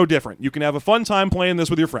D&D is no different. You can have a fun time playing this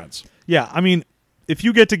with your friends. Yeah, I mean, if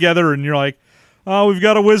you get together and you're like, oh, we've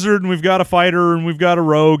got a wizard and we've got a fighter and we've got a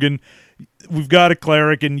rogue and we've got a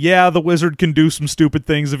cleric, and yeah, the wizard can do some stupid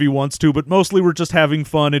things if he wants to, but mostly we're just having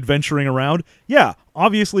fun adventuring around. Yeah,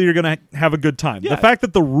 obviously you're going to have a good time. Yeah. The fact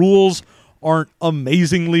that the rules aren't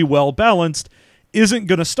amazingly well balanced isn't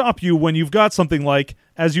going to stop you when you've got something like,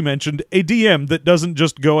 as you mentioned, a DM that doesn't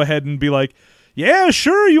just go ahead and be like, yeah,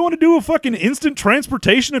 sure, you want to do a fucking instant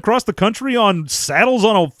transportation across the country on saddles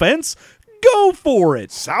on a fence? Go for it.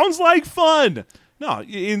 Sounds like fun. No,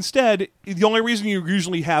 instead, the only reason you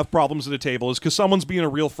usually have problems at a table is because someone's being a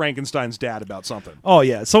real Frankenstein's dad about something. Oh,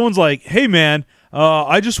 yeah. Someone's like, hey, man,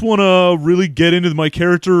 I just want to really get into my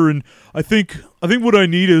character, and I think what I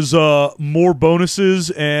need is more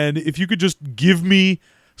bonuses, and if you could just give me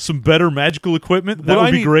some better magical equipment, that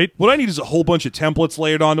would be great. What I need is a whole bunch of templates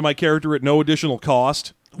layered onto my character at no additional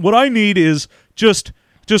cost. What I need is just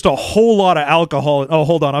a whole lot of alcohol. Oh,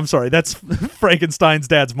 hold on. I'm sorry. That's Frankenstein's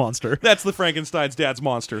dad's monster. That's the Frankenstein's dad's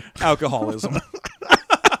monster. Alcoholism.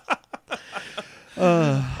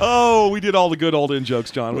 We did all the good old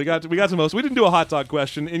in-jokes, John. We got to most. We didn't do a hot dog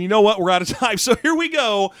question, and you know what? We're out of time, so here we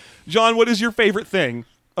go. John, what is your favorite thing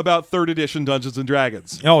about 3rd edition Dungeons &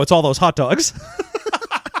 Dragons? Oh, it's all those hot dogs.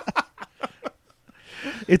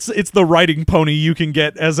 It's the riding pony you can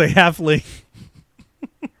get as a halfling.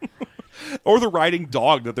 Or the riding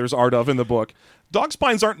dog that there's art of in the book. Dog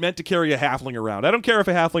spines aren't meant to carry a halfling around. I don't care if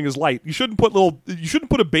a halfling is light. You shouldn't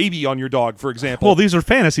put a baby on your dog, for example. Well, these are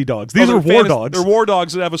fantasy dogs. These are war dogs. They're war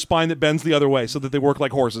dogs that have a spine that bends the other way so that they work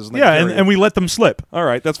like horses. And and we let them slip. All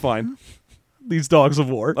right, that's fine. These dogs of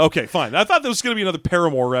war. Okay, fine. I thought there was going to be another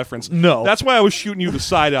Paramore reference. No. That's why I was shooting you the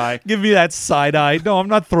side eye. Give me that side eye. No, I'm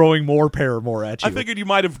not throwing more Paramore at you. I figured you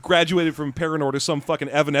might have graduated from Paramore to some fucking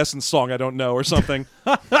Evanescence song I don't know or something.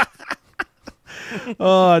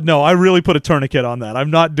 No, I really put a tourniquet on that.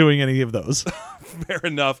 I'm not doing any of those. Fair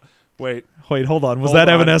enough. Wait, hold on. Was that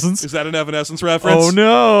Evanescence? Is that an Evanescence reference? Oh,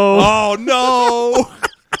 no. Oh, no.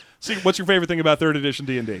 See, what's your favorite thing about 3rd edition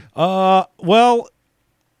D&D? Well,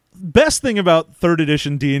 best thing about 3rd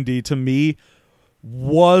edition D&D to me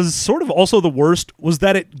was sort of also the worst was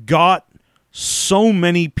that it got so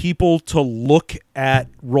many people to look at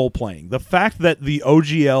role-playing. The fact that the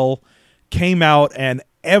OGL came out and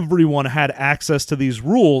everyone had access to these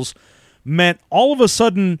rules meant all of a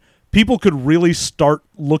sudden people could really start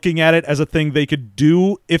looking at it as a thing they could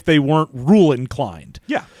do if they weren't rule inclined.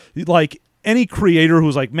 Yeah. Like any creator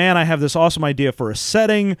who's like, man, I have this awesome idea for a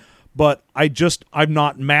setting, but I'm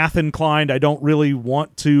not math inclined. I don't really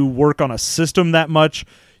want to work on a system that much.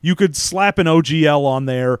 You could slap an OGL on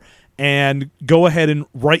there and go ahead and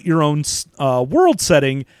write your own world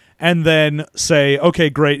setting and then say, okay,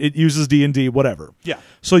 great, it uses D&D, whatever. Yeah.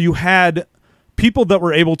 So you had people that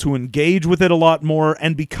were able to engage with it a lot more,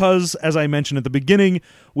 and because, as I mentioned at the beginning,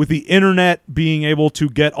 with the internet being able to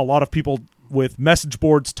get a lot of people with message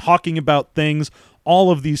boards talking about things,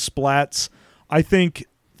 all of these splats, I think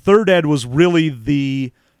 3rd Ed was really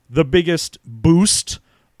the biggest boost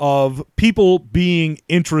of people being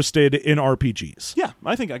interested in RPGs. Yeah,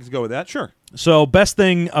 I think I could go with that, sure. So, best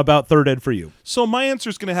thing about 3rd Ed for you? So my answer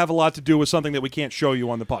is going to have a lot to do with something that we can't show you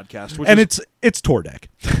on the podcast. It's Tordek.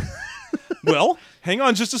 Well, hang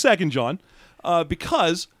on just a second, John,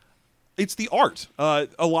 because it's the art. A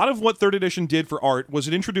lot of what 3rd edition did for art was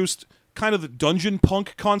it introduced kind of the dungeon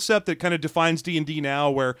punk concept that kind of defines D&D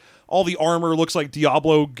now, where all the armor looks like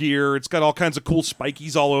Diablo gear. It's got all kinds of cool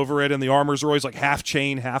spikies all over it, and the armors are always like half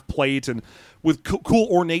chain, half plate, and with cool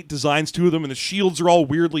ornate designs to them, and the shields are all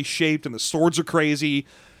weirdly shaped, and the swords are crazy.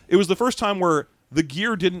 It was the first time where the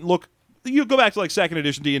gear didn't look... You go back to like 2nd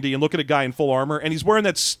edition D&D and look at a guy in full armor, and he's wearing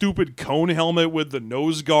that stupid cone helmet with the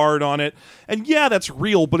nose guard on it. And yeah, that's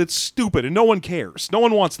real, but it's stupid, and no one cares. No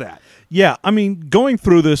one wants that. Yeah, I mean, going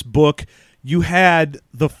through this book, you had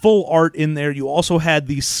the full art in there. You also had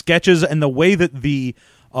the sketches, and the way that the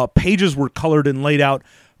pages were colored and laid out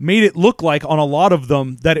made it look like, on a lot of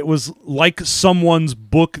them, that it was like someone's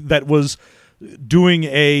book that was doing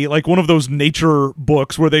like one of those nature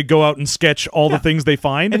books where they go out and sketch all the things they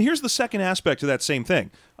find. And here's the second aspect to that same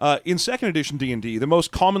thing. In 2nd edition D&D, the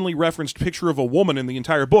most commonly referenced picture of a woman in the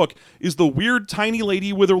entire book is the weird tiny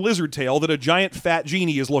lady with her lizard tail that a giant fat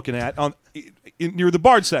genie is looking at near the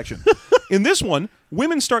bard section. In this one,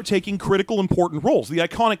 women start taking critical important roles. The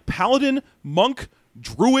iconic paladin, monk,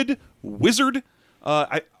 druid, wizard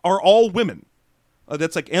are all women.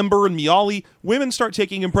 That's like Ember and Miali. Women start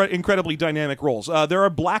taking incredibly dynamic roles. There are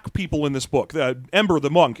black people in this book. Ember, the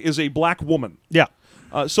monk, is a black woman. Yeah.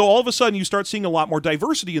 So all of a sudden, you start seeing a lot more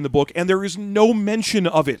diversity in the book, and there is no mention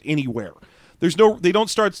of it anywhere. They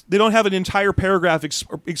don't have an entire paragraph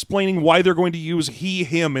explaining why they're going to use he,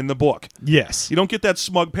 him in the book. Yes. You don't get that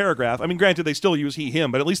smug paragraph. I mean, granted, they still use he,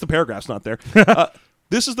 him, but at least the paragraph's not there.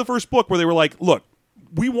 This is the first book where they were like, look,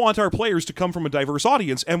 we want our players to come from a diverse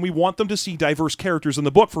audience, and we want them to see diverse characters in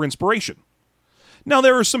the book for inspiration. Now,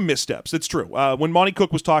 there are some missteps. It's true. When Monty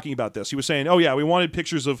Cook was talking about this, he was saying, oh, yeah, we wanted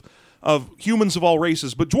pictures of humans of all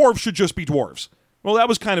races, but dwarves should just be dwarves. Well, that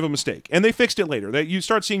was kind of a mistake, and they fixed it later. You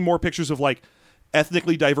start seeing more pictures of, like,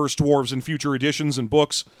 ethnically diverse dwarves in future editions and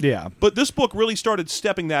books. Yeah. But this book really started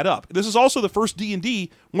stepping that up. This is also the first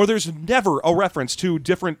D&D where there's never a reference to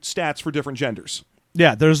different stats for different genders.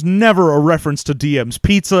 Yeah, there's never a reference to DM's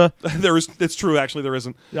Pizza. It's true, actually, there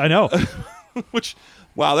isn't. I know. Which,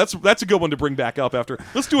 wow, that's a good one to bring back up after.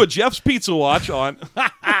 Let's do a Jeff's Pizza watch on.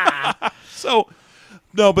 So,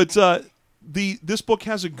 no, but this book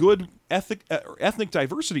has a good ethnic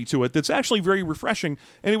diversity to it that's actually very refreshing,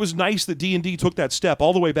 and it was nice that D&D took that step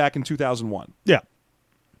all the way back in 2001. Yeah.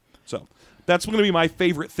 So that's going to be my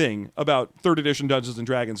favorite thing about 3rd edition Dungeons &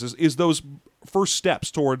 Dragons is those first steps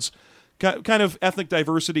towards kind of ethnic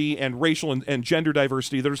diversity and racial and gender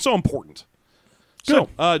diversity that are so important. Good.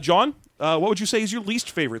 So, John, what would you say is your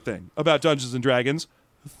least favorite thing about Dungeons & Dragons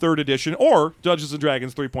 3rd edition or Dungeons &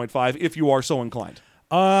 Dragons 3.5 if you are so inclined?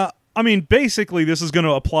 I mean, basically, this is going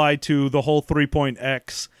to apply to the whole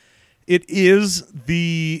 3.x. It is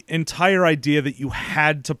the entire idea that you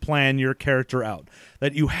had to plan your character out,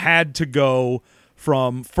 that you had to go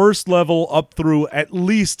from first level up through at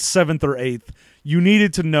least 7th or 8th. You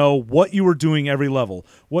needed to know what you were doing every level,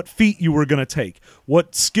 what feat you were going to take,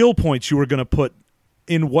 what skill points you were going to put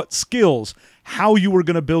in what skills, how you were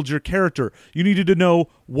going to build your character. You needed to know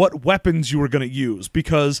what weapons you were going to use,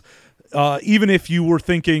 because even if you were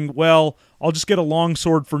thinking, well, I'll just get a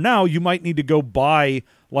longsword for now, you might need to go buy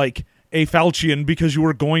like a falchion because you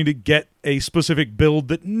were going to get a specific build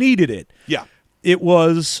that needed it. Yeah. It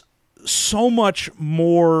was so much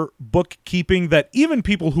more bookkeeping that even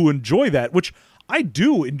people who enjoy that, which I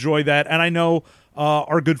do enjoy that, and I know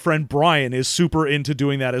our good friend Brian is super into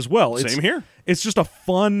doing that as well. Same here. It's just a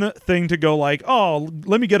fun thing to go like, oh,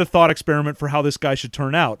 let me get a thought experiment for how this guy should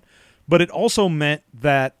turn out. But it also meant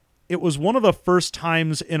that it was one of the first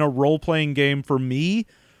times in a role-playing game for me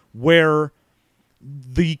where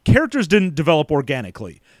the characters didn't develop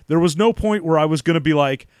organically. There was no point where I was going to be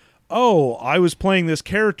like, oh, I was playing this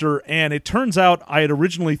character, and it turns out I had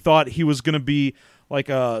originally thought he was going to be like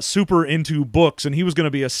super into books, and he was going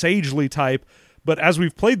to be a sagely type. But as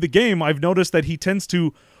we've played the game, I've noticed that he tends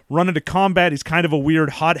to run into combat. He's kind of a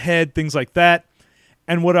weird hothead, things like that.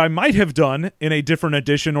 And what I might have done in a different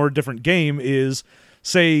edition or a different game is,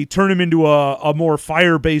 say, turn him into a more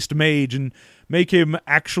fire-based mage and make him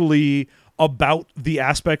actually about the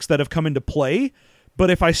aspects that have come into play. But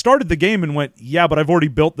if I started the game and went, yeah, but I've already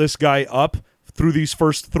built this guy up through these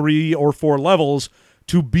first 3 or 4 levels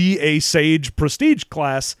to be a sage prestige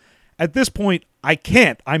class, at this point, I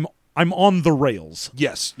can't. I'm on the rails.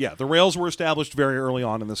 Yes. Yeah. The rails were established very early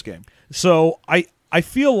on in this game. So I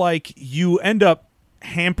feel like you end up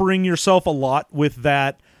hampering yourself a lot with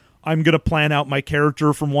that. I'm going to plan out my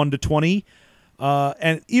character from 1 to 20.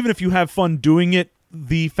 And even if you have fun doing it,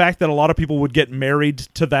 the fact that a lot of people would get married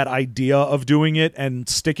to that idea of doing it and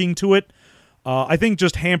sticking to it, I think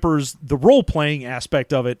just hampers the role-playing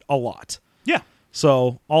aspect of it a lot. Yeah.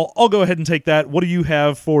 So I'll go ahead and take that. What do you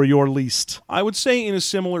have for your least? I would say in a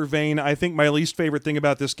similar vein, I think my least favorite thing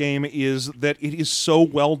about this game is that it is so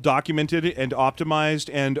well documented and optimized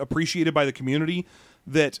and appreciated by the community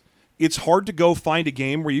that it's hard to go find a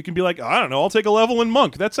game where you can be like, I don't know, I'll take a level in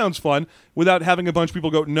Monk. That sounds fun, without having a bunch of people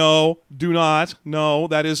go, no, do not. No,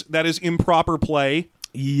 that is improper play.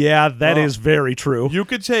 Yeah, that is very true. You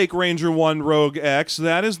could take Ranger 1 Rogue X.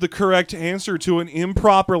 That is the correct answer to an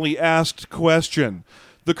improperly asked question.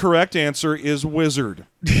 The correct answer is Wizard.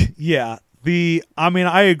 Yeah.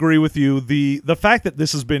 I agree with you. The fact that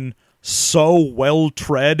this has been so well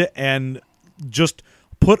tread and just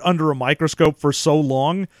put under a microscope for so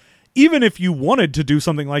long, even if you wanted to do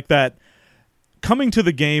something like that, coming to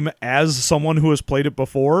the game as someone who has played it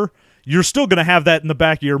before, you're still going to have that in the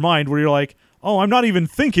back of your mind where you're like, oh, I'm not even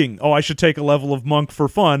thinking, oh, I should take a level of Monk for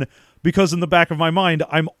fun, because in the back of my mind,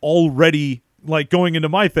 I'm already, like, going into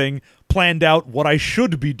my thing, planned out what I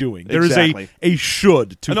should be doing. There Exactly. is a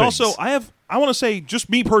should to And things. also, I want to say, just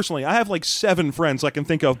me personally, I have like 7 friends I can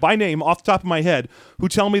think of by name off the top of my head who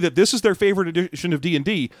tell me that this is their favorite edition of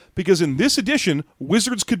D&D, because in this edition,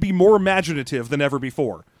 wizards could be more imaginative than ever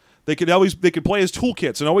before. They could play as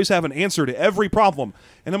toolkits and always have an answer to every problem.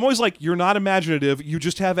 And I'm always like, you're not imaginative, you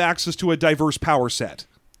just have access to a diverse power set.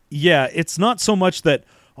 Yeah, it's not so much that,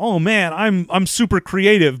 oh man, I'm super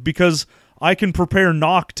creative because I can prepare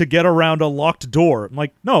knock to get around a locked door. I'm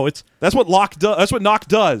like, no, That's what knock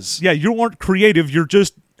does. yeah, you aren't creative, you're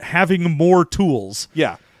just having more tools.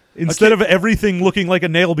 Yeah. Instead of everything looking like a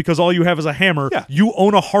nail because all you have is a hammer, Yeah. you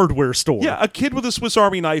own a hardware store. Yeah, a kid with a Swiss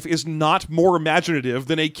Army knife is not more imaginative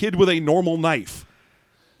than a kid with a normal knife.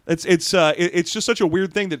 It's just such a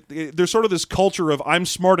weird thing that there's sort of this culture of I'm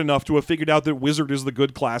smart enough to have figured out that wizard is the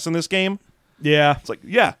good class in this game. Yeah. It's like,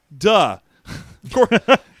 yeah, duh. Of course,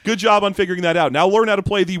 good job on figuring that out. Now learn how to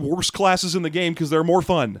play the worst classes in the game because they're more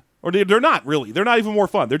fun. Or they're not really. They're not even more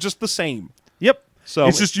fun. They're just the same. Yep. So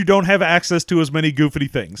It's just you don't have access to as many goofy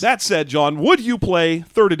things. that said, John, would you play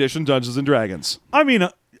 3rd edition Dungeons and Dragons? I mean,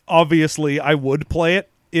 obviously, I would play it.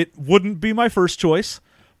 It wouldn't be my first choice,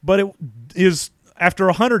 but it is, after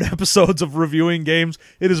 100 episodes of reviewing games,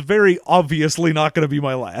 it is very obviously not going to be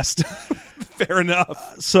my last. Fair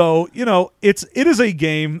enough. So, it is a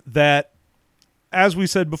game that, as we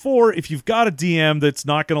said before, if you've got a DM that's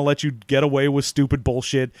not going to let you get away with stupid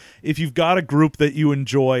bullshit, if you've got a group that you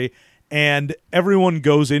enjoy, and everyone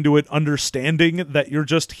goes into it understanding that you're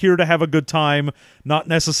just here to have a good time, not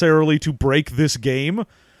necessarily to break this game,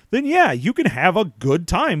 then yeah, you can have a good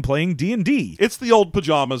time playing D&D. It's the old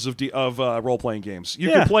pajamas of role-playing games. You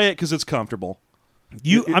can play it because it's comfortable.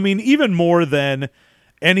 I mean, even more than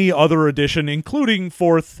any other edition, including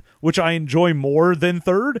 4th, which I enjoy more than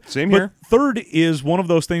 3rd. Same but here. 3rd is one of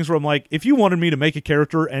those things where I'm like, if you wanted me to make a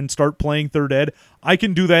character and start playing 3rd Ed, I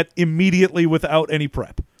can do that immediately without any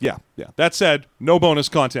prep. Yeah. That said, no bonus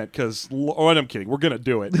content because, I'm kidding. We're going to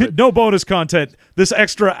do it. But No bonus content. This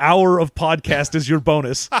extra hour of podcast is your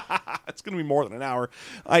bonus. it's going to be more than an hour.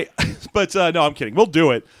 But no, I'm kidding. We'll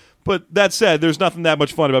do it. But that said, there's nothing that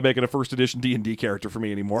much fun about making a 1st edition D&D character for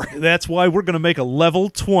me anymore. That's why we're going to make a level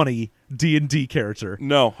 20 D&D character.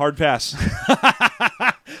 No, hard pass.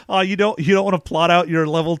 You don't want to plot out your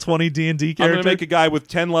level 20 D&D I'm character? going to make a guy with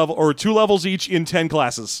 10 level or 2 levels each in 10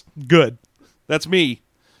 classes. Good. That's me.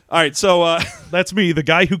 All right, so That's me, the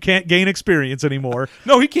guy who can't gain experience anymore.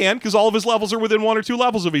 no, he can because all of his levels are within 1 or 2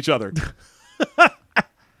 levels of each other.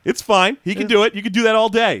 It's fine. He can do it. You can do that all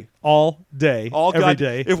day. All day. Every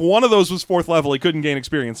day. If one of those was 4th level, he couldn't gain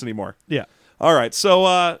experience anymore. Yeah. All right,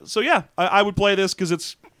 so yeah, I would play this because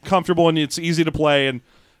it's comfortable and it's easy to play, and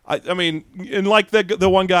I mean, and like the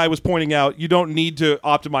one guy was pointing out, you don't need to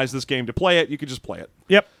optimize this game to play it. You could just play it.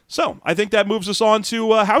 Yep. So I think that moves us on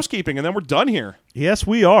to housekeeping, and then we're done here. Yes,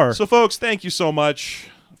 we are. So, folks, thank you so much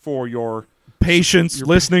for your Patience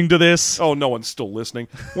listening to this. Oh, no one's still listening.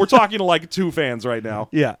 We're talking to like 2 fans right now.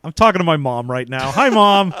 Yeah, I'm talking to my mom right now. Hi,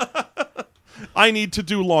 Mom. I need to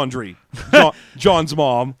do laundry. John's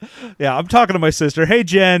mom. Yeah, I'm talking to my sister. Hey,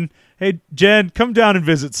 Jen. Hey, Jen, come down and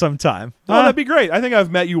visit sometime. Oh, that'd be great. I think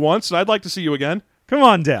I've met you once, and I'd like to see you again. Come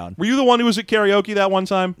on down. Were you the one who was at karaoke that one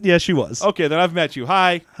time? Yeah, she was. Okay, then I've met you.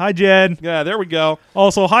 Hi. Hi, Jen. Yeah, there we go.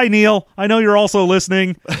 Also, hi, Neil. I know you're also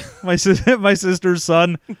listening. My sister's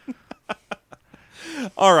son.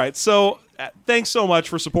 All right, so thanks so much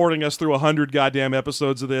for supporting us through 100 goddamn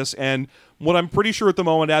episodes of this, and what I'm pretty sure at the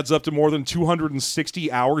moment adds up to more than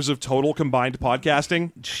 260 hours of total combined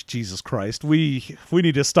podcasting. Jesus Christ. We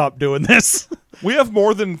need to stop doing this. We have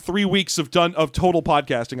more than 3 weeks of total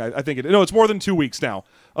podcasting. I think it's more than 2 weeks now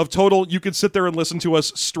of total. You could sit there and listen to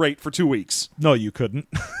us straight for 2 weeks. No, you couldn't.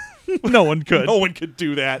 No one could. No one could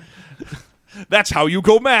do that. That's how you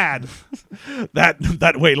go mad.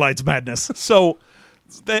 That way lights madness. So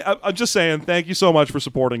I'm just saying, thank you so much for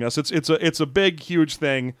supporting us. It's a big, huge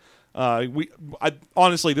thing.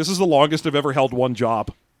 Honestly, this is the longest I've ever held one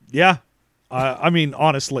job. Yeah. I mean,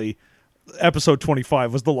 honestly, episode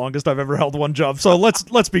 25 was the longest I've ever held one job. So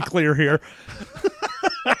let's be clear here.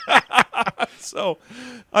 So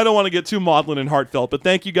I don't want to get too maudlin and heartfelt, but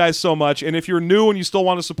thank you guys so much. And if you're new and you still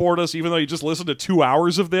want to support us, even though you just listened to 2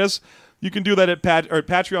 hours of this, you can do that at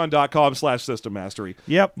patreon.com/systemmastery.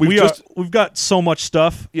 Yep. We've got so much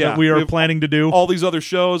stuff that we are planning to do. All these other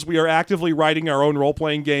shows. We are actively writing our own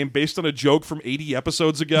role-playing game based on a joke from 80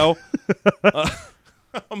 episodes ago.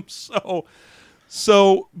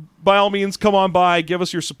 So by all means, come on by, give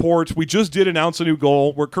us your support. We just did announce a new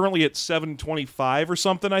goal. We're currently at 725 or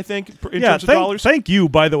something, I think, in terms of dollars. Thank you,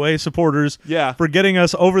 by the way, supporters, Yeah. for getting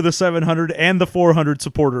us over the 700 and the 400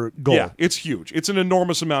 supporter goal. Yeah, it's huge. It's an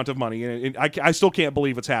enormous amount of money, and I still can't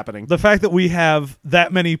believe it's happening. The fact that we have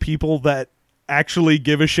that many people that actually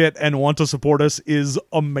give a shit and want to support us is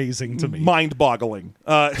amazing to me. Mind-boggling.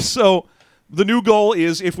 So the new goal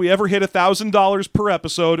is if we ever hit $1,000 per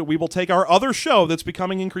episode, we will take our other show that's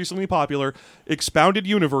becoming increasingly popular, Expounded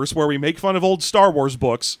Universe, where we make fun of old Star Wars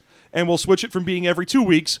books, and we'll switch it from being every 2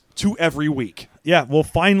 weeks to every week. Yeah, we'll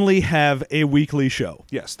finally have a weekly show.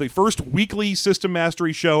 Yes, the first weekly System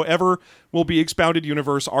Mastery show ever will be Expounded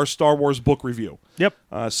Universe, our Star Wars book review. Yep.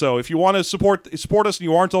 So if you want to support us and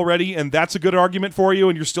you aren't already, and that's a good argument for you,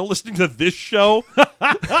 and you're still listening to this show,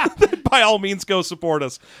 then by all means go support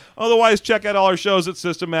us. Otherwise, check out all our shows at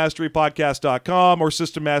SystemMasteryPodcast.com or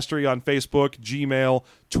System Mastery on Facebook, Gmail,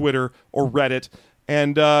 Twitter, or Reddit.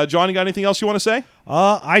 And John, you got anything else you want to say?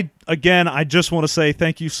 I just want to say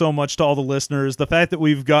thank you so much to all the listeners. The fact that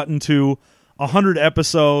we've gotten to 100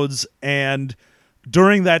 episodes, and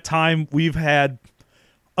during that time we've had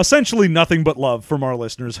essentially nothing but love from our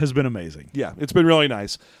listeners has been amazing. Yeah, it's been really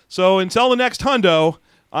nice. So until the next hundo,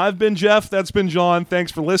 I've been Jeff. That's been John.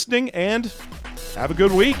 Thanks for listening, and have a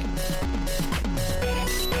good week.